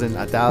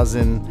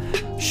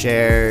 1,000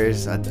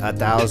 shares,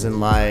 1,000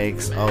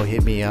 likes. Oh,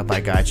 hit me up,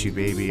 I got you,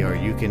 baby. Or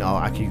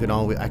I can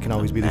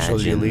always be the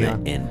shoulder you lean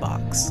on.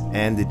 Inbox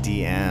and the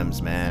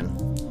DMs, man.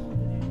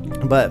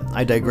 But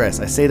I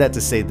digress. I say that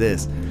to say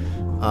this.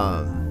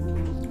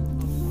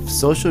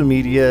 Social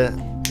media,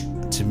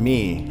 to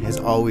me, has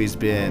always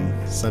been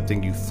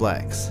something you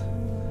flex.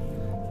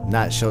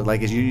 Not show,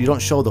 like, you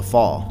don't show the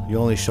fall. You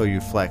only show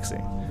you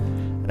flexing.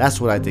 And that's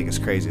what I think is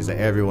crazy, is that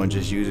everyone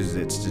just uses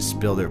it to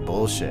spill their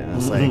bullshit. And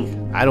it's like,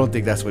 I don't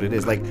think that's what it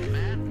is. Like,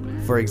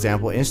 for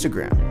example,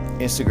 Instagram,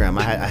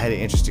 I had an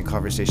interesting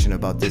conversation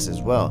about this as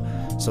well.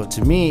 So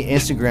to me,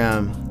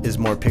 Instagram is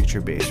more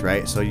picture based,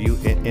 right? So you,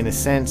 in a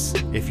sense,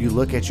 if you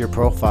look at your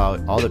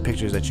profile, all the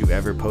pictures that you've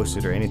ever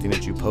posted or anything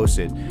that you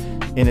posted,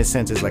 in a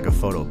sense, is like a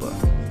photo book,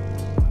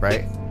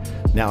 right?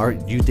 Now,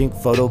 do you think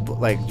do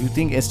you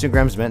think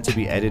Instagram's meant to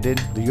be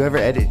edited? Do you ever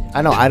edit?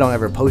 I know I don't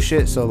ever post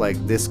shit, so like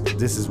this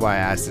is why I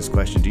asked this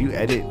question. Do you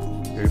edit,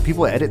 or do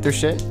people edit their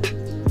shit?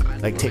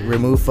 Like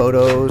remove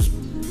photos,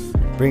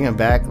 bring them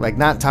back? Like,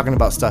 not talking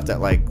about stuff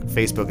that like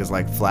Facebook is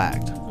like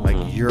flagged,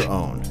 like your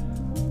own.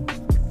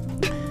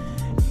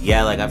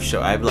 Yeah, like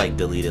I've like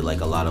deleted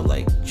like a lot of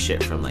like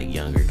shit from like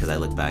younger, because I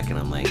look back and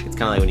I'm like, it's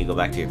kind of like when you go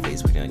back to your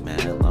Facebook and you're like,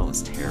 man, that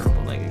was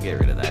terrible. Like, get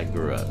rid of that. I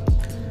grew up.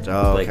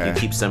 Oh, like, you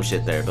keep some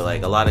shit there, but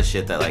like a lot of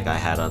shit that like I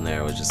had on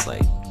there was just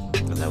like,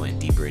 as I went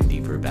deeper and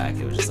deeper back,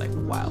 it was just like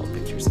wild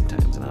pictures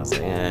sometimes, and I was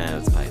like,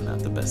 it's probably not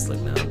the best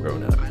look now. I'm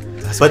grown up.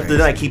 But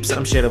then I keep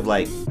some shit of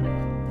like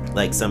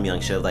some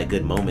young shit, like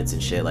good moments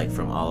and shit, like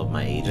from all of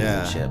my ages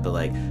and shit. But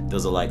like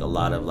those are like a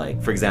lot of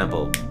like, for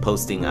example,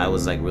 posting. I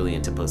was like really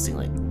into posting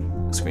like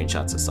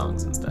screenshots of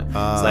songs and stuff.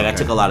 So like I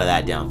took a lot of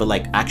that down, but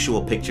like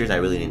actual pictures, I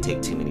really didn't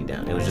take too many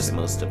down. It was just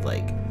most of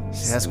like.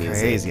 See, that's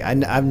crazy.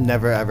 I've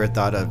never ever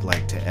thought of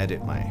like to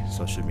edit my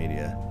social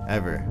media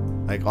ever.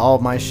 Like all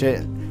of my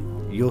shit,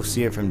 you'll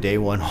see it from day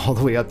one all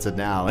the way up to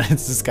now, and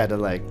it's just kind of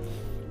like,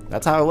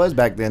 that's how it was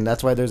back then.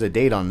 That's why there's a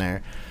date on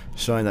there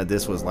showing that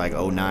this was like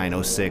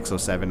 09, 06,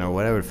 07, or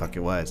whatever the fuck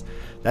it was.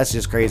 That's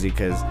just crazy,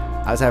 because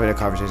I was having a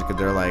conversation because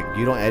they're like,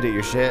 you don't edit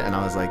your shit? And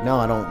I was like, no,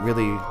 I don't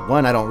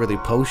really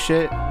post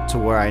shit to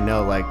where I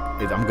know like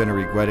I'm gonna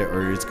regret it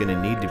or it's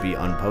gonna need to be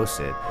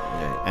unposted.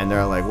 And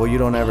they're like, well, you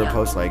don't ever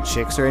post like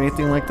chicks or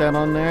anything like that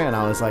on there? And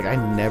I was like, I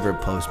never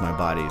post my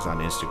bodies on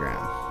Instagram.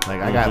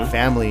 Like, I got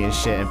family and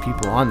shit and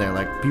people on there,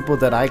 like people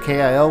that I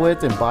KIL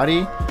with and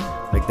body,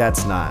 like that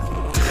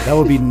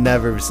would be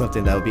never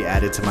something that would be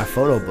added to my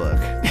photo book.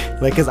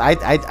 Like, cause I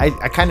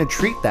kind of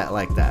treat that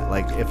like that.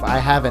 Like, if I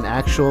have an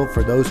actual,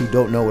 for those who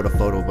don't know what a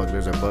photo book,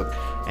 there's a book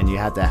and you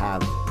have to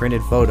have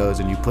printed photos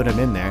and you put them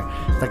in there.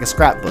 It's like a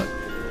scrapbook.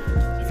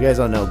 If you guys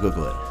don't know,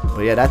 Google it.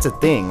 But yeah, that's a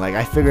thing. Like,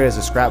 I figure it as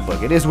a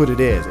scrapbook. It is what it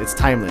is. It's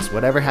timeless.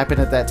 Whatever happened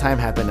at that time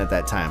happened at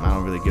that time. I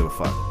don't really give a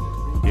fuck,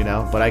 you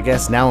know? But I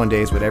guess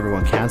nowadays, with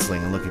everyone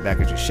canceling and looking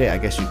back at your shit, I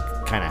guess you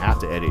kind of have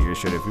to edit your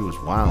shit if you was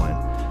wilding.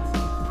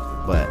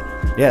 But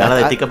yeah, now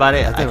that I think about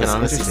it, I can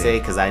honestly say,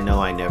 because I know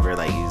I never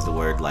like use the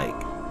word like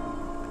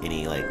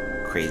any like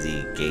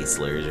crazy gay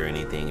slurs or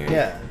anything.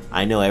 Or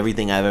I know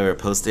everything I've ever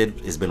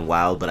posted has been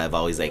wild, but I've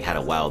always like had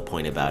a wild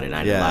point about it, and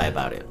I didn't lie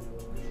about it.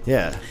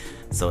 Yeah.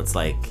 So it's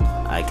like,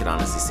 I could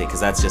honestly say,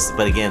 because that's just,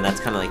 but again, that's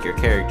kind of like your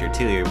character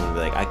too. You're gonna be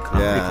like, I'm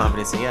pretty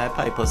confident saying, yeah, I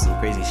probably post some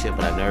crazy shit,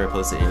 but I've never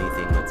posted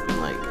anything that's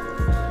been like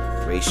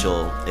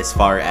racial, as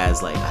far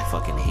as like, I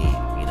fucking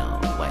hate, you know,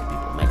 white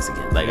people,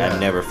 Mexican. Like, I've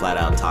never flat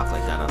out talked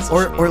like that on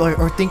social media.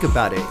 Or think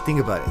about it. Think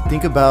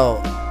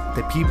about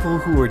the people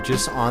who are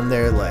just on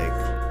there like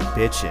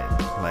bitching,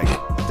 like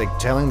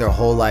telling their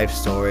whole life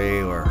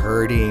story or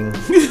hurting,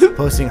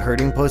 posting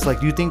hurting posts. Like,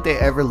 do you think they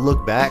ever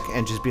look back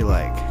and just be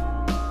like,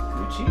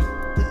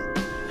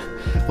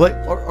 what?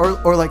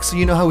 Or like, so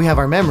you know how we have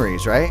our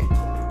memories, right?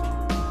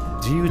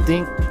 Do you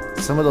think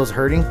some of those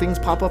hurting things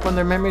pop up on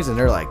their memories and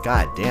they're like,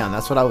 God damn,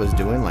 that's what I was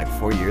doing like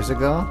 4 years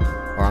ago?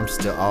 Or I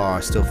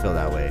still feel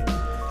that way.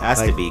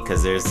 Has to be,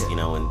 because there's, you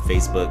know, in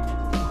Facebook,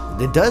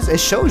 it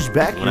shows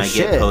back when I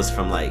get posts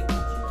from like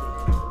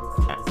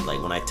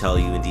when I tell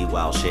you indeed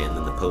wild shit, and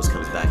then the post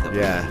comes back up,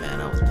 yeah, like,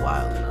 man, I was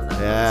wilding on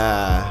that.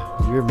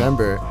 Yeah, you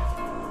remember.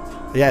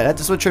 Yeah,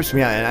 that's what trips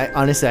me out, and I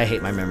honestly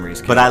hate my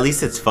memories. But at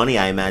least it's funny.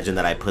 I imagine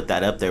that I put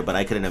that up there, but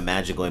I couldn't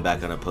imagine going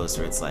back on a post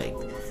where it's like,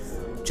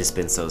 just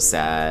been so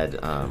sad.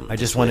 I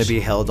just want to be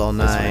held all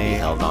night.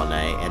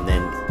 And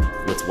then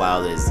what's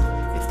wild is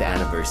it's the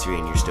anniversary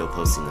and you're still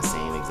posting the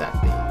same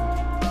exact thing.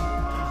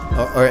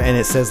 And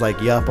it says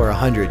like yup or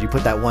 100. You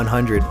put that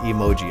 100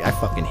 emoji. I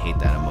fucking hate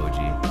that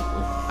emoji.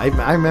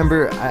 I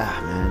remember,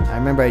 man. I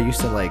remember I used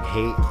to like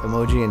hate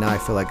emoji, and now I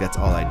feel like that's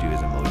all I do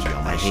is emoji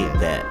on my shit. I hate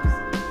that.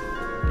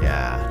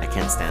 Yeah, I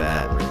can't stand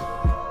that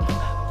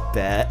word.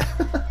 Bet.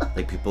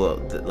 Like, people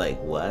like,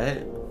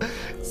 what?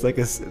 It's like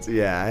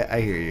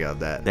I hear you on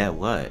that. That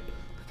what?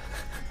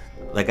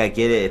 Like, I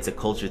get it, it's a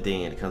culture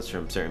thing and it comes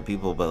from certain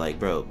people, but like,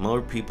 bro, more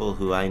people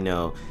who I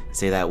know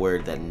say that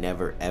word that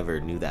never ever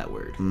knew that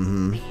word.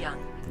 Mm-hmm.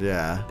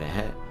 Yeah.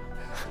 Bet.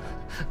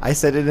 I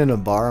said it in a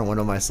bar on one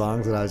of my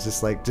songs, and I was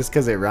just like, just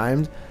because it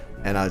rhymed,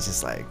 and I was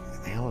just like,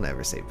 I don't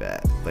ever say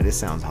bet, but it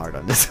sounds hard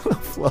on this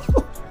flow.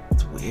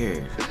 It's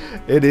weird.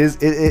 It is.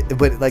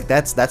 But like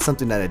that's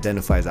something that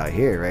identifies out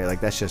here, right? Like,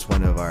 that's just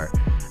one of our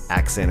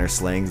accent or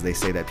slangs they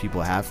say that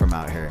people have from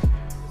out here,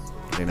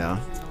 you know.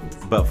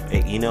 But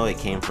you know, it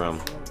came from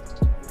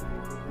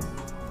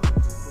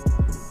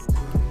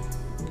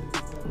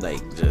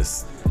like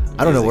just.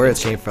 I don't know where it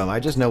came from. I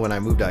just know when I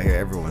moved out here,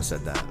 everyone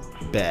said that.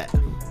 Bet.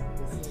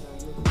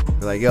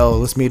 They're like, yo,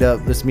 let's meet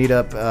up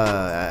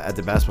at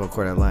the basketball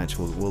court at lunch.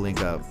 We'll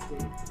link up.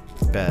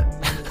 Bet.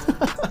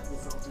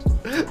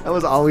 That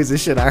was always the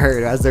shit I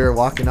heard as they were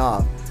walking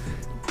off.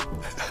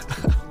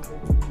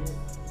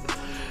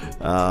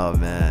 Oh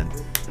man.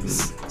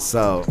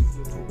 So,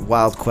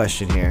 wild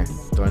question here.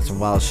 Throwing some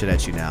wild shit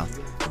at you now.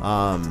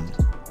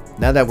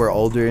 Now that we're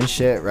older and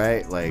shit,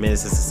 right? Like,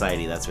 Menace to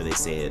Society, that's where they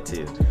say it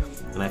too.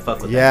 And I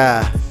fuck with that.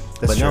 Yeah.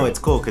 But no, it's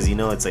cool because you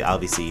know it's like,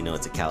 obviously you know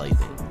it's a Cali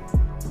thing.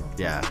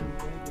 Yeah.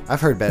 I've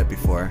heard bet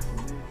before.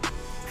 I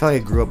feel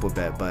like I grew up with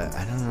bet, but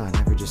I don't know. I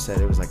never just said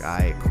it was like,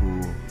 alright,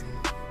 cool,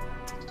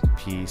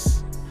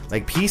 peace.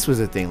 Like, peace was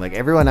a thing. Like,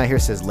 everyone out here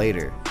says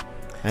later,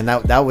 and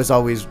that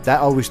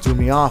always threw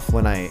me off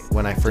when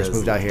I first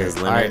moved out here.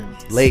 Alright,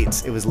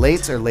 late. It was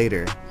late or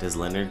later. Does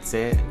Leonard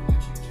say it?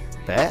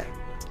 Bet?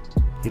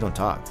 He don't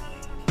talk.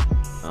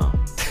 Oh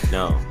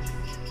no.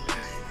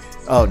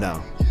 Oh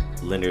no.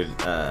 Leonard.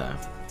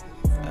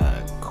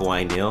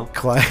 Kawhi Neal?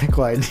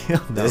 Kawhi Neal?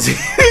 No.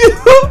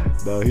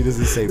 No, he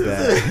doesn't say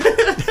bet.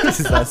 He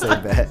does not say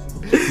bet.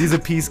 He's a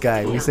peace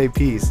guy. We say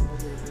peace.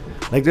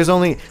 Like, there's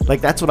only, like,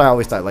 that's what I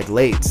always thought. Like,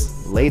 late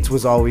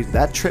was always,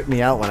 that tripped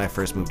me out when I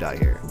first moved out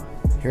here.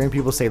 Hearing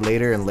people say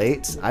later and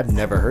late, I've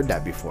never heard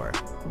that before.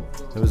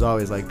 It was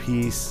always like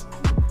peace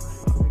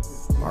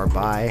or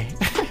bye.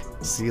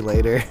 See you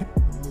later.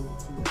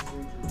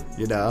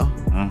 You know?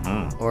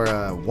 Mm-hmm.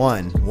 Or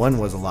one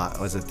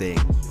was a thing.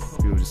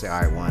 People would just say,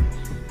 all right, one.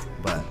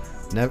 But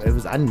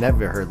I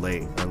never heard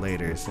late or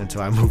laters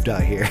until I moved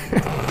out here.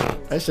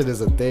 That shit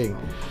is a thing.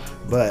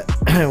 But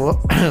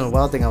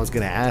one thing I was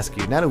gonna ask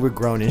you, now that we're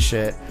grown and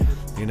shit,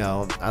 you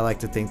know, I like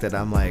to think that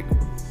I'm like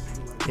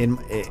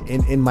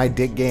in my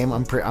dick game.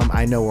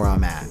 I know where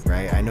I'm at,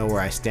 right? I know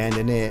where I stand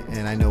in it,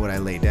 and I know what I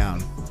lay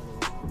down.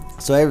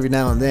 So every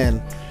now and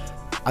then,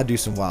 I do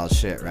some wild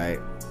shit, right?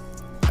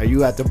 Are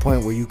you at the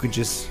point where you could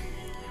just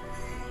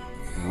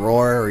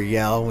roar or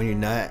yell when you're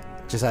nut?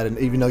 Just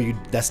even though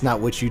that's not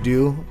what you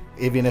do,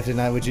 even if it's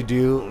not what you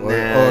do, or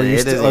are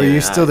you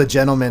still the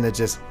gentleman that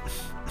just.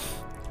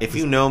 If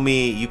you know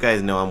me, you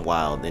guys know I'm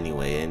wild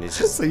anyway, and it's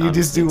just. So you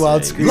just do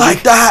wild screaming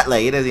like that,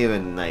 like it doesn't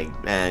even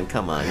like, man,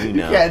 come on, you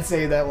know. You can't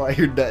say that while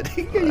you're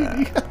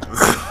nutting.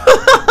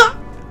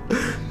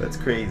 That's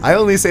crazy. I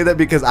only say that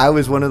because I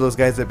was one of those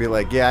guys that be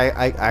like, yeah,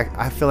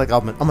 I feel like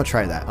I'm gonna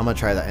try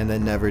that, and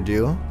then never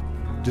do,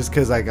 just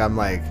because like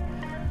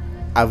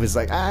I was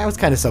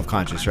kind of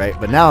self-conscious, right?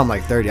 But now I'm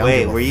like 30.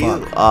 Wait, were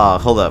you?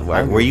 Hold up.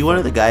 Were you one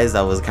of the guys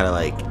that was kind of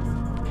like,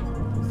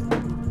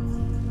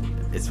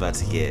 it's about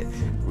to get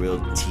real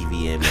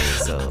TVMA,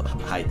 so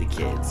hide the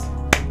kids.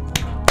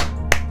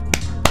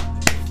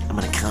 I'm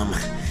gonna come.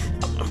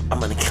 I'm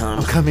gonna come.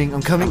 I'm coming.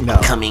 No.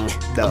 I'm coming.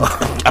 No.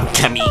 I'm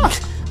coming.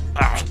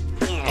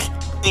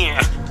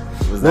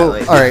 Was Well, that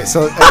like? all right.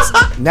 So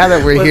now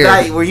that we're Was here,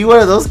 that- were you one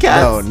of those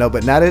cats? No.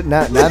 But now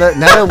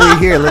that we're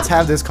here, let's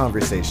have this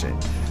conversation.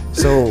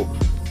 So,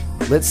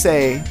 let's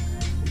say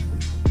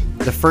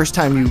the first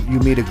time you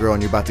meet a girl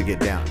and you're about to get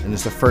down, and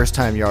it's the first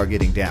time y'all are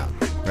getting down,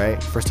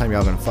 right? First time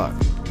y'all gonna fuck.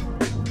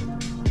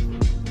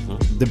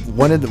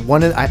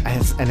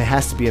 And it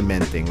has to be a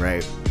men thing,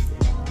 right?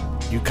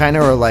 You kind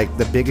of are like,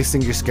 the biggest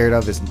thing you're scared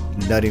of is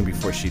nutting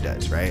before she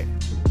does, right?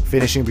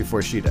 Finishing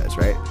before she does,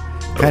 right?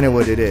 Kind of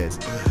what it is,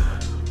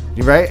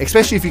 right?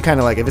 Especially if you kind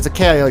of like, if it's a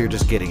KIL, you're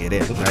just getting it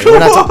in, right?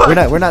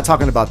 We're not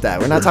talking about that.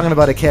 We're not talking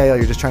about a KIL.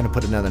 You're just trying to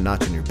put another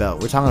notch in your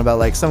belt. We're talking about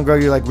like some girl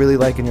you're like really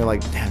like, and you're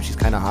like, damn, she's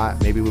kind of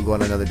hot. Maybe we'll go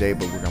on another date,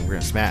 but we're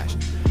gonna smash.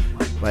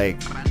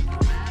 Like,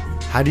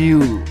 how do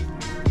you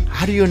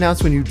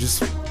announce when you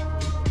just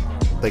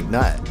like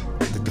nut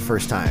the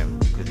first time?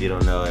 Because you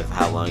don't know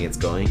how long it's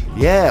going.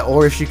 Yeah,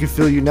 or if she could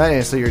feel you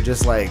nutting, so you're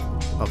just like,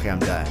 okay, I'm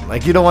done.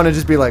 Like, you don't want to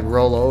just be like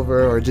roll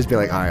over or just be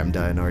like, all right, I'm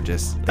done, or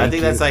just. I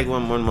think that's like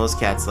when most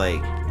cats,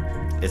 like,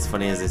 as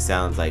funny as it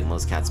sounds, like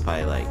most cats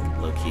probably like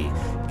low key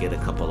get a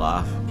couple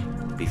off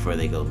before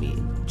they go meet,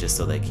 just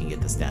so they can get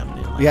the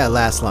stamina. Like, yeah,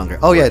 last longer.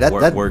 Oh yeah,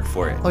 that work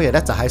for it. Oh yeah,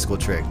 that's a high school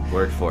trick.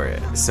 Work for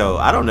it. So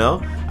I don't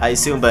know. I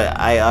assume, but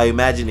I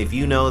imagine if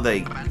you know that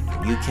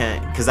you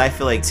can't, because I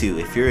feel like too,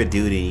 if you're a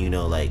dude and you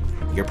know like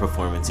your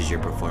performance is your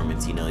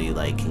performance, you know you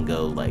like can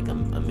go like a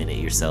minute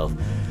yourself,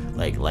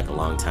 like a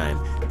long time,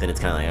 then it's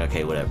kind of like,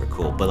 okay, whatever,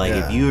 cool. But like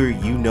if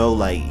you know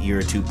like you're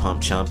a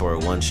 2-pump chump or a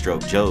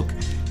 1-stroke joke,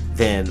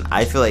 then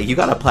I feel like you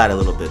gotta play it a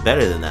little bit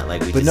better than that.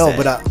 Like we but just no,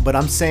 said. but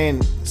I'm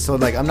saying, so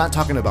like I'm not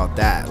talking about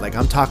that. Like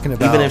I'm talking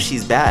about, even if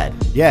she's bad.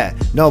 Yeah,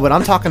 no, but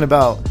I'm talking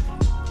about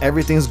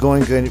everything's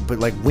going good. But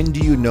like, when do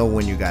you know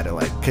when you gotta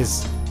like?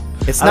 Because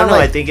it's I not don't know,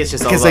 like, I think it's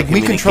just all because about like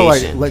we control our,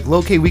 communication. like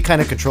low key we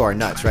kind of control our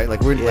nuts, right?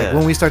 Like we're like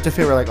when we start to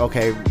feel, we're like,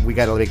 okay, we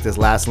gotta make this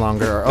last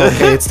longer, or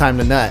okay, it's time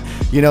to nut.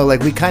 You know,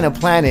 like we kind of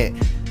plan it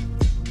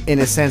in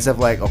a sense of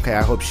like, okay,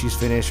 I hope she's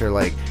finished, or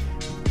like.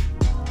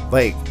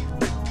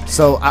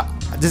 So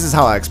this is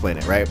how I explain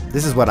it, right?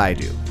 This is what I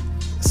do.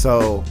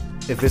 So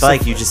if it's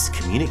like you just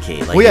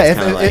communicate. Like, well,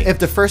 yeah, if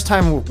the first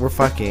time we're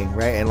fucking,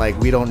 right, and like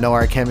we don't know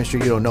our chemistry,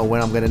 you don't know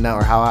when I'm gonna nut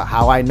or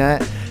how I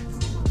nut,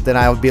 then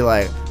I would be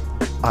like,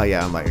 oh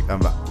yeah, I'm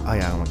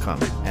gonna come,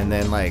 and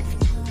then like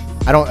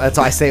I don't. That's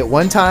why I say it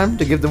one time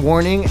to give the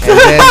warning,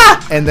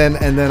 and then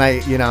and then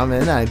I, you know, and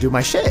then I do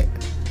my shit.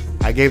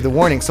 I gave the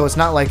warning, so it's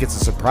not like it's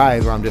a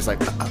surprise where I'm just like,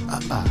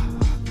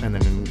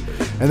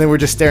 and then we're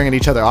just staring at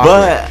each other awkward.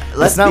 But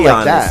let's it's not be like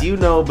honest. that. You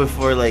know,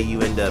 before like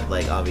you end up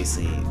like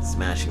obviously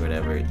smashing or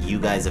whatever, you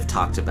guys have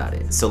talked about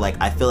it. So like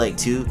I feel like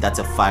too, that's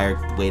a fire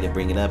way to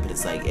bring it up. And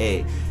it's like,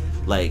 hey,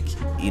 like,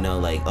 you know,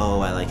 like,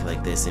 oh, I like it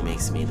like this. It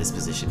makes me, this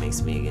position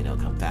makes me, you know,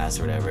 come fast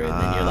or whatever. And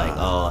then you're like,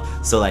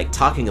 oh, so like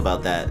talking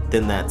about that,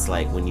 then that's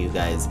like when you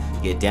guys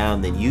get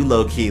down, then you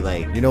low key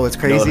like, you know what's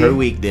crazy? Know her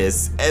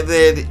weakness, and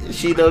then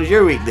she knows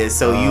your weakness.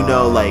 So you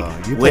know, like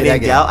when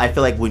in doubt, I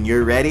feel like when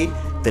you're ready,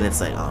 then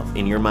it's like, oh,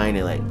 in your mind,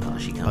 you're like, oh,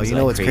 she comes. Oh, you like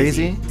know what's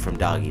crazy? From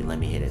doggy, let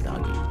me hit it,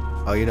 doggy.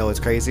 Oh, you know what's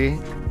crazy?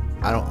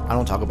 I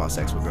don't talk about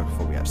sex with girls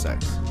before we have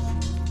sex.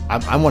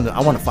 I want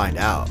to find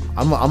out.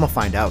 I'm a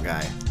find out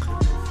guy.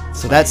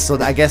 So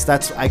I guess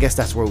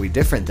that's where we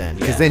different then,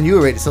 because then you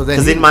already, so then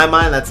because in my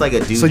mind that's like a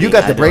dude. So you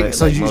got the break. It,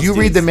 So like you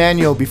read the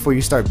manual before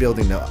you start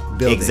building the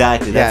building.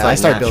 Exactly. That's like I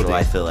start natural, building.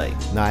 I feel like.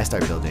 No, I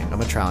start building.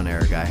 I'm a trial and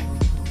error guy.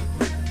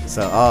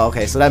 So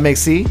okay, so that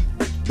makes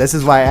this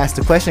is why I asked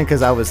the question,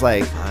 because I was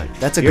like,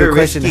 that's a good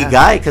question. You're a risky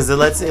guy, because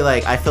let's say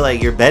like I feel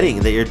like you're betting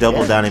that you're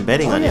double down and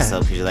betting on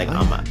yourself, because you're like,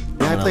 I'm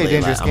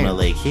gonna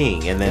lay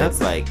king, and then it's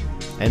like.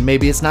 And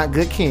maybe it's not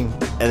good king.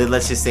 And then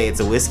let's just say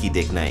it's a whiskey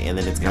dick night, and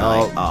then it's kind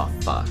of like, oh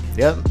fuck.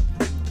 Yep.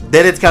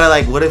 Then it's kind of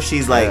like, what if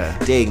she's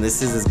like, dang,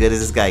 this is as good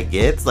as this guy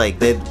gets? Like,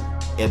 then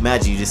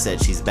imagine you just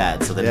said she's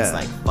bad, so then it's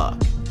like, fuck.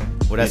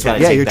 Well, that's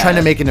you're trying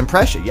to make an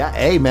impression. Yeah,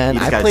 hey man,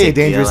 I play a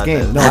dangerous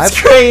game.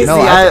 That's crazy.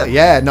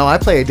 I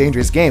play a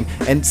dangerous game,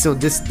 and so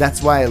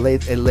that's why I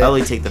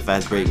only take the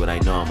fast break when I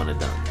know I'm gonna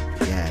dunk.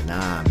 Yeah,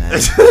 nah,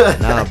 man,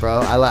 nah, bro.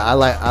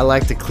 I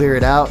like to clear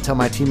it out. Tell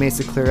my teammates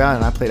to clear out,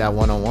 and I play that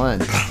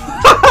 1-on-1.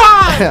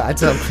 I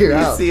tell them clear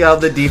out. You see how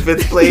the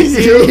defense plays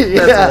you?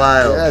 That's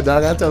wild. Yeah,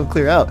 dog. I tell them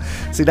clear out.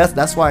 See,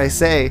 that's why I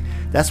say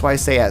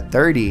at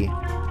 30,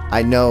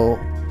 I know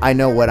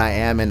what I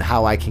am and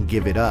how I can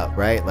give it up,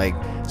 right? Like,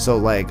 so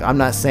like I'm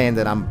not saying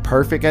that I'm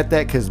perfect at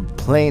that, because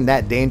playing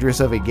that dangerous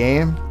of a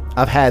game,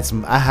 I had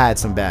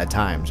some bad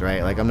times,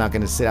 right? Like I'm not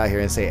gonna sit out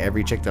here and say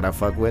every chick that I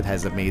fuck with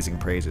has amazing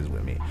praises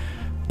with me,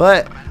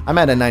 but I'm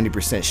at a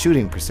 90%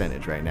 shooting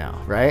percentage right now,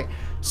 right?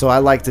 So I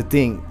like to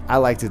think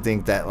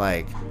that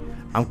like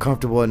I'm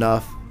comfortable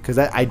enough, because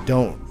I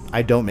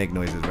don't make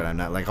noises, but I'm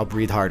not like, I'll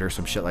breathe hard or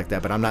some shit like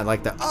that, but I'm not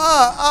like the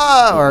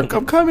or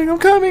I'm coming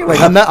like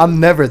I'm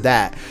never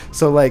that.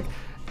 So like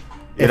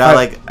you're not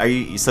like,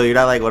 you're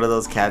not like one of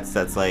those cats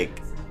that's like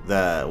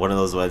one of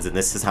those ones, and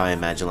this is how I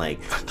imagine like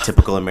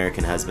typical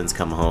American husbands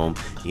come home,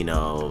 you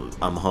know,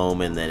 I'm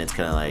home, and then it's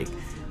kind of like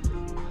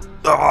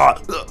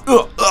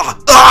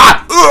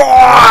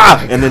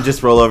and then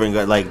just roll over and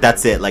go like,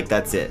 that's it,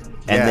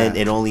 And then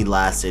it only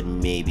lasted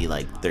maybe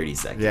like 30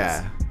 seconds.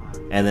 Yeah.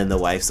 And then the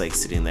wife's like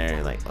sitting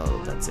there like,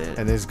 oh, that's it.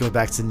 And then just go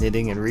back to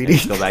knitting and reading.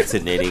 Go back to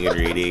knitting and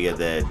reading, and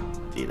then,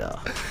 you know.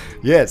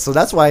 Yeah, so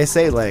that's why I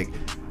say, like,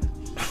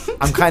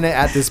 I'm kind of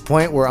at this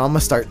point where I'm going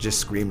to start just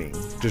screaming,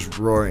 just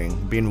roaring,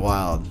 being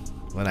wild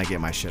when I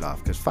get my shit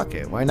off. Because fuck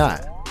it, why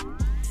not?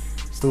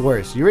 It's the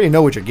worst. You already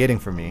know what you're getting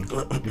from me.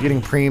 You're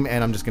getting preem,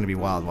 and I'm just going to be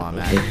wild while I'm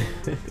at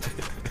it.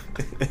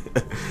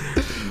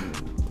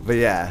 But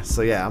yeah,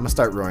 so yeah, I'm going to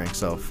start roaring.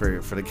 So for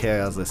the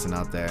KLs listening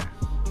out there,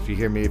 if you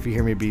hear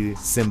me be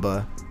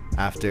Simba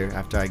after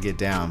I get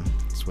down,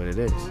 that's what it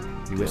is.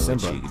 You with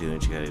Simba. You do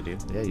what you gotta do.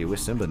 Yeah, you're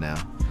with Simba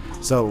now.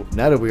 So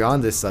now that we're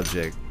on this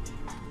subject,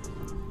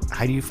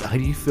 how do you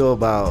feel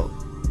about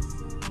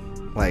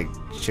like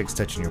chicks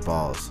touching your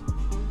balls?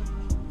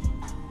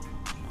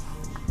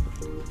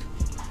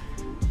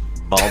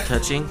 Ball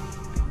touching?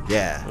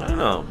 Yeah. I don't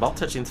know. Ball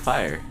touching's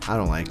fire. I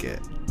don't like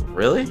it.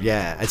 Really?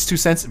 Yeah, it's too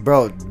sensitive,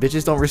 bro.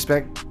 Bitches don't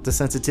respect the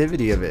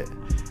sensitivity of it.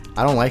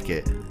 I don't like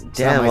it.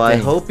 Damn, well, I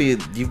hope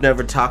you've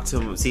never talked to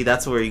him. See,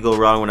 that's where you go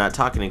wrong when not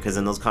talking to him, because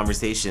in those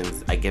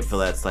conversations, I feel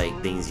that's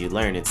like things you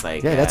learn. It's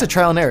like, yeah, that's a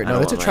trial and error. No,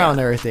 it's a trial and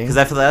error thing. Because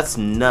I feel that's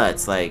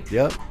nuts. Like,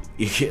 yep.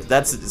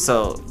 That's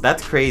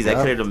crazy. Yep.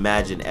 I couldn't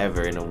imagine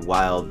ever in a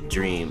wild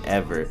dream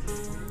ever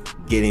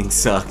getting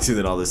sucked, and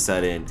then all of a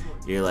sudden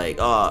you're like,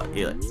 I'm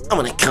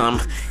gonna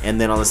come,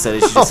 and then all of a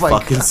sudden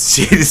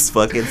she just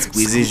fucking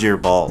squeezes your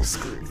balls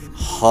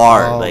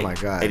hard. Oh like, my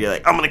god. And you're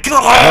like, I'm gonna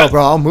kill her. No,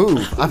 bro, I'll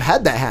move. I've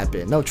had that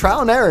happen. No, trial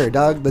and error,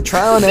 dog. The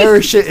trial and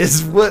error shit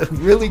is what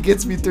really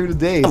gets me through the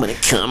day. I'm gonna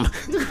come.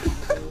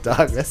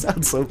 Dog, that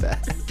sounds so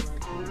bad.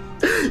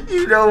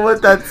 You know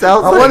what that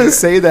sounds like? I want to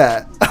say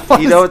that.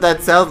 You know what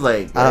that sounds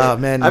like? Oh,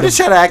 man. I'm just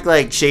trying to act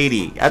like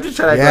shady. I'm just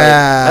trying to like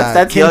act like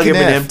that's Young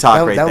Eminem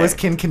talk right there. That was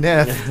Kin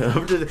Kenneth.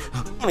 I'm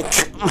gonna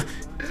come.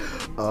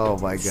 Oh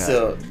my god.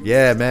 So,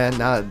 yeah, man.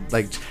 Nah,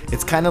 like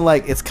it's kind of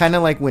like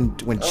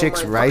when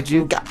chicks ride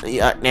you.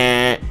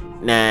 Nah.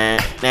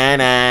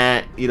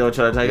 You know what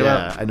I'm talking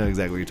about? I know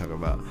exactly what you're talking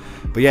about.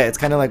 But yeah, it's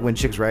kind of like when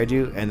chicks ride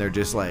you and they're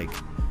just like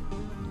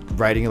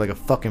riding you like a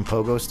fucking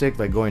pogo stick,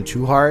 like going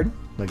too hard,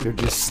 like they're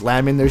just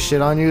slamming their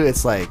shit on you.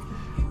 It's like,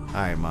 all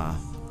right, ma.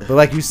 But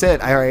like you said,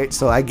 all right.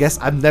 So I guess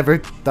I've never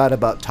thought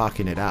about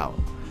talking it out.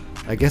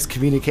 I guess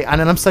communicate, and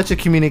I'm such a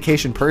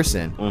communication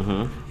person.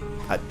 Mm-hmm.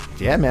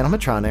 Yeah, man, I'm a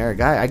trial and error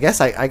guy. I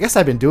guess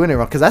I've been doing it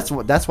wrong, because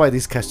that's why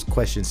these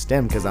questions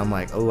stem. Because I'm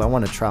like, I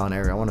want to trial and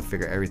error. I want to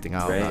figure everything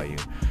out about you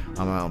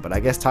on my own. But I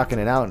guess talking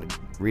it out and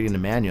reading the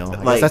manual,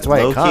 I guess that's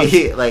why it comes.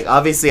 Like,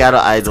 obviously,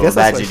 I don't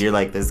imagine you're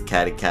like this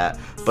catty cat.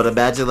 But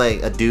imagine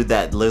like a dude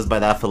that lives by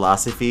that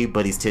philosophy,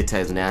 but he's 10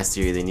 times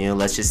nastier than you.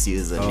 Let's just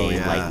use a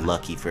name like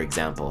Lucky, for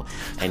example.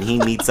 And he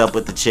meets up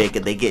with the chick,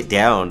 and they get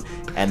down,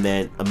 and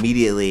then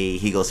immediately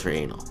he goes for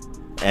anal.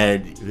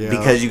 And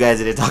because you guys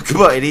didn't talk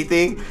about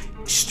anything,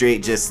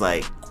 straight just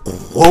like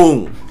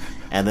boom,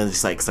 and then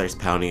just like starts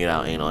pounding it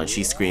out, and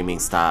she's screaming,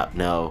 stop,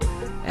 no,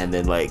 and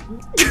then like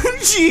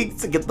she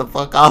to get the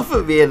fuck off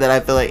of me, and then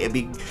I feel like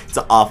it's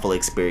an awful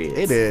experience.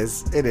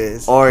 It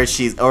is. Or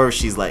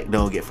she's like,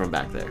 no, get from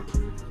back there,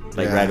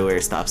 like right away,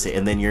 or stops it,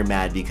 and then you're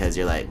mad because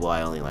you're like, well,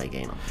 I only like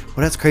anal.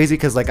 Well, that's crazy,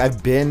 because like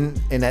I've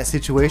been in that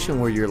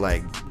situation where you're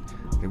like,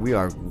 we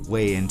are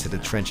way into the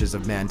trenches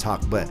of man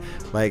talk, but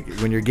like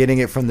when you're getting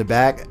it from the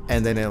back,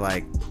 and then it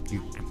like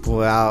you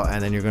pull it out,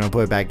 and then you're gonna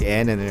put it back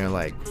in, and then you're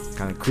like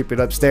kind of creep it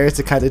upstairs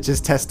to kind of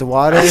just test the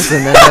waters,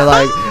 and then they're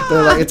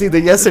like it's either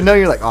yes or no.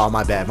 You're like, oh,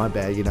 my bad,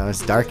 you know,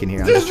 it's dark in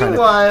here, I'm just trying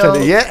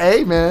to yeah,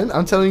 hey man,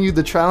 I'm telling you,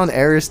 the trial and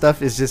error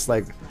stuff is just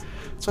like,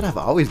 that's what I've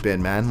always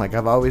been, man. Like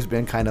I've always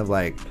been kind of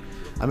like,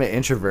 I'm an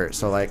introvert,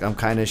 so like I'm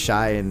kind of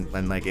shy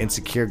and like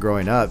insecure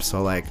growing up,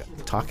 so like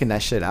talking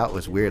that shit out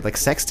was weird. Like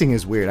sexting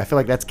is weird. I feel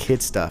like that's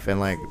kid stuff, and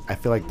like I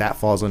feel like that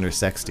falls under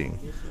sexting.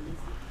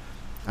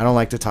 I don't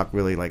like to talk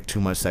really like too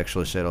much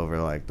sexual shit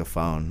over like the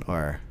phone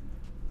or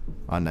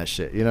on that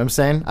shit. You know what I'm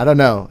saying? I don't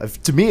know.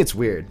 To me, it's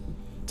weird.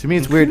 To me,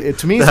 it's weird when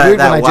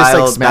I just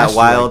like smash that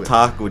wild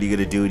talk. What are you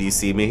gonna do when you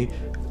see me?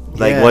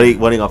 Like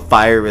wanting a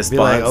fire response. Be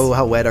like, oh,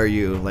 how wet are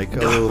you? Like,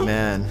 oh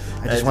man,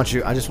 I just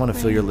want to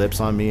feel your lips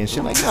on me and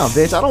shit. Like, no,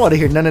 bitch, I don't want to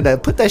hear none of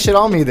that. Put that shit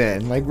on me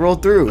then. Like, roll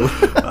through.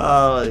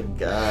 Oh my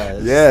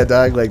god. Yeah,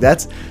 dog. Like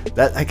that.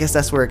 I guess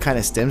that's where it kind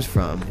of stems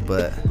from.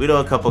 But we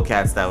know a couple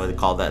cats that would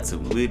call that. So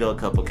we know a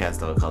couple cats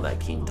that would call that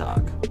king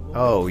talk.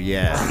 Oh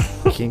yeah,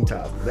 king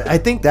talk. I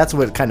think that's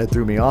what kind of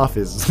threw me off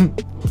is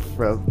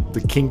from the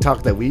king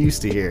talk that we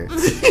used to hear.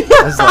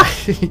 I was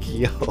like,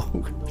 yo,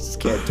 I just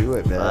can't do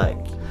it,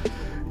 man.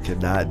 Could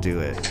not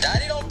do it.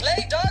 Daddy don't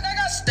play, dog.